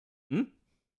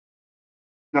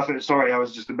 Nothing. Sorry, I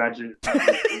was just imagining.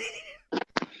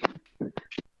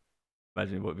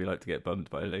 Imagine what it'd be like to get bummed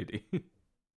by a lady.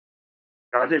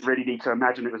 I didn't really need to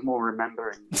imagine. It was more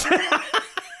remembering. It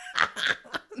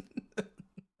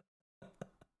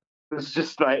was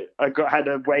just like had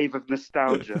a wave of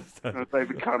nostalgia. I was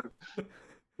overcome.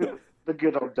 The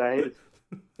good old days.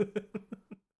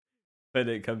 When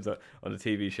it comes up on a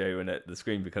TV show and the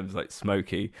screen becomes like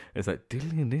smoky, it's like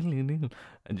diddly, diddly, diddly,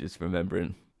 and just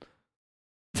remembering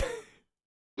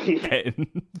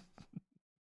getting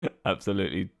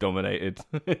absolutely dominated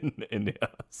in the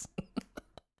ass.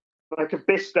 Like a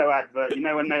Bisto advert,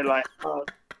 when they're like,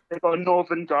 they've got a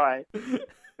northern guy,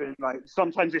 and like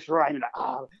sometimes it's raining, like,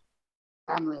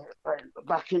 family,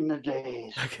 back in the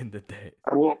days. Back in the day,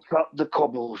 I walked up the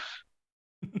cobbles,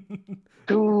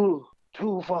 2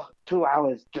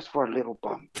 hours just for a little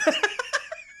bump.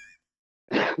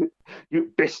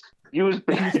 You was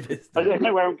Bisto. I don't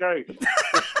know where I'm going.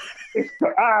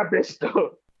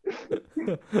 Bisto.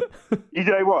 You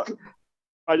know what?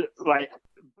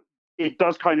 It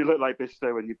does kind of look like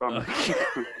Bisto when you bump.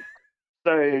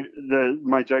 So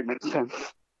my joke makes sense.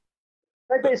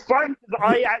 But it's fine because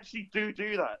I actually do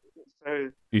that. So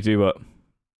you do what?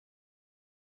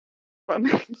 But I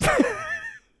mean,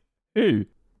 who?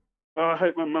 I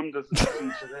hope my mum doesn't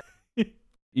listen to this.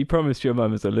 You promised your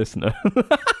mum as a listener.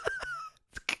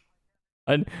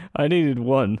 I needed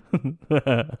one.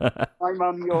 My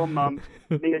mum, your mum,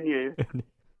 me and you.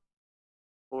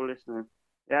 All listeners.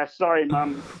 Yeah, sorry,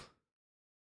 mum.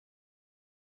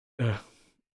 Gonna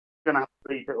have to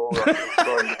bleep it all up.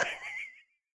 Sorry.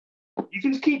 You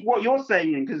can just keep what you're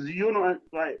saying because you're not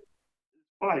like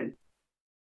fine.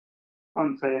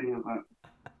 Can't say any of that.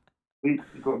 You've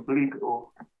got to bleep it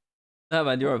all. No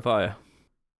man, you're on fire.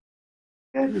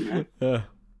 Yeah.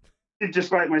 It's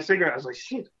just like my cigarette. I was like,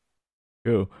 shit.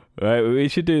 Cool. All right, we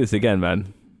should do this again,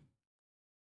 man.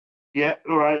 Yeah,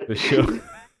 all right. For sure.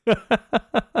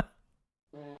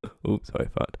 Oops, sorry,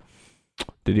 fart.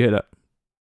 Did you hear that?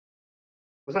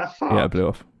 Was that a fart? Yeah, it blew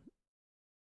off.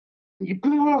 You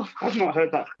blew off? I've not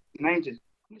heard that in ages.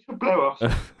 You should blow off.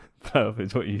 Blow off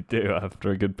is what you do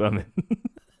after a good bumming.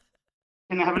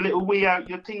 Can I have a little wee out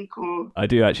your tinkle? I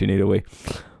do actually need a wee.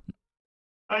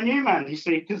 I knew, man, you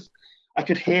see, because I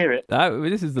could hear it.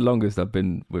 This is the longest I've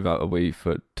been without a wee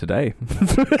for today.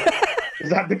 Is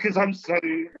that because I'm so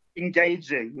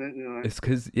engaging? It's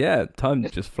because, time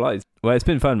just flies. Well, it's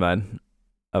been fun, man.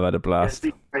 I've had a blast.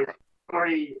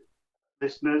 Sorry,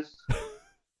 listeners.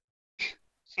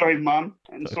 Sorry, Mum.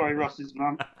 And sorry, Ross's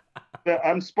mum. But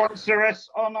sponsor us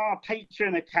on our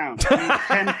Patreon account.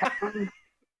 £10,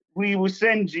 we will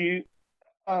send you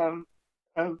a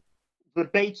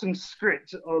verbatim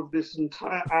script of this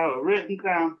entire hour written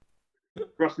down.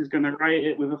 Ross is going to write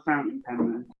it with a fountain pen.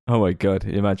 Then. Oh my God,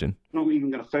 imagine. Not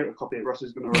even going to photocopy it. Ross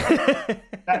is going to write it.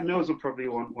 That Mills will probably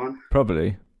want one.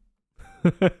 Probably.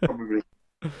 Probably.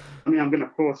 I mean, I'm going to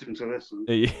force him to listen.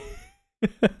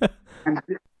 And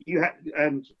you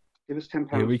give us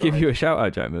 £10. Yeah, we give you a shout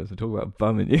out, Jack Mills. We talk about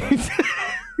bumming you.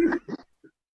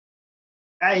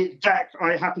 Hey, Jack.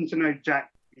 I happen to know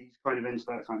Jack. He's kind of into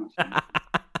that kind of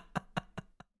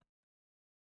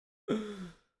thing.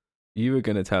 You were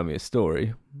going to tell me a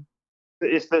story.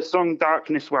 It's the song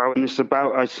Darkness Wow, and it's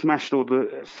about I smashed all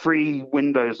the 3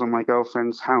 windows on my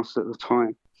girlfriend's house at the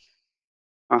time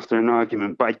after an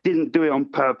argument, but I didn't do it on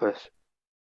purpose.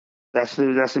 That's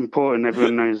important.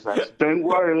 Everyone knows that. So don't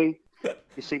worry.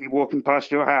 You see me walking past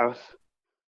your house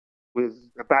with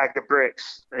a bag of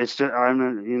bricks. It's just,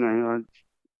 how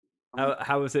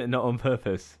was it not on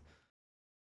purpose?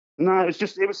 No,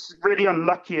 it was really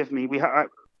unlucky of me. Me,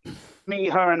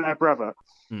 her, and her brother.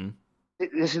 Mm.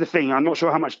 This is the thing. I'm not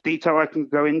sure how much detail I can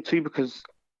go into because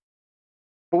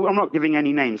I'm not giving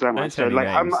any names, am I? Don't say any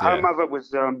names, her mother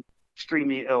was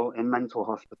extremely ill in mental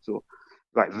hospital,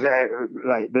 like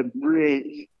the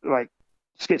really like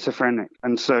schizophrenic,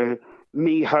 and so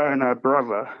me, her, and her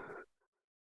brother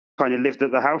kind of lived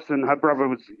at the house, and her brother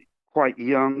was quite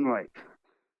young, like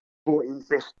 14,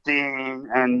 15,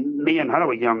 and me and her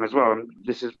were young as well.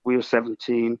 We were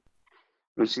 17,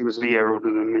 and she was a year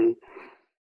older than me,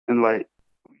 and like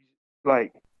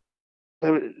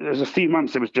there was a few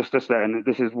months it was just us there, and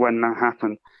this is when that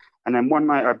happened. And then one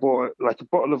night I bought like a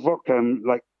bottle of vodka, and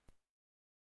like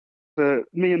for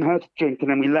me and her to drink,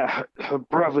 and then we let her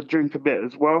brother drink a bit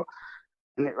as well.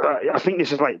 And I think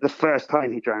this is like the first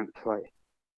time he drank. Like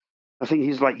I think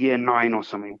he's like year 9 or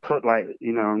something. Like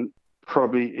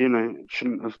probably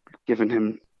shouldn't have given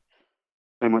him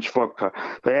so much vodka,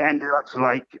 but it ended up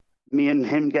like me and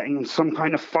him getting in some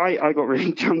kind of fight. I got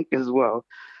really drunk as well.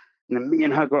 And then me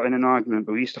and her got in an argument,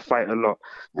 but we used to fight a lot.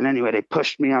 And anyway, they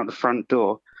pushed me out the front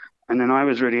door. And then I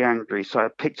was really angry. So I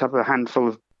picked up a handful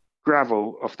of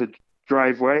gravel off the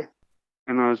driveway.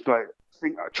 And I was like,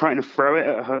 trying to throw it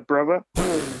at her brother.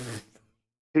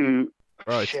 Who,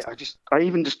 right. Shit, I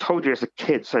even just told you as a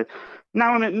kid. So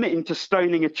now I'm admitting to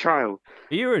stoning a child.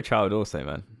 You were a child also,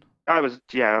 man. I was a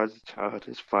child.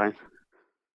 It's fine.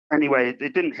 Anyway,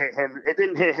 it didn't hit him. It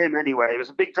didn't hit him anyway. It was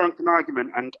a big drunken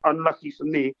argument, and unlucky for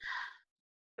me,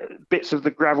 bits of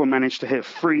the gravel managed to hit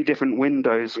 3 different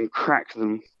windows and crack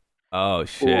them. Oh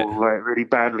shit! Like really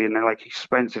badly, and they're like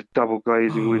expensive double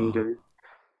glazing windows.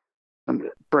 And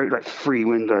it broke like 3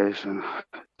 windows, and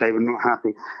they were not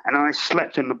happy. And I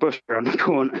slept in the bush around the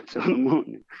corner until the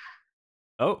morning.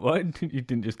 Oh, why you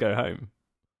didn't just go home?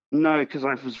 No, because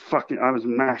I was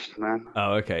mashed, man.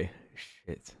 Oh, okay.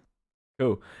 Shit.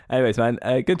 Cool. Anyways, man,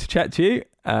 good to chat to you.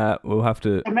 We'll have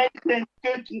to. Amazing,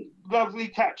 good, lovely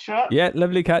catch up. Yeah,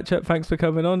 lovely catch up. Thanks for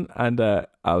coming on, and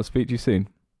I'll speak to you soon.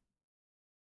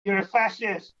 You're a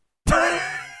fascist. Bye.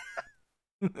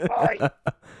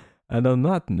 And on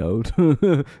that note,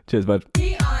 cheers, bud.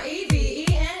 Trevena.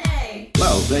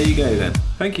 Well, there you go then.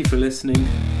 Thank you for listening,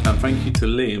 and thank you to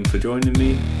Liam for joining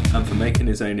me and for making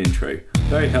his own intro.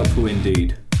 Very helpful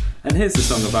indeed. And here's the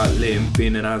song about Liam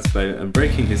being an asbo and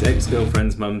breaking his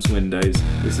ex-girlfriend's mum's windows.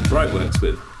 This is Brightworks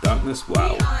with Darkness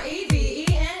Wow. Trevena.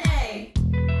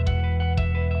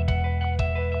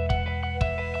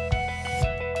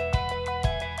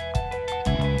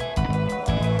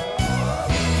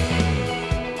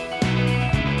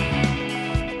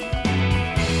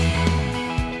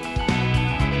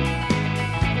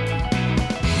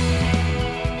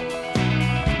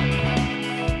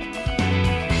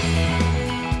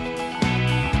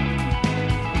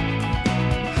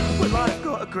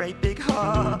 Great big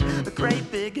heart, a great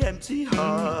big empty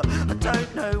heart. I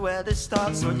don't know where this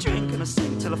starts, so I drink and I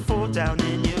sing till I fall down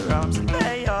in your arms, and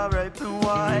they are open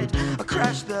wide. I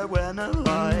crash there when I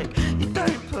like. You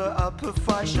don't put up a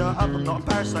fight, shut up, I'm not a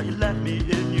parasite, you let me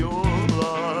in your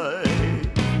life.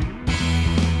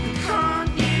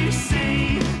 Can't you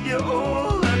see you're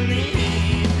all I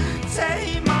need?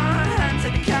 Take my hand,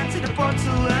 take the can, take the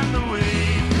bottle and the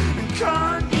weed. And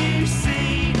can't you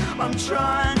see I'm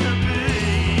trying to be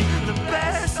the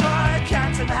best I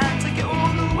can? Take the hand, take it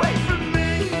all away from me.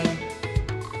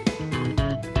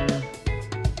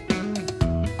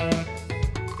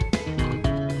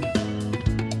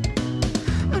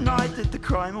 And I did the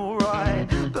crime alright,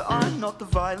 but I'm not the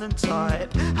violent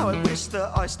type. How I wish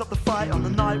that I stopped the fight on the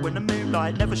night when the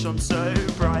moonlight never shone so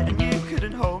bright. And you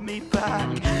couldn't hold me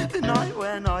back, the night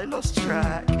when I lost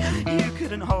track. You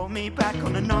couldn't hold me back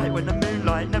on the night when the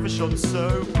moonlight never shone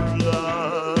so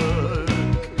black.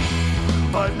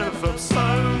 I've never felt so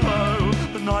low,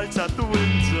 the night at the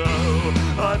window.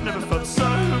 I've never felt so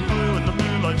blue and the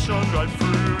moonlight shone right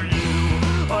through you.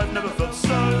 I've never felt so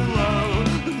low,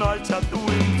 the night at the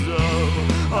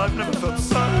window. I've never felt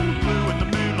so blue and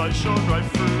the moonlight shone right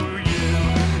through you.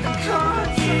 And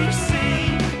can't you see